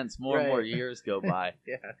make sense. More and more Right. years go by.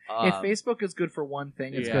 Yeah. Um, If Facebook is good for one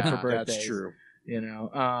thing, it's good Yeah, for birthdays. That's true. You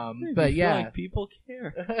know. I But feel yeah. like people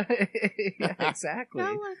care. Yeah, exactly.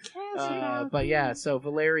 But yeah, so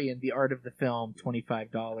Valerian, The Art of the Film,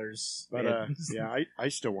 $25. But yeah, I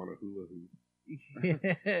still want a hula hoop.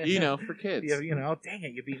 You know, for kids. Yeah, you know, dang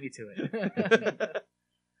it, you beat me to it.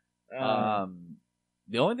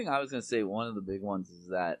 The only thing I was going to say, one of the big ones is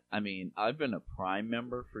that, I mean, I've been a Prime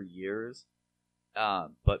member for years,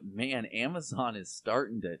 but man, Amazon is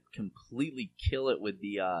starting to completely kill it with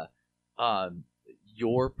the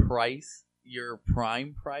your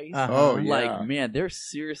Prime price. Oh, yeah. Like, man, they're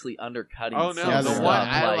seriously undercutting. Oh no! Yeah, the they one are.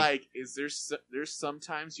 I like is there's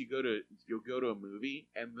sometimes you'll go to a movie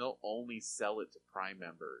and they'll only sell it to Prime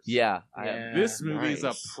members. Yeah, Yeah. This movie is a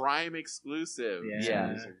Nice. Prime exclusive. Yeah.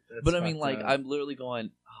 that's but I mean, fucked like, up. I'm literally going,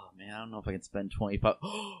 oh man, I don't know if I can spend 25.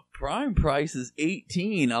 Prime price is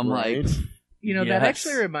 18. I'm Right? like, You know, that Yes.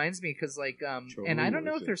 actually reminds me because, like, and I don't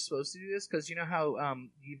know worth if it. they're supposed to do this because you know how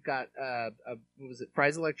you've got what was it,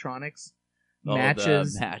 Fry's Electronics oh,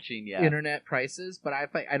 matches the matching, yeah. internet prices, but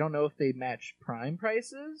I don't know if they match Prime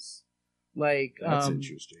prices. Like, That's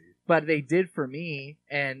interesting. but they did for me,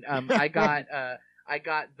 and I got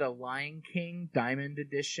the Lion King Diamond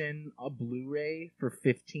Edition Blu-ray for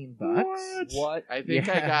 $15. What? I think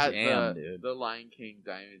Yeah. I got Damn, dude. the Lion King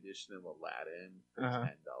Diamond Edition of Aladdin for Uh-huh.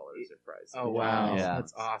 $10 at price. Oh wow, Yeah.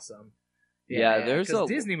 that's awesome. Yeah, there's 'cause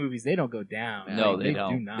a- Disney movies, they don't go down. No, Like, they do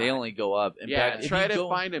don't. not. They only go up. In Yeah, fact, if try you to go-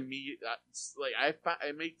 find a like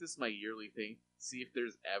I make this my yearly thing. See if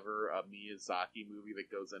there's ever a Miyazaki movie that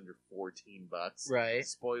goes under $14. Right.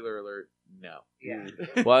 Spoiler alert: no. Yeah.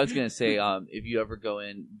 Well, I was gonna say, if you ever go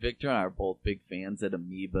in, Victor and I are both big fans at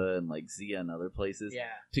Amoeba and like Zia and other places. Yeah.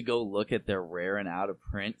 To go look at their rare and out of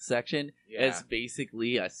print section, Yeah. it's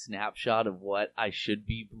basically a snapshot of what I should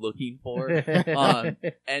be looking for.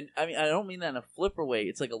 And I mean, I don't mean that in a flipper way.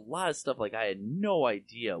 It's like a lot of stuff like I had no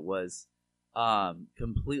idea was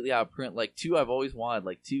completely out of print. Like two I've always wanted,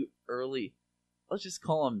 like two early, let's just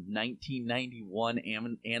call them 1991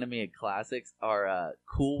 animated classics are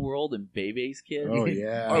Cool World and Bebe's Kids. Oh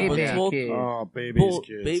yeah. Or Baby both- Kid. Oh, baby's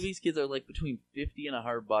kids. Baby's Kids are like between $50 and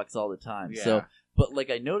 $100 all the time. Yeah. So, but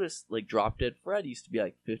like I noticed, like Drop Dead Fred used to be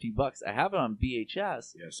like $50. I have it on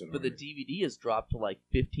VHS, Yes, but the DVD has dropped to like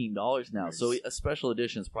 $15 now. So a special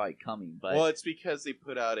edition is probably coming. But Well, it's because they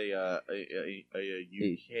put out a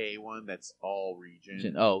UK one that's all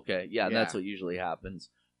region. oh, okay, yeah, Yeah. that's what usually happens.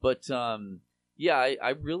 But yeah, I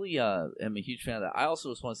really am a huge fan of that. I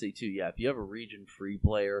also just want to say too, yeah, if you have a region free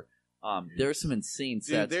player, there's some insane Dude,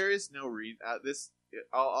 sets. there is no this.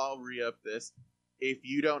 I'll re up this. if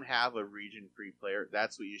you don't have a region free player,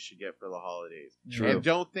 that's what you should get for the holidays. True. And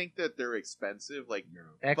don't think that they're expensive. Like,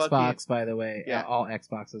 Xbox, by the way, Yeah. all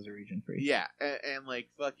Xboxes are region free. yeah, and like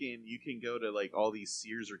fucking, you can go to like all these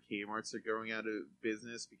Sears or Kmart's are going out of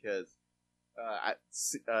business because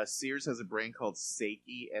Sears has a brand called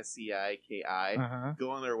Seiki, Seiki.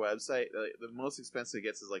 Go on their website. The most expensive it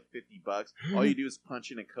gets is like $50. All you do is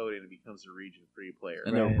punch in a code and it becomes a region free player.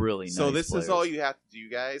 And they're Right. really nice. So this players. is all you have to do,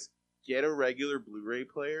 guys. Get a regular Blu-ray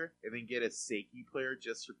player and then get a Seiki player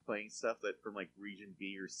just for playing stuff that from like region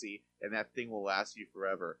B or C, and that thing will last you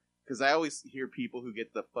forever. Because I always hear people who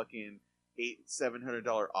get the fucking $700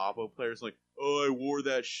 Oppo players like, oh, I wore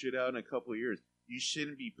that shit out in a couple of years. You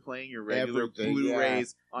shouldn't be playing your regular Everything,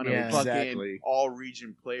 Blu-rays on Yeah. a fucking Exactly.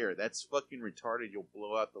 all-region player. That's fucking retarded. You'll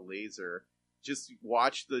blow out the laser. Just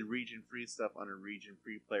watch the region-free stuff on a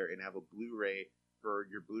region-free player and have a Blu-ray for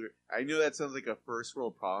your Blu-ray. I know that sounds like a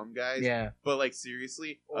first-world problem, guys. Yeah. But like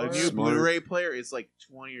seriously, a Or- new Smart. Blu-ray player is like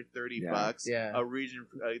 $20 or $30 Yeah. bucks. Yeah. A region,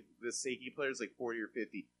 the Seiki player is like $40 or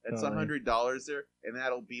 $50. That's Totally. $100 there, and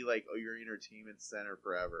that'll be like your entertainment center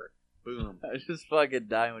forever. Boom. I just fucking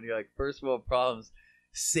die when you're like, first world problems.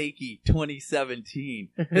 Seiki 2017,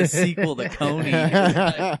 the sequel to Coney.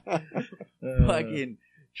 Fucking.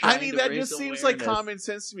 I trying mean, to that raise just seems like awareness. common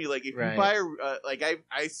sense to me. Like, if Right. you buy like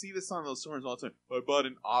I see this on those forums all the time. I bought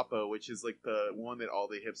an Oppo, which is like the one that all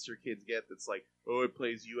the hipster kids get. That's like, oh, it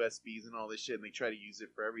plays USBs and all this shit, and they try to use it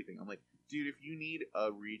for everything. I'm like, dude, if you need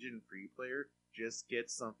a region-free player, just get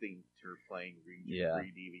something for playing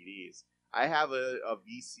region-free DVDs. I have a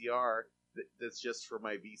VCR that's just for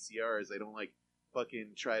my VCRs. I don't like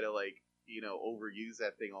fucking try to like overuse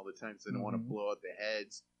that thing all the time, so I don't want to Mhm. blow out the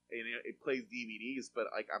heads. And it plays DVDs, but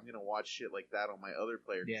like I'm gonna watch shit like that on my other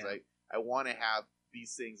player because Yeah. I want to have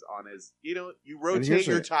these things on as you And rotate here's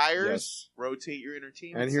your a- tires, yes. rotate your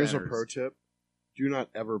entertainment. And here's centers. a pro tip: do not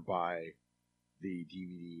ever buy the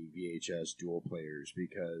DVD VHS dual players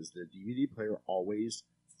because the DVD player always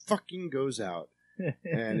fucking goes out.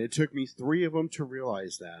 And it took me 3 of them to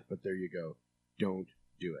realize that. But there you go. Don't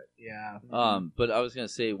do it. Yeah. But I was gonna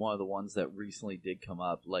say one of the ones that recently did come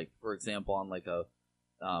up, like for example, on like a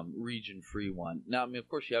region-free one. Now, I mean, of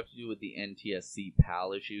course, you have to do with the NTSC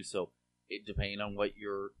PAL issue, so it depending on what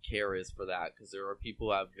your care is for that, because there are people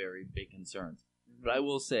who have very big concerns. But I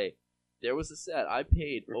will say, there was a set I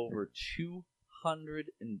paid over I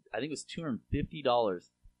think it was $250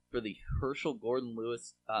 for the Herschel Gordon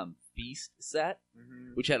Lewis Feast set,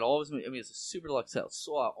 which had all of his. I mean, it's a super deluxe set.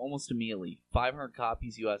 Sold out almost immediately. 500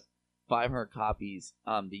 copies US, 500 copies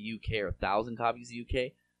the UK, or 1,000 copies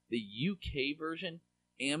UK. The UK version,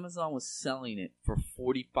 Amazon was selling it for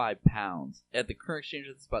 £45. At the current exchange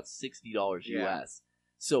rate, it's about $60 Yeah. US.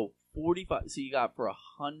 So 45. So you got for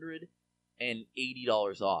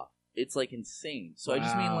 $180 off. It's like insane. So I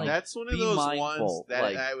just mean Wow. like That's one of be those mindful, ones that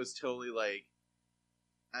like- I was totally like.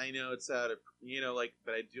 I know it's out of like,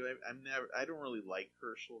 but I don't really like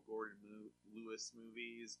Herschel Gordon Lewis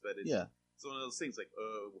movies, but it's one of those things like,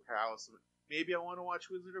 oh, maybe I want to watch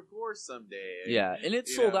Wizard of Gore someday. Yeah, and it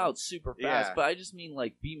You sold know, out super fast, yeah. but I just mean,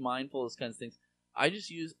 like, be mindful of those kinds of things. I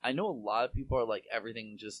know a lot of people are like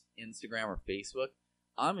everything just Instagram or Facebook.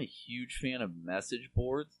 I'm a huge fan of message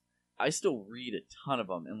boards. I still read a ton of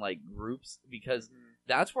them in, like, groups because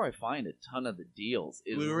that's where I find a ton of the deals.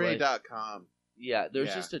 Is Blu-ray.com. Yeah, there's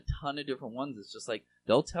Yeah. just a ton of different ones. It's just like,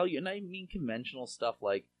 they'll tell you, and I mean conventional stuff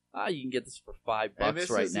like, you can get this for $5 And this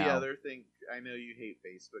right is now. the other thing. I know you hate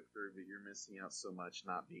Facebook group, but you're missing out so much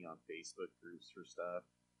not being on Facebook groups for stuff.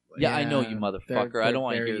 Like, Yeah, I know Yeah, you motherfucker. they're I don't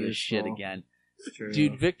want to very hear this shit useful. again. It's true.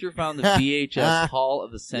 Dude, Victor found the VHS Hall of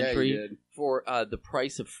the Yeah, Century you did. for the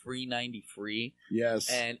price of $3.90 free. Yes.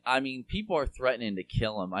 And, I mean, people are threatening to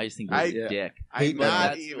kill him. I just think he's a Yeah. dick. I'm Hate not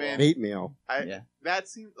that's even. Hate mail. Yeah. That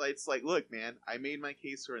seems like it's like, look, man, I made my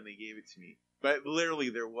case for it and they gave it to me. But literally,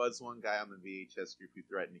 there was one guy on the VHS group who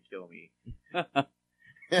threatened to kill me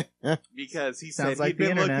because he Sounds said like he'd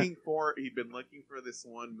been the internet. looking for this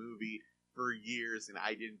one movie for years and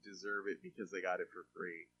I didn't deserve it because I got it for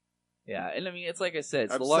free. Yeah, and I mean, it's like I said,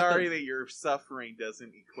 it's I'm the luck sorry of- that your suffering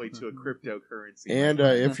doesn't equate to a cryptocurrency. And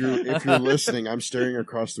if you're listening, I'm staring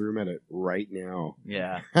across the room at it right now.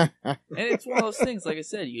 Yeah. And it's one of those things, like I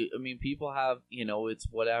said, people have, it's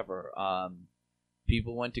whatever.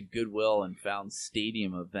 People went to Goodwill and found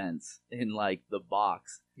stadium events in, like, the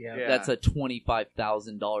box. Yeah. Yeah. That's a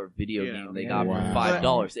 $25,000 video Yeah. game they Yeah. got Wow. for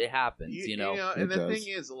 $5. It happens, You know. and It the does.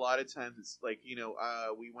 thing is, a lot of times it's like,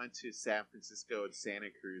 we went to San Francisco and Santa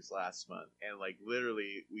Cruz last month, and like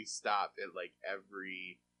literally we stopped at like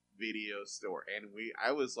every video store, and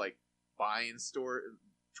I was like buying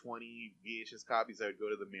 20 VHS copies, I would go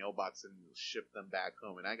to the mailbox and ship them back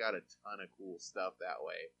home, and I got a ton of cool stuff that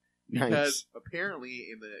way. Because Nice. apparently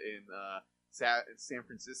in San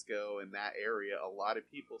Francisco and that area, a lot of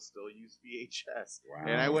people still use VHS. Wow.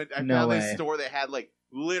 And I No found way. this store that had like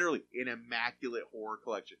literally an immaculate horror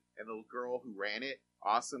collection, and the girl who ran it,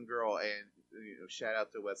 awesome girl, and shout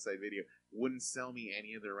out to Westside Video, wouldn't sell me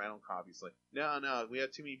any of their rental copies. Like, no, we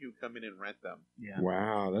have too many people come in and rent them. Yeah.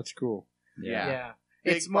 Wow, that's cool. Yeah.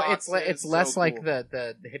 It's Big more. boxes, It's less so like cool.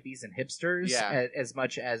 the hippies and hipsters, Yeah. as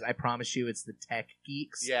much as I promise you, it's the tech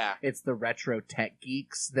geeks. Yeah. It's the retro tech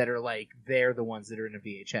geeks that are like they're the ones that are in a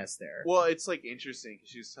VHS there. Well, it's like interesting because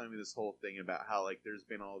she was telling me this whole thing about how like there's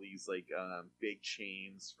been all these like big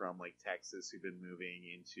chains from like Texas who've been moving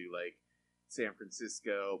into like San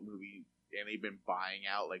Francisco, and they've been buying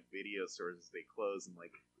out like video stores as they close and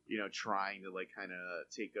like trying to like kind of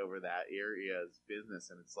take over that area's business.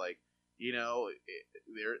 And it's like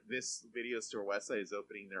this video store Westside is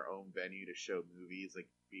opening their own venue to show movies, like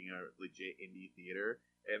being a legit indie theater,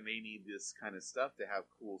 and they need this kind of stuff to have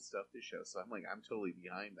cool stuff to show. So I'm totally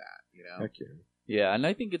behind that, Heck yeah. Yeah, and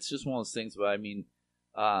I think it's just one of those things. But I mean,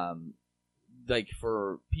 like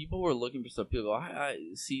for people who are looking for stuff, people go, I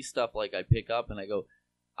see stuff like I pick up and I go,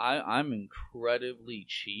 I'm incredibly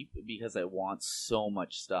cheap because I want so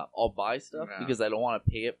much stuff. I'll buy stuff Yeah. because I don't want to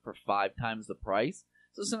pay it for 5 times the price.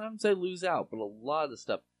 So sometimes I lose out, but a lot of the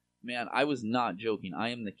stuff, man, I was not joking. I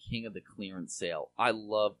am the king of the clearance sale. I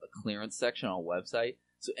love a clearance section on a website.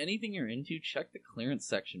 So anything you're into, check the clearance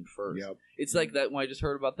section first. Yep. It's like that when I just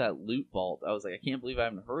heard about that loot vault. I was like, I can't believe I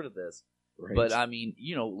haven't heard of this. Right. But I mean,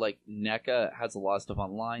 like NECA has a lot of stuff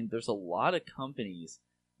online. There's a lot of companies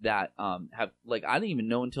that have, like, I didn't even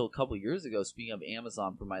know until a couple years ago. Speaking of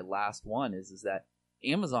Amazon, for my last one is that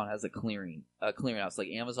Amazon has a clearinghouse, like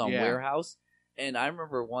Amazon Yeah. Warehouse. And I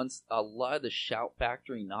remember once a lot of the Shout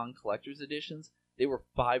Factory non-collector's editions, they were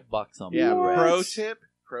 $5 on Yeah. Blu-ray.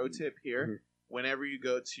 Pro tip here. Mhm. Whenever you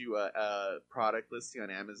go to a product listing on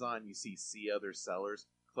Amazon, you see other sellers.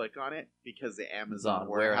 Click on it because the Amazon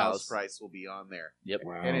warehouse Warehouse price will be on there, Yep,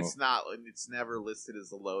 Wow. and it's never listed as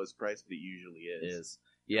the lowest price, but it usually it is. is.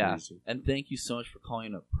 Yeah. Crazy. And thank you so much for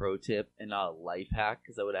calling it a pro tip and not a life hack,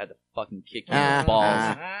 because I would have had to fucking kick you in Ah. the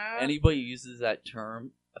balls. Anybody who uses that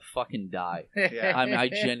term, fucking die. Yeah. I mean, I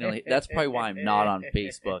genuinely, that's probably why I'm not on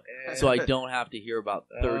Facebook. So I don't have to hear about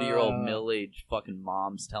 30-year-old middle-aged fucking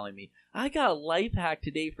moms telling me, I got a life hack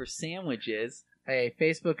today for sandwiches. Hey,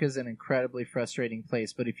 Facebook is an incredibly frustrating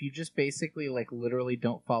place, but if you just basically like literally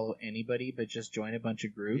don't follow anybody but just join a bunch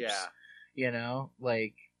of groups, Yeah.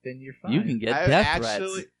 then you're fine. You can get I death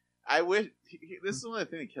actually, threats. I wish this is one of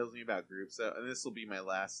the things that kills me about groups. And this will be my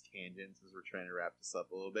last tangent as we're trying to wrap this up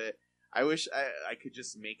a little bit. I wish I could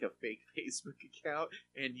just make a fake Facebook account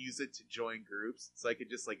and use it to join groups. So I could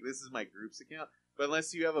just this is my groups account. But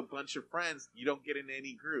unless you have a bunch of friends, you don't get in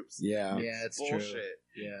any groups. Yeah. Yeah, it's Bullshit.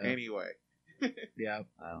 true. Yeah, Anyway, yeah.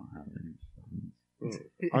 I don't have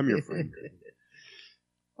any. I'm your friend.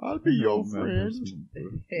 I'll be your friend.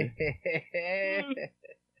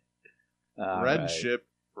 All friendship.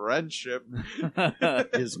 right.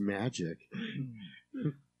 Is magic.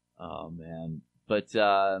 Oh, man. But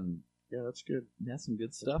Yeah, that's good. that's some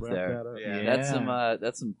good stuff Wrap there. that up. Yeah.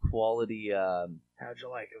 That's some quality. How'd you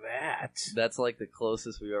like that? That's like the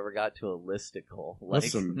closest we've ever got to a listicle.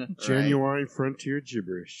 That's some genuine frontier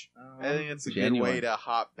gibberish. I think it's a Genuine. good way to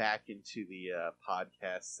hop back into the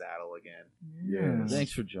podcast saddle again. Yeah.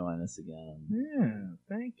 Thanks for joining us again.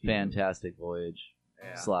 Yeah, thank you. Fantastic voyage.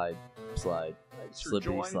 Yeah. Slide. Thanks for Slippery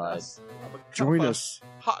joining slide. us. I'm a cup Join of us.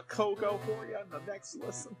 hot cocoa for you on the next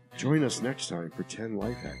listen. Join us next time for 10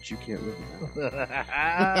 life hacks you can't live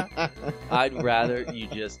without. I'd rather you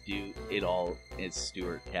just do it all in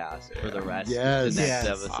Stuart cast for the rest Yes. of the next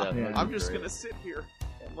Yes. episode. Yeah. I'm just going to sit here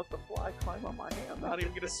and let the fly climb on my hand. I'm not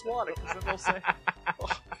even going to swat it because then they'll say,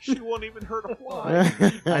 oh, she won't even hurt a fly.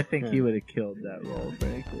 I think he would have killed that role,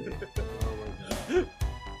 frankly.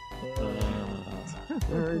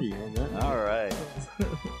 Alrighty, on that. All right.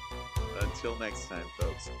 Until next time,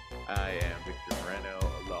 folks, I am Victor Moreno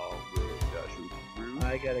along with Joshua Drew,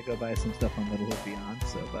 I gotta go buy some stuff on Little Hood Beyond,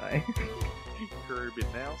 so bye. Corbin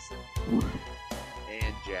Nelson,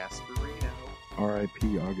 and Jasperino.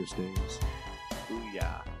 R.I.P. August Days.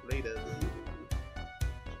 Booyah. Later.